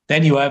then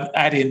you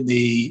add in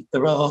the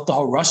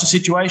whole Russia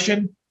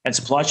situation and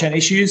supply chain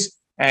issues,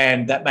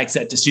 and that makes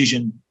that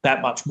decision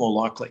that much more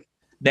likely.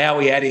 Now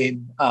we add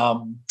in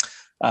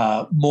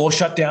more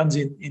shutdowns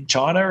in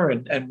China,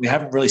 and we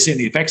haven't really seen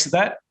the effects of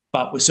that,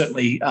 but we're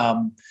certainly,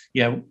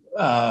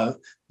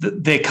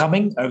 they're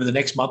coming over the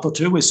next month or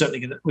two. We're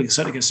certainly going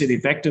to see the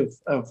effect of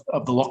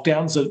the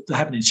lockdowns that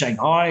happen in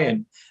Shanghai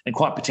and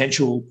quite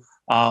potential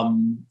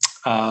the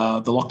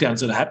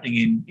lockdowns that are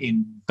happening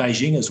in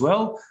Beijing as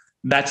well.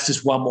 And that's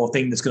just one more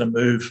thing that's going to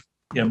move,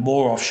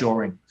 more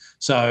offshoring.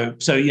 So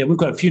we've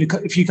got a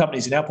few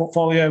companies in our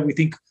portfolio we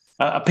think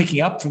are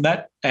picking up from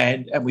that,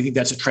 and we think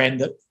that's a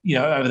trend that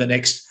over the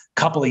next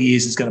couple of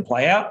years is going to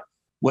play out.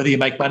 Whether you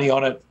make money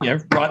on it,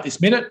 right this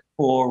minute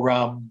or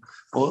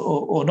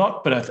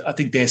not, but I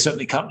think there's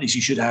certainly companies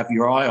you should have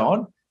your eye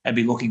on and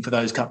be looking for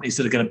those companies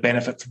that are going to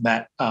benefit from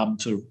that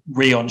sort of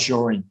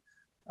re-onshoring.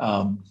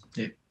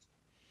 Yeah.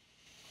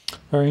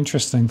 Very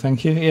interesting,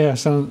 thank you. Yeah,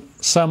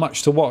 so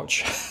much to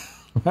watch.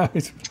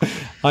 Right.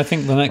 I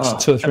think the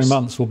next 2 or 3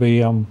 months will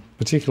be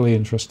particularly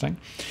interesting.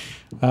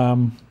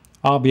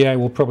 RBA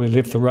will probably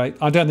lift the rate.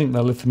 I don't think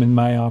they'll lift them in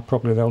May.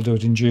 Probably they'll do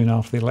it in June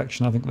after the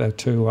election. I think they're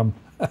too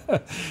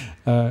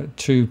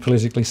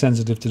politically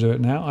sensitive to do it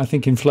now. I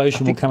think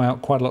inflation will come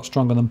out quite a lot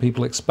stronger than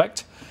people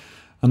expect,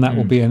 and that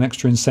will be an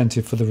extra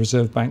incentive for the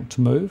Reserve Bank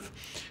to move.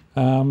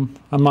 And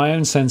my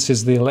own sense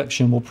is the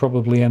election will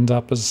probably end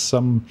up as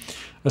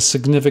a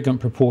significant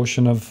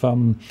proportion of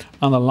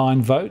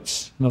unaligned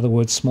votes, in other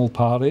words, small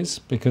parties,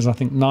 because I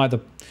think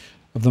neither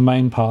of the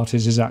main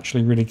parties is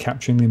actually really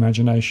capturing the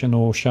imagination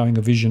or showing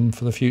a vision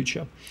for the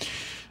future.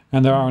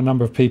 And there are a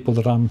number of people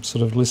that I'm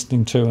sort of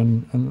listening to,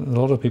 and a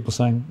lot of people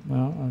saying,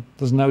 well,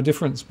 there's no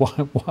difference.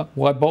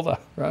 Why bother,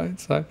 right?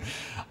 So,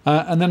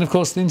 and then, of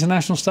course, the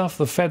international stuff,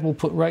 the Fed will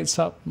put rates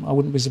up. I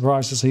wouldn't be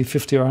surprised to see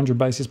 50 or 100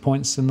 basis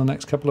points in the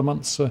next couple of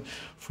months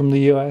from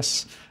the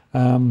US.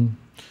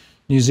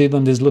 New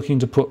Zealand is looking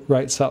to put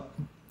rates up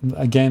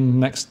again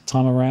next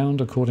time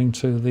around, according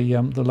to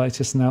the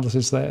latest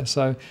analysis there.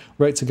 So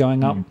rates are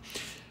going up.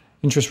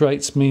 Interest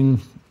rates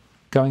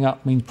going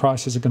up means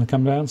prices are going to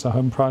come down. So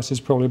home prices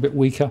probably a bit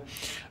weaker,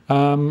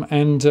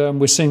 and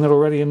we're seeing that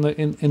already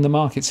in the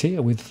markets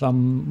here with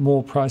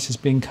more prices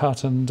being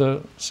cut and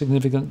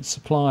significant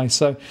supply.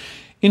 So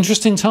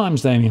interesting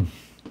times, Damien.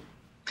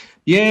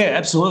 Yeah,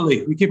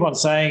 absolutely. We keep on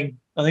saying.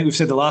 I think we've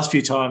said the last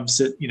few times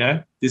that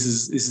this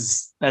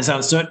is as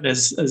uncertain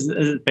as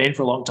it's been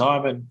for a long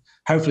time, and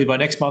hopefully by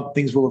next month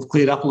things will have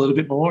cleared up a little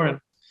bit more. And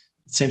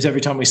it seems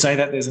every time we say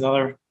that there's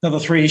another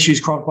 3 issues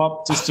crop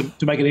up just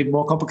to make it even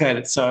more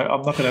complicated. So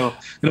I'm not going to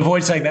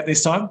avoid saying that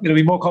this time. It'll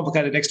be more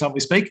complicated next time we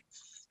speak.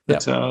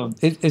 But,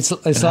 it's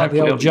like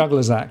the old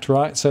juggler's act,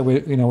 right? So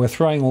we're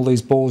throwing all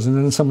these balls, and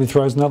then somebody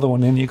throws another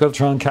one in. You've got to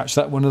try and catch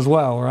that one as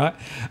well, right?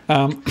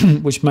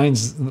 Which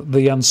means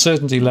the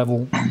uncertainty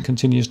level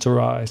continues to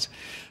rise.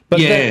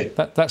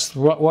 But that's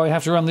why we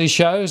have to run these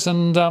shows,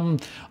 and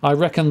I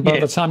reckon by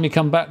the time you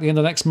come back at the end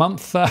of next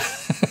month,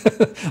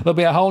 there'll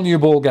be a whole new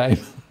ball game.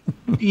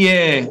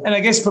 Yeah, and I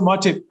guess for my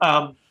tip,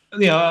 I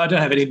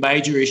don't have any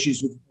major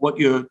issues with what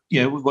you're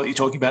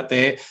talking about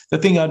there. The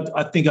thing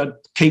I think I'd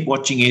keep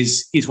watching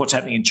is what's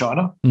happening in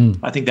China.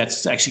 I think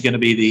that's actually going to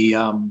be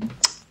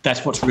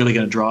that's what's really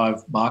going to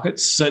drive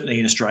markets, certainly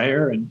in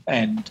Australia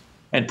and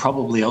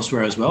probably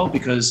elsewhere as well.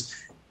 Because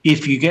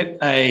if you get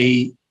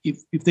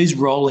if these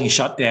rolling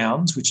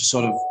shutdowns, which are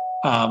sort of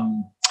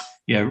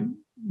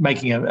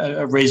making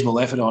a reasonable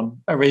effort on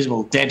a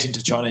reasonable dent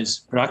into China's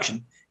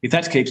production, if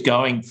that keeps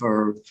going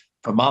for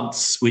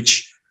months,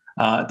 which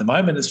at the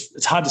moment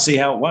it's hard to see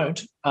how it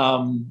won't,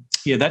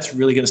 that's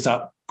really going to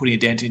start putting a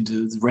dent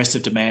into the rest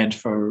of demand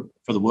for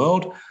the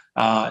world.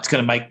 It's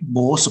going to make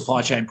more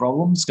supply chain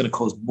problems. It's going to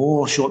cause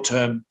more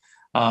short-term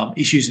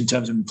issues in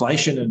terms of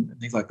inflation and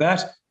things like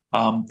that.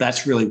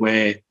 That's really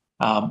where,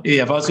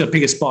 if I was going to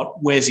pick a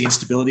spot, where's the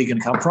instability going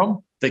to come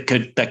from that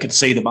could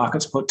see the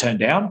markets turn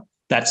down?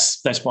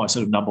 That's my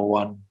sort of number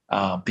one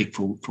pick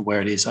for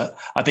where it is.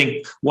 I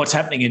think what's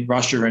happening in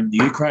Russia and the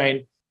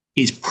Ukraine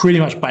is pretty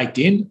much baked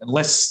in,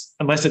 unless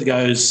it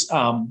goes,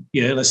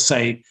 let's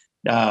say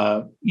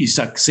you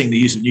start seeing the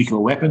use of nuclear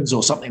weapons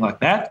or something like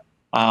that.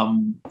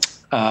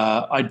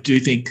 I do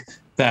think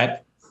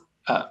that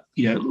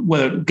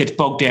whether it gets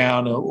bogged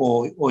down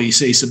or you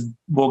see some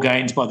more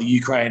gains by the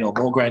Ukraine or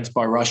more gains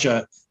by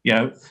Russia,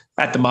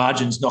 at the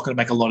margins, not going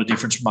to make a lot of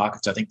difference for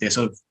markets. I think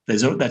without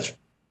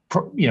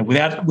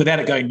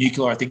it going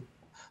nuclear, I think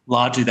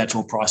largely that's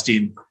all priced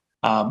in,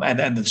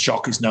 and the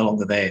shock is no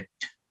longer there.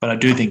 But I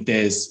do think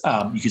there's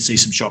you could see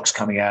some shocks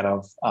coming out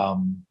of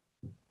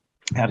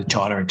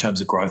China in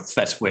terms of growth.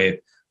 That's where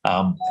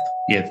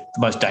the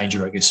most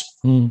danger, I guess.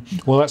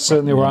 Well, that's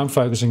certainly where I'm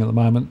focusing at the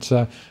moment.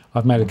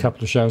 I've made a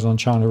couple of shows on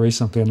China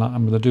recently, and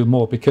I'm going to do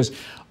more because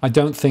I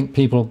don't think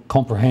people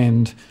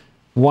comprehend,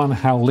 one,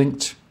 how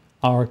linked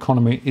our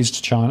economy is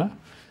to China,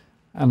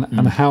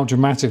 and how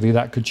dramatically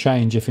that could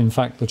change if, in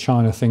fact, the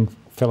China thing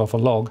fell off a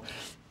log.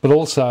 But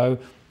also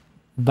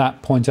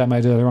that point I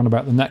made earlier on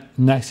about the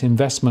net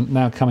investment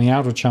now coming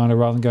out of China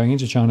rather than going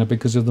into China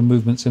because of the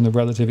movements in the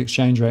relative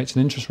exchange rates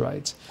and interest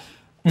rates.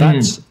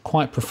 That's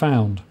quite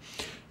profound.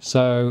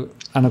 So,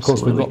 and of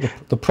course, we've got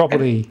the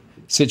property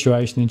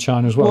situation in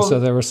China as well. So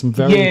there are some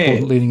very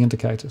important leading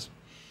indicators.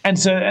 And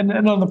so,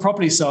 and on the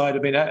property side, I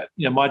mean,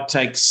 my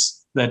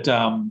take's that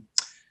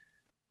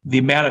the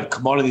amount of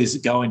commodities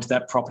that go into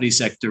that property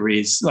sector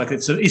is like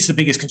it's the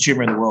biggest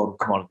consumer in the world of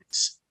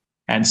commodities.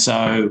 And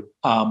so,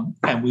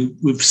 and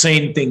we've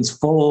seen things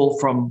fall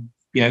from,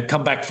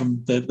 come back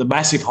from the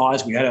massive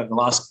highs we had over the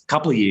last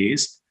couple of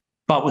years,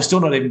 but we're still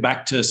not even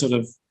back to sort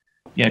of,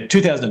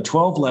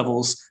 2012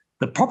 levels.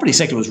 The property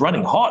sector was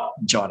running hot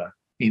in China,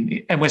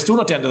 and we're still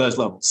not down to those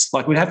levels.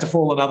 Like we'd have to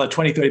fall another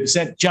 20,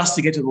 30% just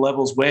to get to the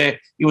levels where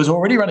it was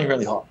already running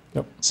really hot.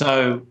 Yep.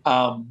 So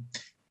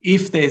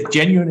if they're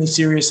genuinely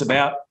serious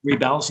about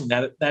rebalancing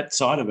that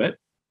side of it,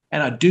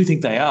 and I do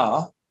think they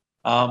are,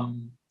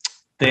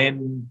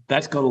 then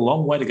that's got a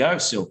long way to go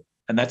still.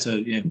 And that's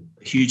a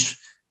huge,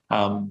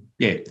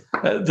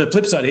 the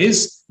flip side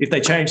is if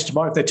they change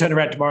tomorrow, if they turn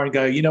around tomorrow and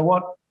go, you know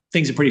what,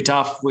 things are pretty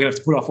tough, we're going to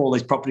have to put off all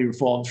these property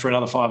reforms for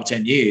another 5 or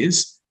 10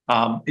 years,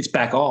 it's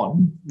back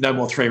on, no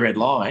more 3 red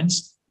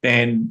lines,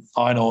 then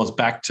iron ore is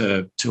back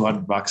to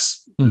 $200,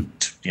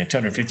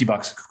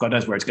 $250, God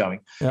knows where it's going.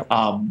 Yep.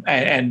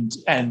 And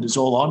it's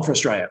all on for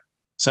Australia.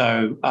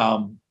 So,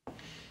 I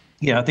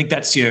think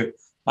that's your,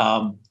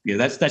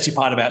 that's your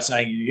part about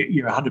saying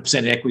you're 100%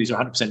 in equities or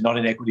 100% not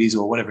in equities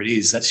or whatever it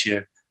is. That's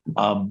your,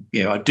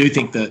 I do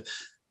think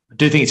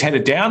it's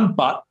headed down,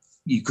 but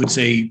you could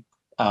see,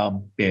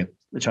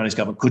 the Chinese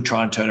government could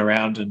try and turn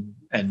around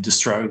and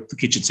just throw the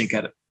kitchen sink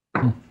at it.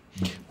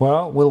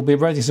 Well, we'll be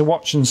ready to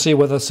watch and see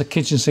whether the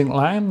kitchen sink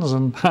lands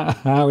and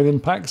how it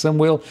impacts, and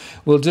we'll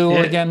do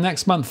it again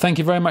next month. Thank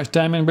you very much,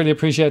 Damien. Really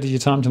appreciated your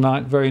time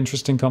tonight. Very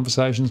interesting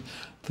conversations.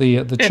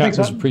 The chat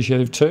was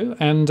appreciative too,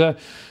 and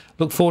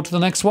look forward to the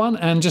next one.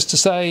 And just to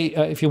say,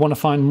 if you want to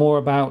find more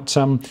about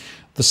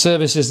the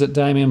services that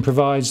Damien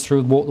provides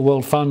through Walk the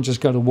World Fund, just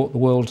go to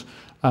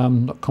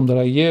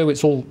walktheworld.com.au.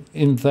 It's all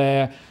in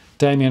there.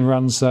 Damien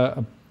runs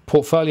a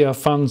portfolio of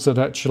funds that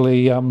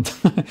actually are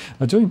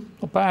doing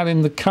not bad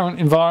in the current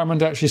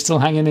environment, actually still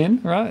hanging in,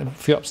 right? A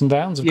few ups and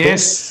downs, of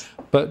course.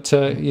 But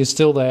you're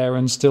still there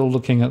and still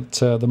looking at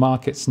the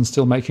markets and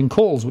still making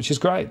calls, which is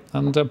great.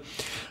 And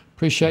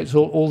appreciate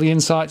all the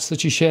insights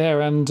that you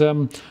share and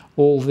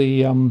all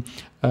the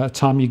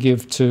time you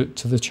give to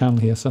the channel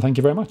here. So thank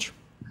you very much.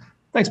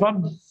 Thanks,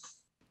 Martin.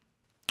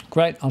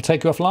 Great. I'll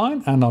take you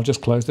offline and I'll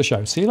just close the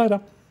show. See you later.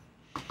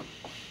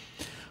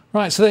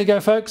 Right, so there you go,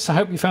 folks. I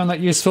hope you found that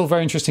useful.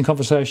 Very interesting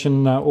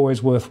conversation.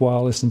 Always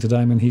worthwhile listening to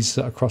Damien. He's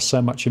across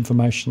so much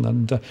information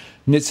and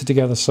knits it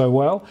together so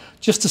well.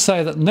 Just to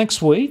say that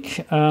next week,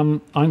 I'm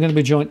going to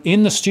be joined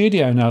in the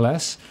studio, no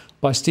less,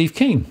 by Steve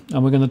Keen.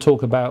 And we're going to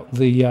talk about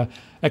the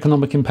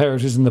economic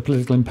imperatives and the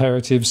political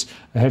imperatives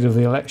ahead of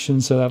the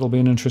election. So that'll be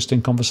an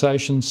interesting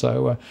conversation.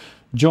 So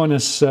join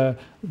us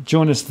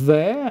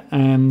there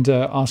and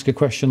ask a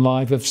question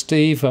live of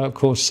Steve. Of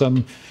course,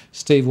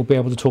 Steve will be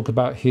able to talk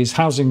about his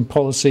housing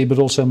policy, but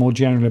also more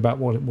generally about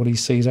what he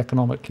sees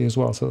economically as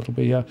well. So that'll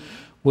be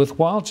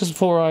worthwhile. Just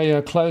before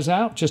I close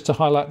out, just to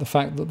highlight the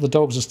fact that the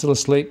dogs are still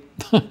asleep.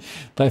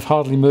 They've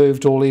hardly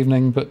moved all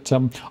evening, but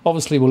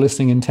obviously we're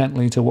listening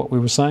intently to what we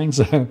were saying,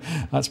 so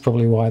that's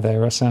probably why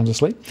they're sound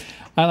asleep.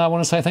 And I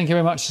want to say thank you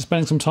very much for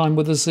spending some time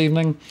with us this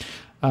evening.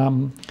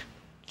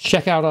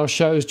 Check out our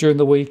shows during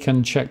the week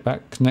and check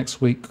back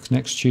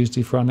next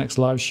Tuesday for our next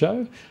live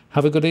show.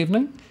 Have a good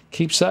evening.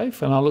 Keep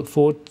safe, and I look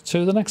forward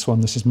to the next one.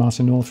 This is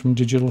Martin North from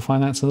Digital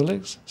Finance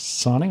Analytics,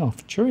 signing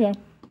off. Cheerio.